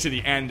yeah, you get to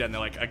the end, and they're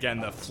like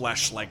again the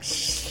flesh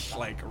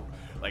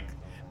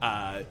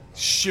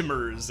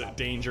shimmers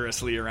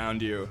dangerously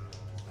around you.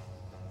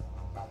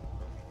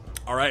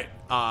 All right,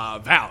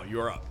 Val,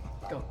 you're up.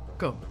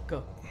 Go.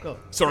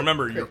 So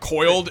remember, you're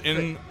coiled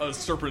in a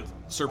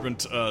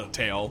serpent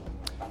tail,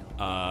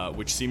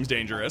 which seems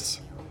dangerous.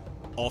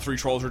 All 3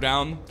 trolls are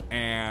down,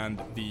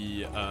 and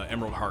the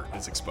emerald heart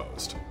is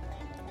exposed.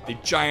 The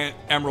giant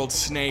emerald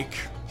snake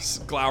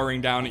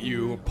glowering down at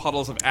you,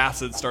 puddles of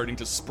acid starting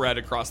to spread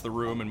across the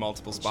room in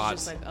multiple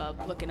spots. Just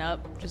like looking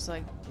up, just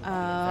like,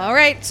 all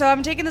right, so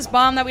I'm taking this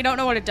bomb that we don't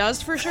know what it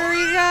does for sure,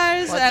 you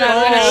guys, and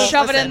I'm going to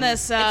shove it in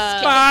this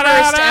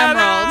first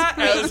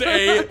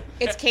emerald.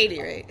 It's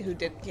Katie, right, who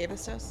gave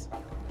this to us?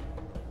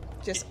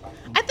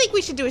 I think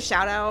we should do a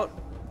shout out.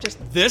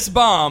 This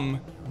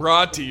bomb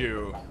brought to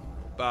you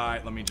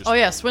by, Oh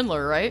yeah,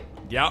 Swindler, right?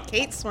 Yep.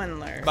 Kate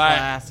Swindler.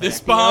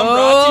 This bomb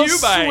brought to you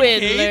by Swindler.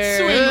 Kate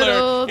Swindler.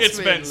 Little It's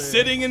Swindler. been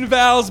sitting in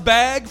Val's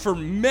bag for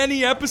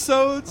many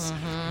episodes,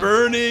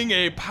 burning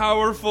a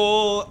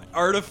powerful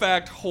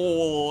artifact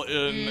hole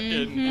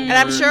in And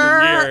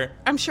her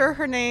I'm sure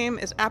her name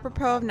is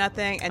apropos of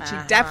nothing, and she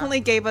definitely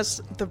gave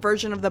us the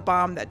version of the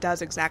bomb that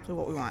does exactly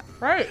what we want.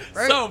 Right.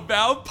 So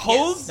Val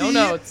pulls No the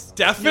notes.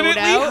 definitely No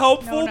doubt,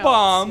 helpful no notes,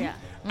 bomb yeah.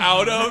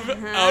 out of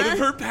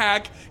her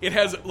pack. It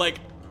has like,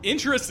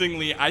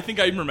 interestingly, I think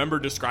I remember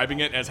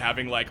describing it as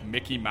having like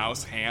Mickey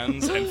Mouse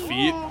hands and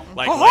feet,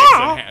 like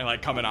legs and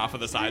like coming off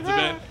of the sides of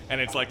it, and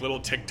it's like little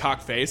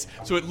TikTok face.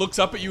 So it looks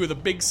up at you with a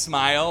big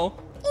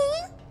smile,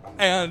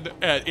 and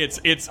it's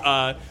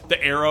the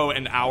arrow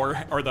and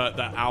hour, or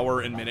the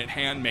hour and minute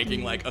hand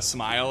making like a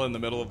smile in the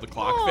middle of the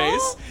clock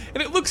face,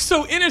 and it looks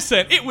so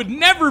innocent. It would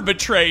never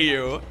betray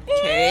you.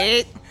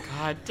 Kate.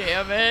 God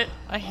damn it.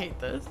 I hate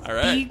this. All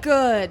right. Be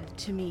good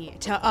to me,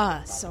 to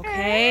us,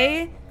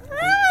 okay?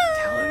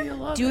 Tell her you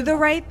love Do her. the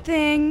right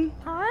thing.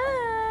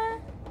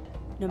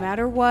 No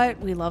matter what,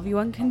 we love you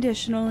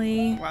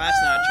unconditionally. Well,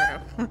 that's not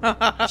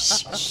true.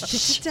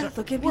 Shh,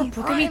 look at me. Look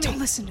at me. Don't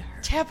listen to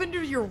her. Tap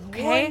into your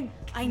Okay?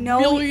 I know.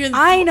 millionth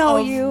I know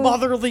of you.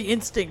 motherly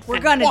instinct. We're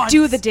at gonna once.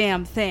 do the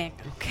damn thing,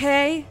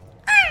 okay?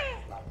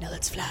 Now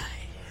let's fly.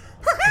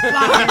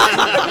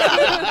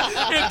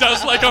 It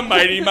does like a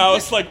Mighty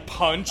Mouse like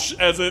punch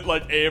as it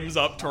like aims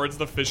up towards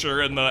the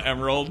fissure in the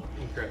emerald.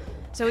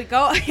 So we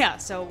go. Yeah.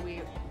 So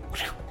we.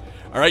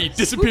 All right, you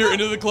disappear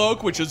into the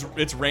cloak, which is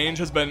its range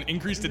has been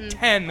increased to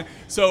 10.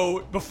 So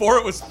before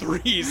it was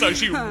 3, so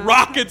she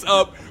rockets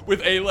up with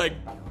a like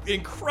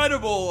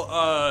incredible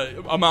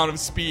amount of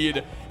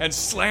speed and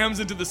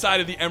slams into the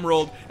side of the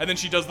emerald, and then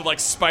she does the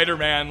like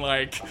Spider-Man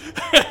like spread.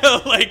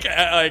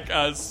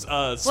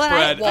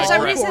 For some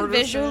like, reason,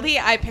 visually,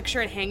 I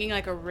picture it hanging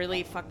like a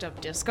really fucked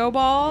up disco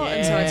ball,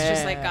 and so it's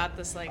just like got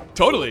this like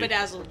Totally.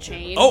 bedazzled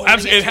chain. Oh, holding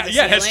absolutely! it to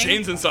the It has ceiling.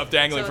 chains and stuff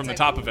dangling So from the it's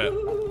top like, of it.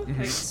 woo,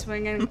 like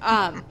swinging.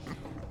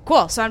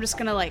 Cool. So I'm just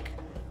gonna like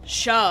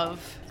shove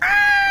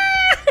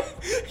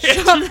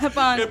that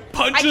bomb. It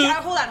punches.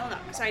 Hold on.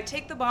 So I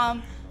take the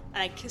bomb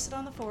and I kiss it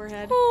on the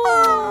forehead.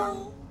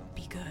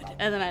 Be good.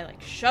 And then I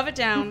like shove it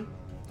down.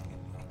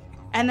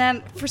 And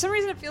then, for some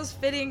reason, it feels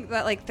fitting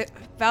that, like,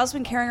 Val's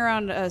been carrying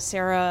around a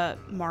Sarah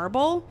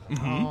marble.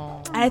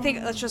 And I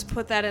think let's just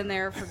put that in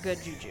there for good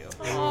juju.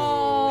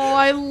 Oh,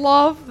 I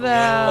love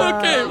that.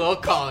 Okay. A little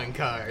calling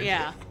card.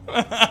 Yeah.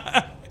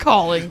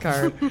 Calling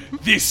card.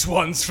 This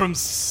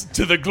one's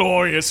to the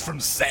glorious from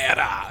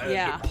Sarah.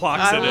 Yeah.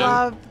 Plucks it in.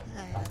 love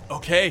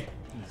Okay.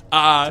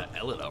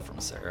 Elida from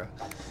Sarah.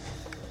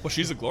 Well,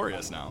 she's a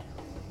glorious now.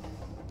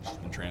 She's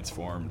been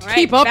transformed. Right,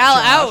 Keep up, Val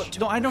Josh. out.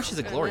 No, I know she's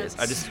a glorious.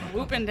 I just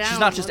Swooping down. she's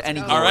not just Let's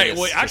any go. All right. glorious.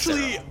 Well, to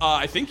actually,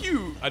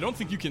 Sarah. I don't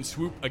think you can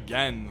swoop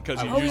again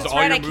because you Oh, used that's all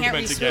right, your I can't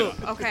movement to get.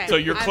 re-swoop. Okay. So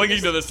you're I'm clinging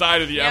just- to the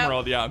side of the Yep.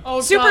 emerald. Yeah.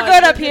 Oh, Super God,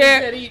 good up you're gonna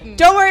here. get eaten.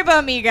 Don't worry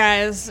about me,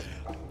 guys.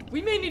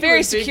 We may need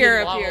Very to dig secure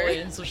in up Lava here.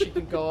 Lane so she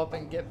can go up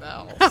and get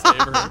Val. Save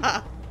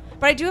her.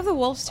 But I do have the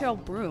wolf's tail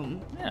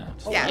broom. yeah.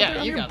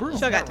 Yeah, you got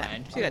She'll got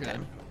time. She got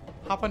time.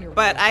 Hop on your.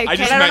 But I I can't.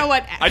 just I don't meant, know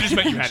what I just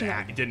meant you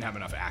action- didn't have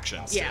enough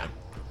actions. Yeah.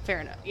 Fair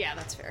enough. Yeah,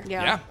 that's fair.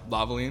 Yeah.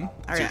 Lavaline,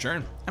 it's your Alright.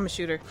 turn. I'm a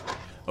shooter.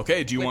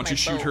 Okay. Do you want to my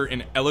shoot bow. her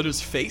in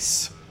Elida's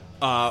face,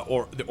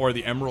 or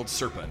the Emerald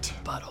Serpent,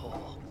 Butthole.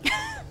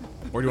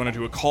 or do you want to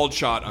do a called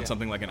shot on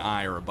something like an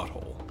eye or a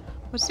butthole?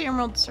 What's the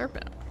Emerald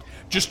Serpent?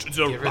 Just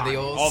Give her the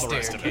old all the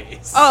rest of it.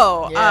 staircase.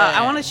 Oh, Yeah.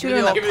 I want to shoot her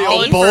in the Give her the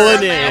old face.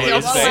 bolognese.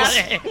 Elida's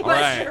face. All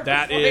right.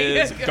 That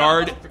is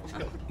guard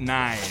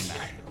 9.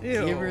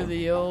 Ew. Give her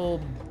the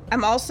old.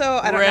 I'm also.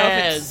 I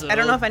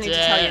don't know if I need to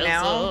tell you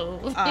now.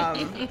 Razzle.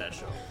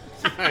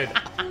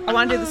 I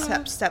want to do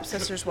the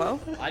stepsister's woe.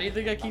 Why do you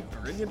think I keep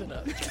bringing it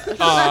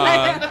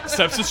up?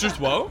 Stepsister's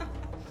Woe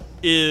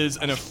is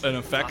an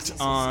effect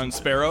on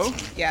Sparrow,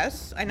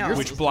 Yes, I know.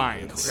 which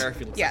blinds.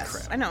 Choreography looks Yes,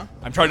 like crap. I know.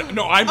 I'm trying to.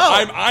 No, I'm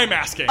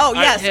asking. Oh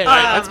yes.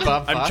 That's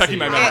Bob I'm Fosse. checking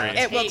my memory.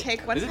 It will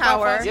take one Is it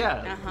power, Bob Fosse?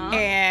 Yeah.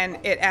 and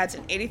it adds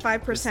an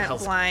 85%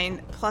 helps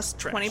blind plus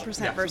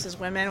 20% versus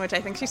women, which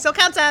I think she still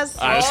counts as.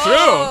 That's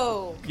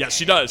Whoa. true. Yes,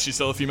 she does. She's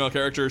still a female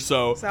character.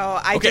 So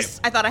I okay.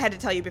 thought I had to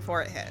tell you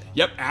before it hit.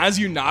 Yep, as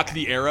you knock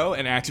the arrow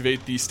and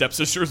activate the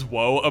Stepsister's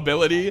Woe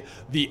ability,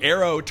 the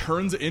arrow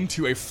turns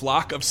into a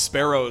flock of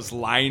sparrows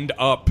lined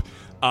up,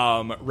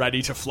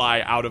 ready to fly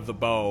out of the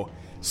bow.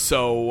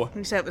 So,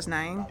 You said it was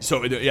 9.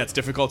 yeah, it's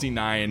difficulty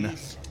 9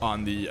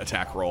 on the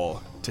attack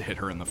roll to hit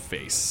her in the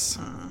face.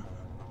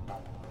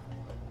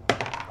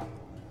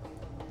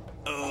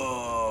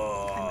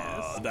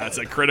 Oh, that's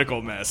a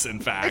critical miss, in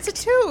fact. It's a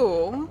 2.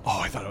 Oh,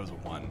 I thought it was a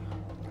 1.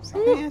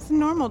 Yeah, it's a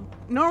normal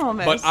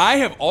miss. But I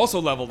have also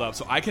leveled up,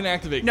 so I can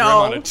activate No.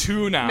 Grim on a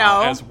 2 now,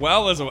 No. as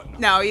well as a...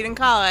 No, you didn't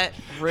call it.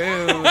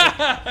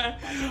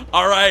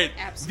 All right,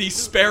 the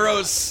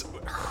sparrows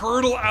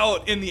hurtle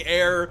out in the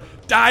air,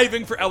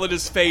 diving for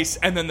Elida's face,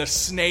 and then the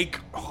snake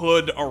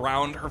hood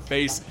around her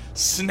face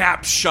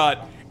snaps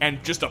shut,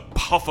 and just a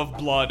puff of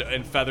blood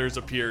and feathers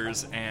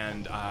appears,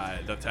 and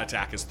the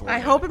attack is thwarted. I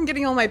hope I'm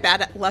getting all my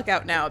bad luck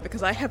out now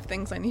because I have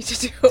things I need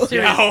to do.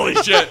 Yeah, holy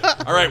shit.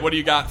 All right, what do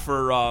you got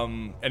for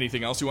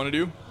anything else you want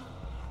to do?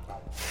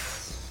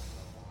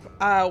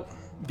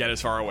 Get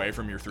as far away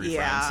from your 3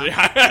 Yeah. friends.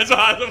 Yeah, that's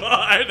possible.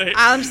 I think.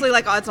 Honestly,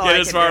 like that's all I Get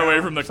can as far do.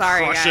 away from the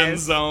Sorry, crushing guys.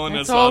 zone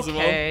It's as possible.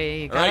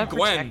 okay. You All right, gotta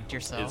Gwen, protect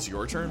yourself. it's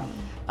your turn. You're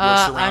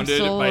I'm surrounded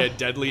still- by a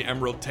deadly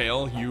emerald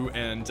tail. You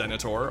and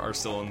Zenitor are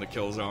still in the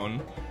kill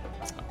zone.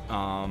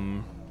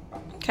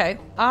 Okay,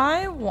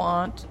 I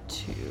want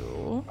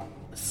to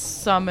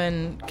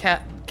summon,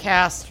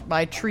 cast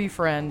my tree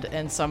friend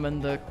and summon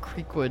the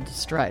Creekwood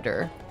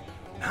Strider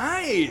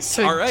Nice.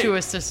 to, All right. to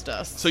assist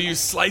us. So you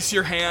slice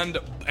your hand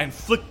and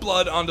flick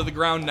blood onto the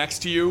ground next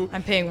to you,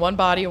 I'm paying one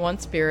body, one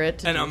spirit,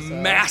 to and do a so.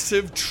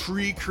 massive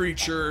tree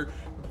creature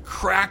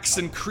cracks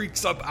and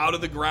creaks up out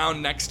of the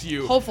ground next to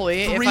you.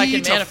 Hopefully, if 3 I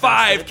can to manifest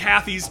 5 it.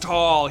 Kathy's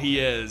tall he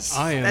is.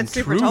 I am That's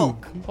super true. tall.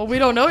 Well, we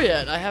don't know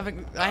yet. I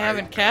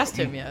haven't cast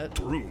him yet.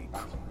 Drunk.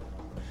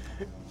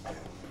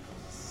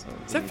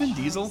 Is that Vin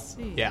Diesel?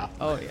 Yeah.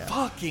 Oh yeah.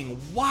 Fucking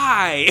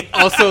why?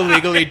 Also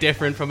legally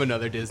different from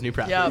another Disney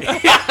property. Yep.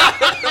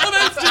 Oh,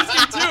 that's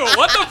Disney too.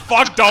 What the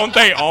fuck don't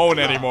they own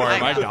anymore?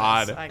 My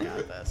God. I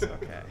got this.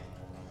 Okay.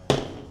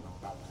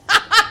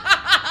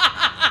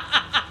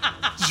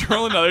 Did you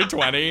roll another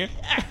 20?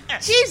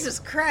 Jesus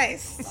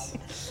Christ.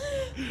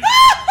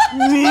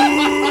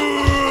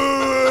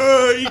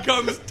 He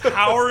comes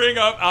towering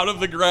up out of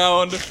the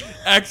ground,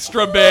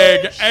 extra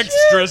big,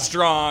 extra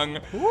strong.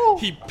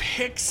 He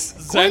picks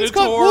Gwen's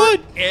got Zenitor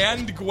wood.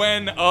 and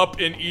Gwen up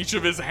in each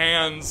of his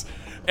hands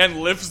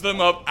and lifts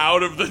them up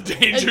out of the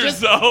danger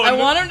zone. I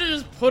want him to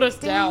just put us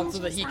down so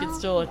that he can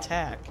still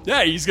attack.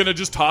 Yeah, he's gonna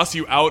just toss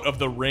you out of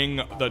the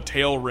ring, the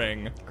tail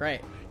ring.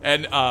 Great.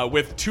 And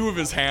with 2 of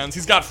his hands,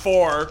 he's got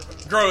 4.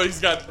 He's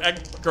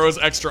got grows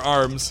extra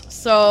arms.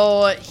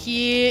 So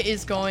he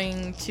is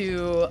going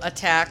to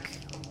attack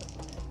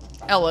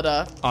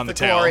Elida On the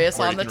tail, Glorious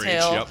where on you the can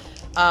tail. reach,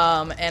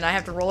 And I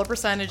have to roll a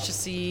percentage to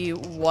see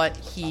what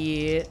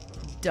he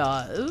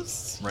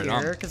does Right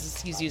on. here because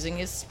he's using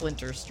his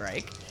Splinter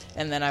Strike,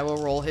 and then I will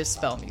roll his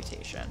spell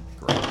mutation.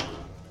 Great.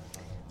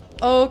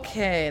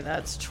 Okay,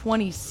 that's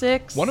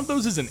 26. One of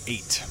those is an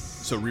 8,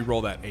 so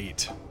re-roll that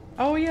 8.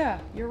 Oh yeah,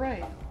 you're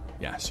right.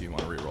 Yeah, so you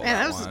want to reroll Man,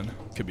 that that was- one.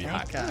 Could be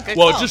high. God. Good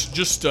Well, call.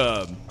 just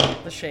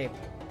The shape.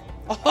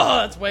 Oh,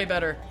 that's way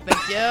better.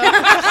 Thank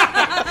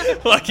you.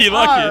 lucky.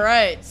 All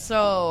right,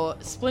 so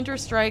Splinter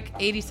Strike,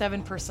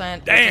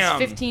 87%. Damn.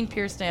 Which is 15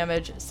 pierce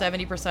damage,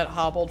 70%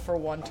 hobbled for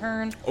 1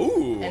 turn.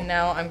 Ooh. And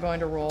now I'm going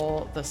to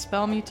roll the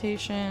spell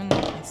mutation.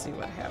 Let's see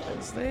what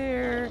happens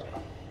there.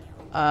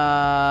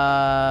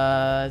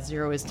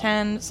 0 is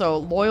 10. So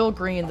Loyal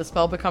Green, the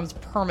spell becomes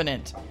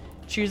permanent.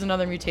 Choose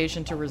another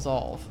mutation to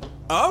resolve.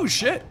 Oh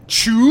shit!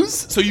 Choose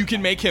so you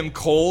can make him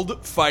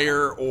cold,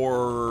 fire,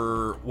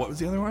 or what was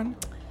the other one?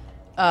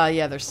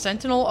 Yeah, there's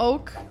Sentinel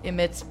Oak,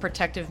 emits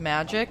protective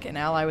magic, an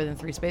ally within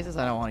 3 spaces.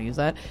 I don't want to use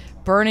that.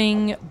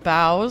 Burning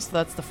Boughs,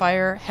 that's the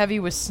fire. Heavy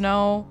with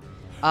snow.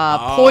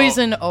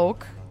 Poison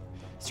Oak.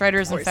 Strider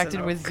is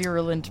infected with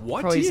virulent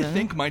What poison. do you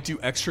think might do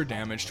extra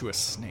damage to a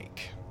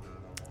snake?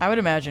 I would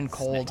imagine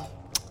cold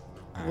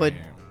would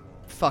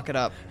fuck it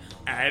up.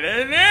 I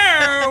don't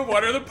know.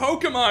 What are the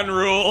Pokemon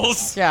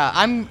rules? Yeah,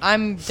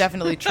 I'm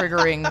definitely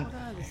triggering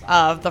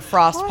the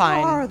Frost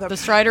Pine. The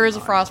Strider is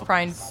a Frost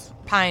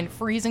Pine,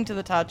 freezing to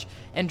the touch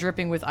and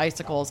dripping with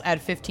icicles.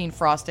 Add 15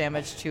 frost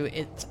damage to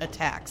its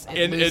attacks. It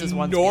An loses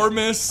 1 speed.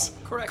 enormous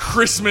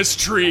Christmas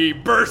tree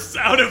bursts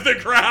out of the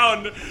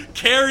ground,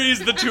 carries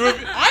the two of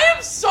I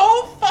am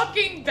so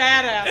fucking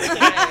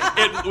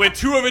badass today. with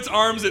 2 of its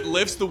arms. It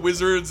lifts the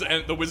wizard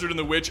and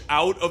the witch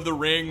out of the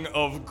ring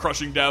of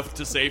crushing death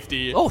to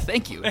safety. Oh,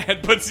 thank you.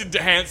 And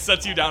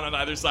sets you down on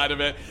either side of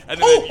it. And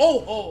then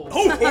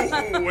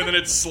and then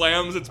it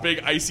slams its big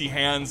icy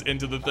hands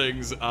into the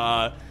thing's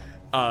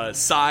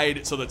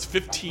side. So that's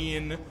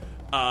 15,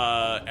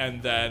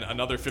 and then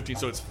another 15.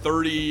 So it's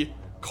 30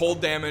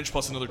 cold damage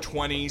plus another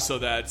 20. So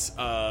that's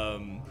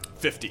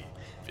 50.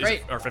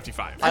 Great. Or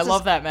 55. I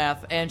love that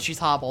math, and she's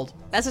hobbled.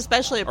 That's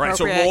especially All right,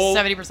 so appropriate. roll,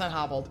 70%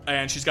 hobbled.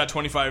 and she's got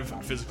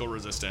 25 physical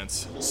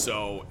resistance.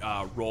 So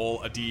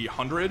roll a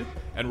D100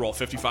 and roll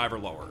 55 or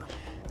lower.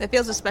 That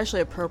feels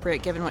especially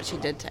appropriate given what she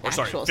did to Or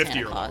sorry, actual 50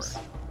 Santa or Claus.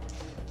 lower.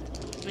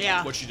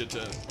 Yeah. What she did to.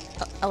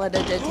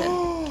 Elida did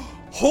to.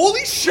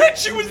 Holy shit!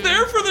 She was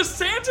there for the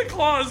Santa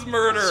Claus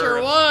murder.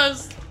 Sure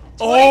was.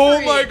 Oh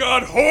 23. my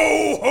god!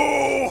 Ho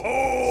ho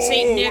ho!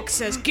 St. Nick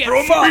says, "Get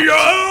from fucked."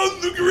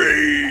 beyond the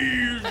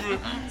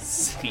grave.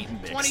 Saint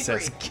Nick 23.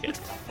 says get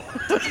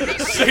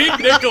Saint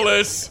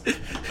Nicholas: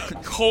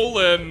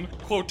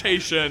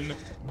 quotation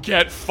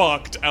get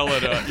fucked,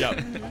 Elida. Yeah.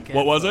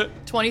 What was it?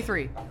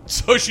 23.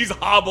 So she's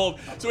hobbled.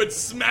 So it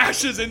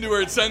smashes into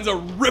her. It sends a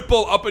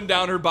ripple up and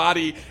down her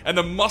body, and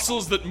the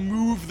muscles that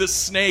move the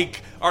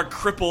snake are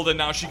crippled, and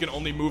now she can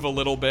only move a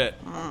little bit.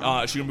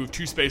 She can move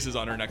 2 spaces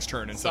on her next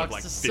turn instead of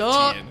like Sucks 15. to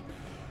suck.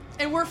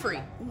 And we're free.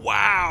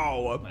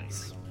 Wow.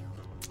 nice.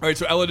 All right,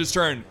 so Elida's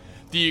turn.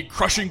 The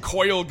crushing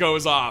coil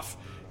goes off.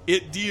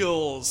 It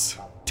deals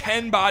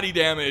 10 body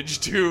damage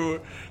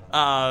to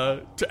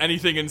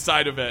anything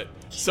inside of it.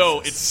 So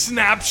it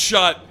snaps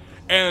shut,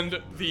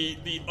 and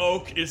the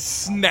oak is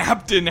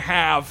snapped in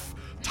half,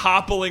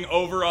 toppling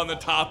over on the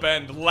top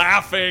end,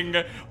 laughing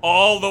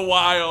all the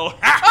while.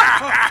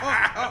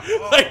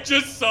 Like,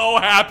 just so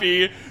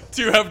happy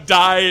to have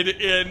died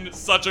in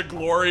such a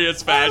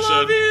glorious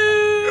fashion.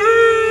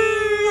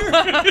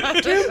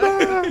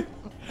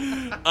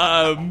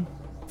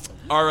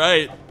 All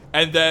right.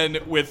 And then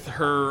with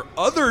her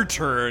other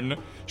turn,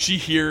 she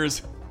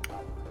hears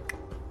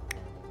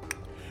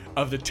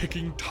of the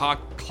ticking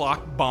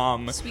clock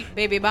bomb Sweet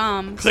baby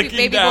bomb. Sweet clicking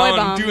baby down, boy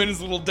bomb. doing his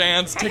little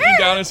dance, ticking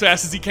down as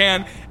fast as he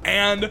can,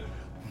 and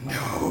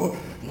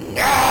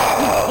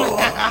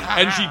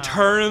and she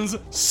turns,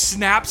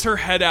 snaps her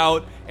head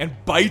out, and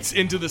bites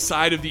into the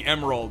side of the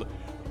emerald,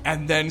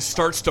 and then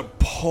starts to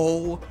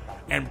pull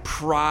and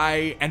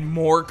pry, and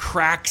more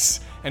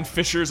cracks and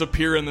fissures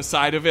appear in the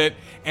side of it,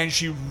 and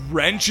she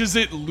wrenches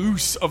it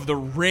loose of the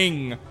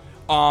ring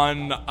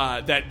on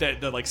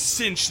that like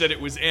cinch that it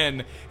was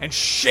in, and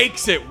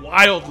shakes it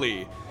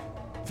wildly.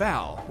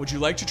 Val, would you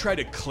like to try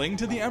to cling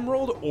to the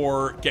emerald,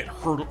 or get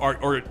hurtled,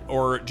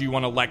 or do you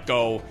want to let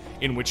go?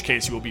 In which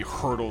case, you will be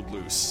hurtled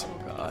loose.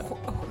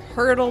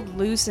 Hurtled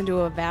loose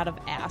into a vat of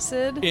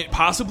acid.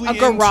 Possibly A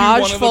into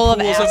garage one of full the of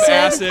pools of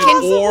acid?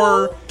 acid,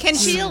 or Can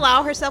she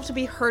allow herself to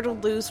be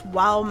hurtled loose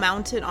while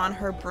mounted on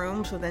her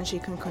broom so then she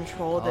can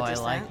control the I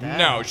descent? like that.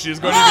 no, she's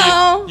going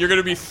to be. You're going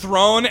to be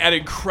thrown at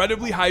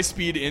incredibly high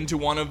speed into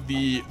one of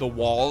the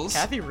walls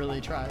Kathy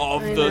really tried.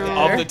 of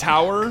the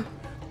tower,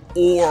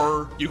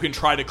 or you can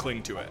try to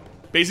cling to it.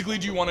 Basically,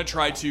 do you want to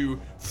try to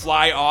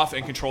fly off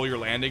and control your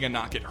landing and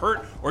not get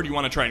hurt, or do you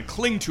want to try and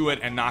cling to it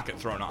and not get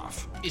thrown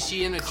off? Is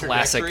she in a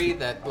Classic. trajectory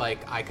that like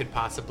I could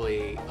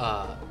possibly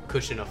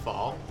cushion a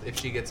fall if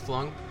she gets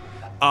flung? Is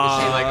she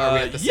like are we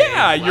at the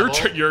yeah, same your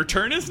level? your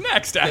turn is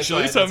next,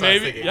 actually. what- So that's what I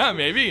was maybe, thinking. yeah,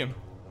 maybe.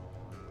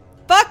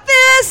 Fuck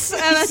this!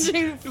 And then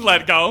she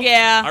Let go.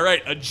 Yeah. All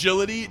right,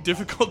 agility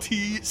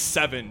difficulty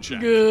 7 check.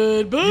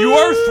 Goodbye. You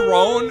are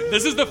thrown.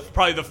 This is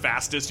probably the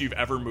fastest you've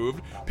ever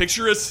moved.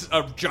 Picture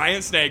a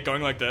giant snake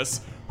going like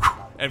this,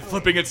 and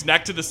flipping its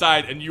neck to the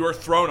side, and you are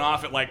thrown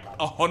off at like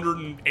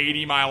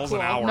 180 miles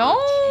an hour. No.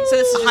 So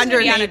this is just gonna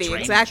be on a 180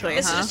 drain exactly.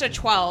 This huh? is just a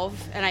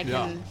 12, and I can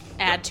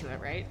Yeah. add to it,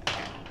 right?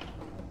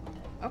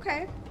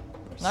 Okay.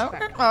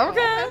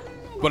 Okay.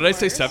 What did I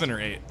say, 7 or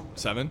 8?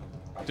 7?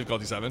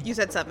 Difficulty 7? You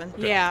said 7.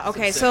 Yeah.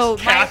 Okay. So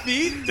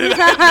Kathy? Did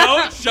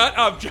I? No, shut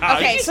up,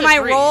 Josh. okay. So my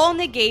roll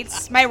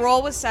negates. My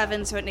roll was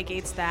 7, so it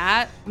negates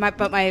that.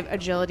 But my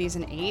agility is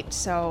an 8,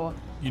 so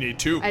You need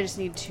 2. I just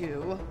need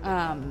 2.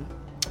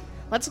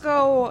 Let's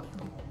go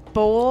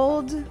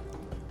bold,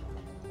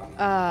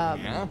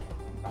 Yeah.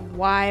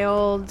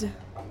 wild,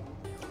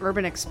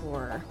 urban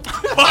explorer.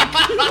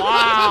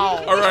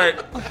 Wow. All right,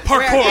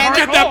 parkour.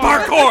 Get that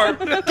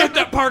parkour. Get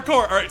that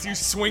parkour. All right, so you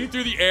swing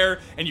through the air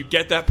and you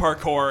get that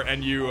parkour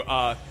and you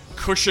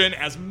cushion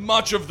as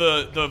much of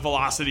the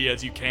velocity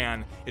as you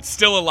can. It's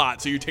still a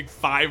lot, so you take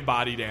 5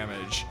 body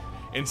damage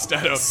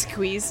instead of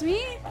Squeeze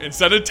me?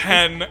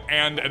 10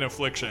 and an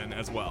affliction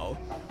as well.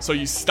 So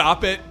you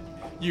stop it.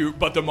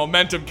 But the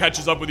momentum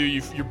catches up with you.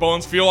 Your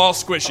bones feel all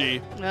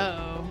squishy.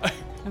 Uh-oh.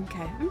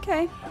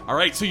 Okay. All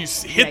right, so you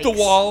hit the Yikes.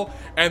 wall,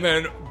 and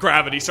then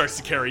gravity starts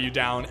to carry you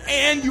down,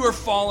 and you are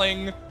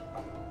falling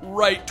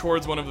right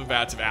towards one of the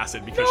vats of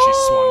acid because she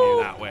swung you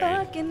that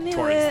fucking way knew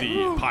towards it.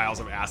 the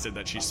piles of acid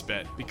that she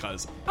spit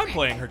because I'm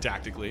playing her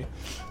tactically.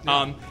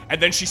 And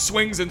then she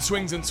swings and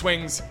swings and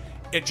swings.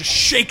 It just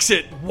shakes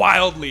it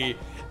wildly,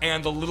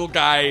 and the little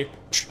guy,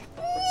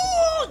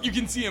 you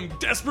can see him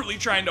desperately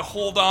trying to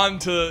hold on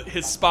to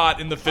his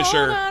spot in the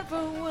fissure. Hold on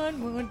for one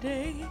more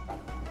day.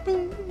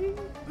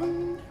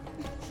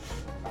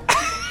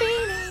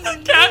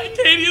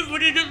 Katie is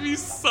looking at me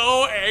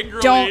so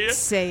angrily. Don't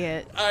say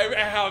it. I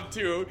have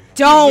to.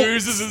 Don't. He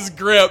loses his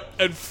grip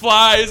and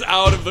flies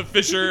out of the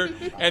fissure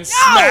and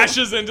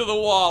smashes into the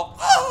wall.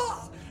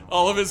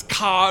 All of his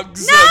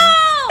cogs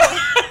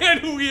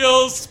and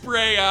wheels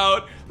spray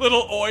out.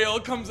 Little oil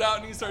comes out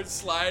and he starts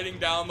sliding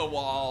down the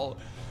wall.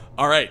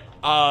 All right.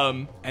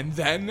 And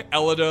then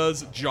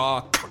Elida's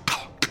jaw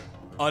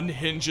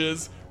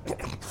unhinges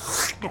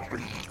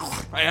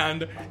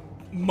and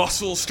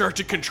muscles start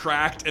to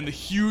contract and the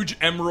huge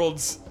emerald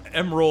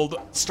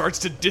starts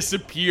to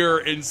disappear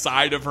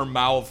inside of her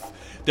mouth.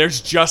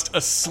 There's just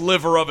a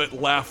sliver of it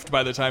left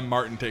by the time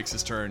Martin takes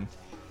his turn.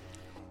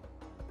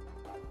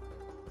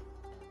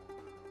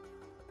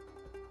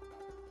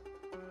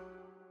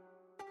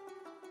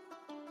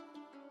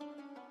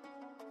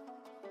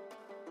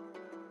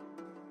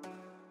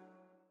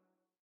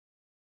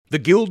 The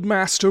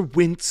Guildmaster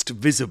winced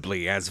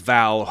visibly as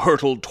Val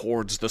hurtled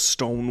towards the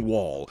stone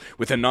wall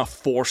with enough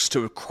force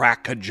to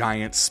crack a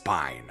giant's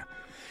spine.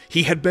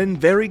 He had been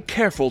very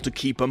careful to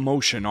keep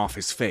emotion off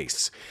his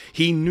face.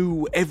 He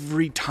knew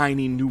every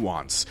tiny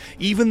nuance.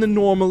 Even the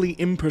normally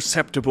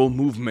imperceptible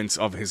movements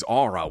of his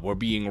aura were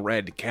being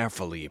read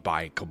carefully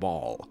by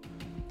Cabal.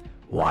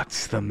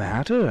 "What's the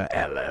matter,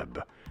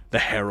 Eleb?" the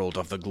Herald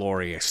of the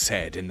Glorious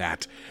said in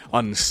that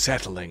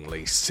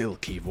unsettlingly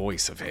silky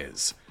voice of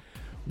his.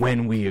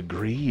 "When we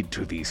agreed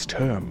to these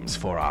terms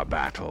for our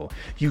battle,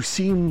 you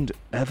seemed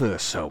ever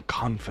so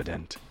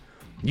confident.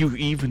 You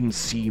even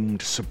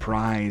seemed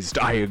surprised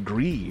I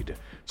agreed,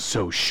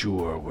 so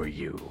sure were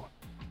you."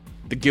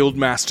 The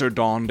Guildmaster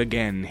donned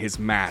again his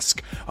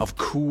mask of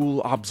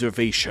cool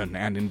observation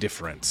and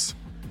indifference.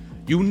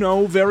 "You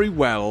know very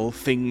well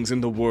things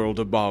in the world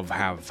above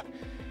have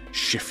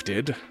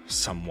shifted,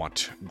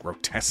 somewhat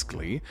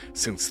grotesquely,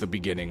 since the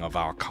beginning of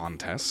our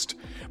contest.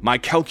 My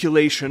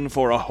calculation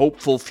for a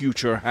hopeful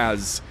future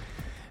has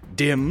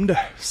dimmed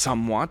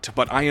somewhat,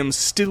 but I am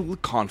still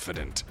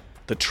confident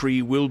the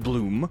tree will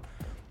bloom,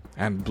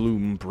 and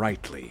bloom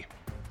brightly."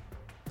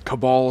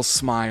 Cabal's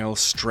smile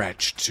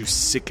stretched to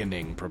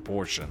sickening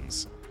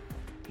proportions.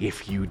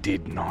 "If you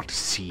did not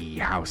see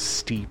how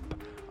steep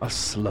a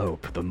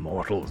slope the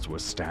mortals were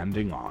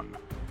standing on,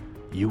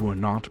 you were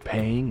not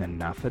paying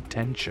enough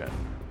attention."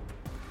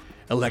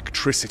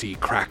 Electricity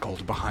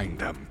crackled behind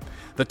them.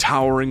 The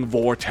towering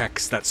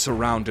vortex that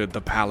surrounded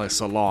the palace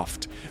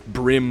aloft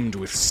brimmed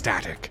with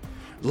static.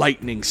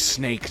 Lightning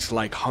snaked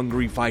like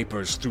hungry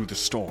vipers through the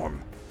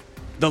storm.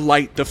 The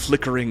light the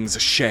flickerings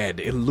shed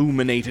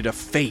illuminated a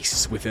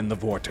face within the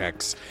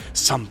vortex,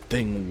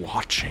 something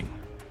watching,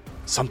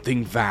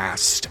 something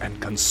vast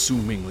and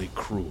consumingly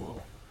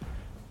cruel.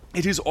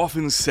 It is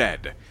often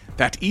said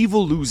that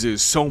evil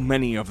loses so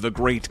many of the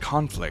great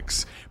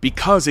conflicts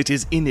because it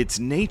is in its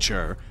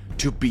nature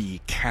to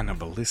be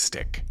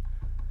cannibalistic.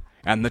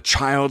 And the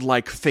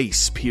childlike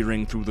face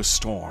peering through the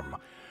storm,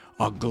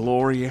 a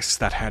glorious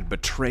that had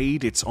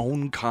betrayed its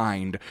own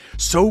kind,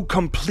 so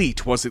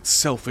complete was its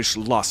selfish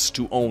lust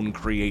to own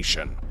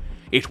creation,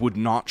 it would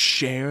not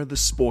share the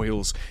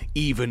spoils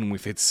even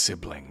with its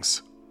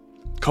siblings.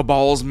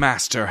 Cabal's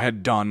master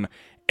had done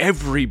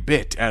every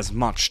bit as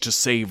much to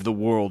save the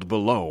world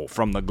below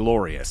from the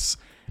glorious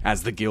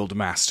as the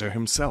Guildmaster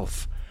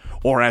himself,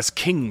 or as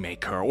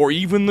Kingmaker, or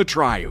even the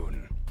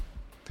Triune.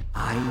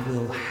 "I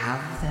will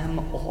have them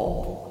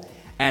all,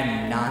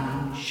 and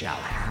none shall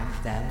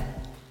have them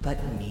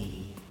but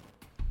me,"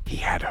 he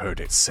had heard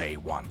it say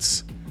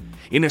once.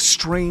 In a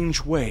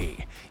strange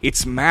way,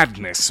 its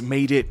madness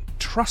made it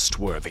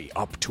trustworthy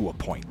up to a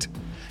point.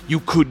 You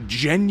could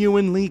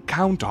genuinely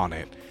count on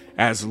it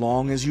as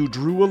long as you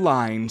drew a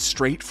line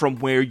straight from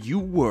where you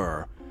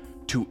were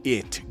to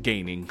it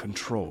gaining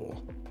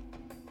control.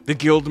 The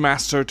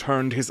Guildmaster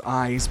turned his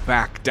eyes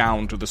back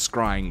down to the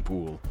scrying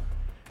pool.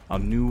 A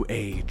new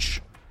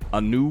age, a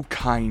new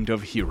kind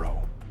of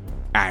hero,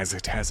 as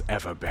it has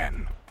ever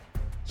been.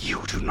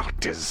 You do not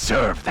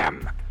deserve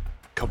them,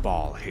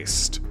 Cabal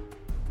hissed.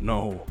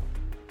 No,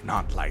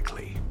 not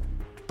likely.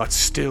 But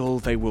still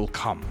they will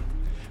come.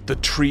 The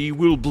tree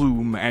will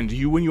bloom, and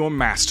you and your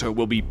master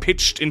will be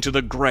pitched into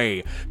the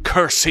gray,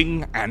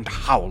 cursing and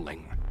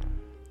howling.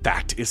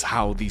 That is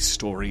how these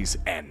stories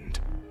end.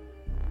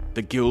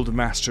 The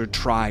Guildmaster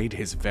tried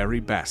his very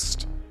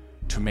best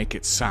to make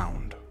it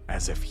sound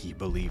as if he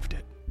believed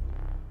it.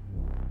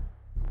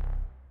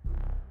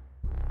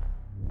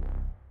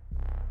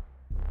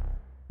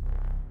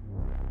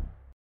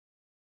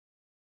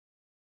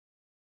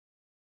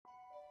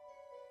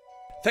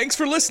 Thanks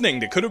for listening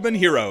to Could Have Been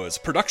Heroes,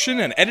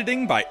 production and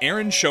editing by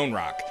Aaron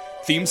Schoenrock,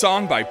 theme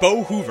song by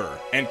Bo Hoover,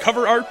 and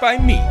cover art by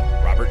me,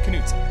 Robert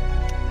Knudsen.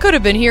 Could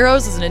Have Been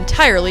Heroes is an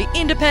entirely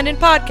independent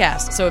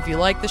podcast, so if you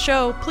like the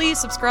show, please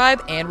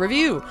subscribe and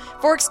review.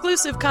 For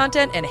exclusive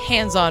content and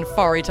hands-on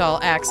Farital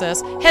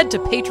access, head to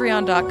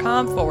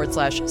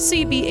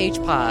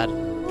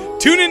patreon.com/CBHpod.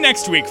 Tune in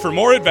next week for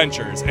more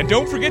adventures, and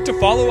don't forget to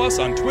follow us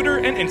on Twitter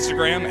and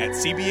Instagram at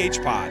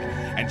CBHpod,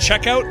 and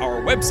check out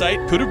our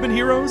website,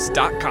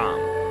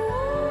 couldhavebeenheroes.com.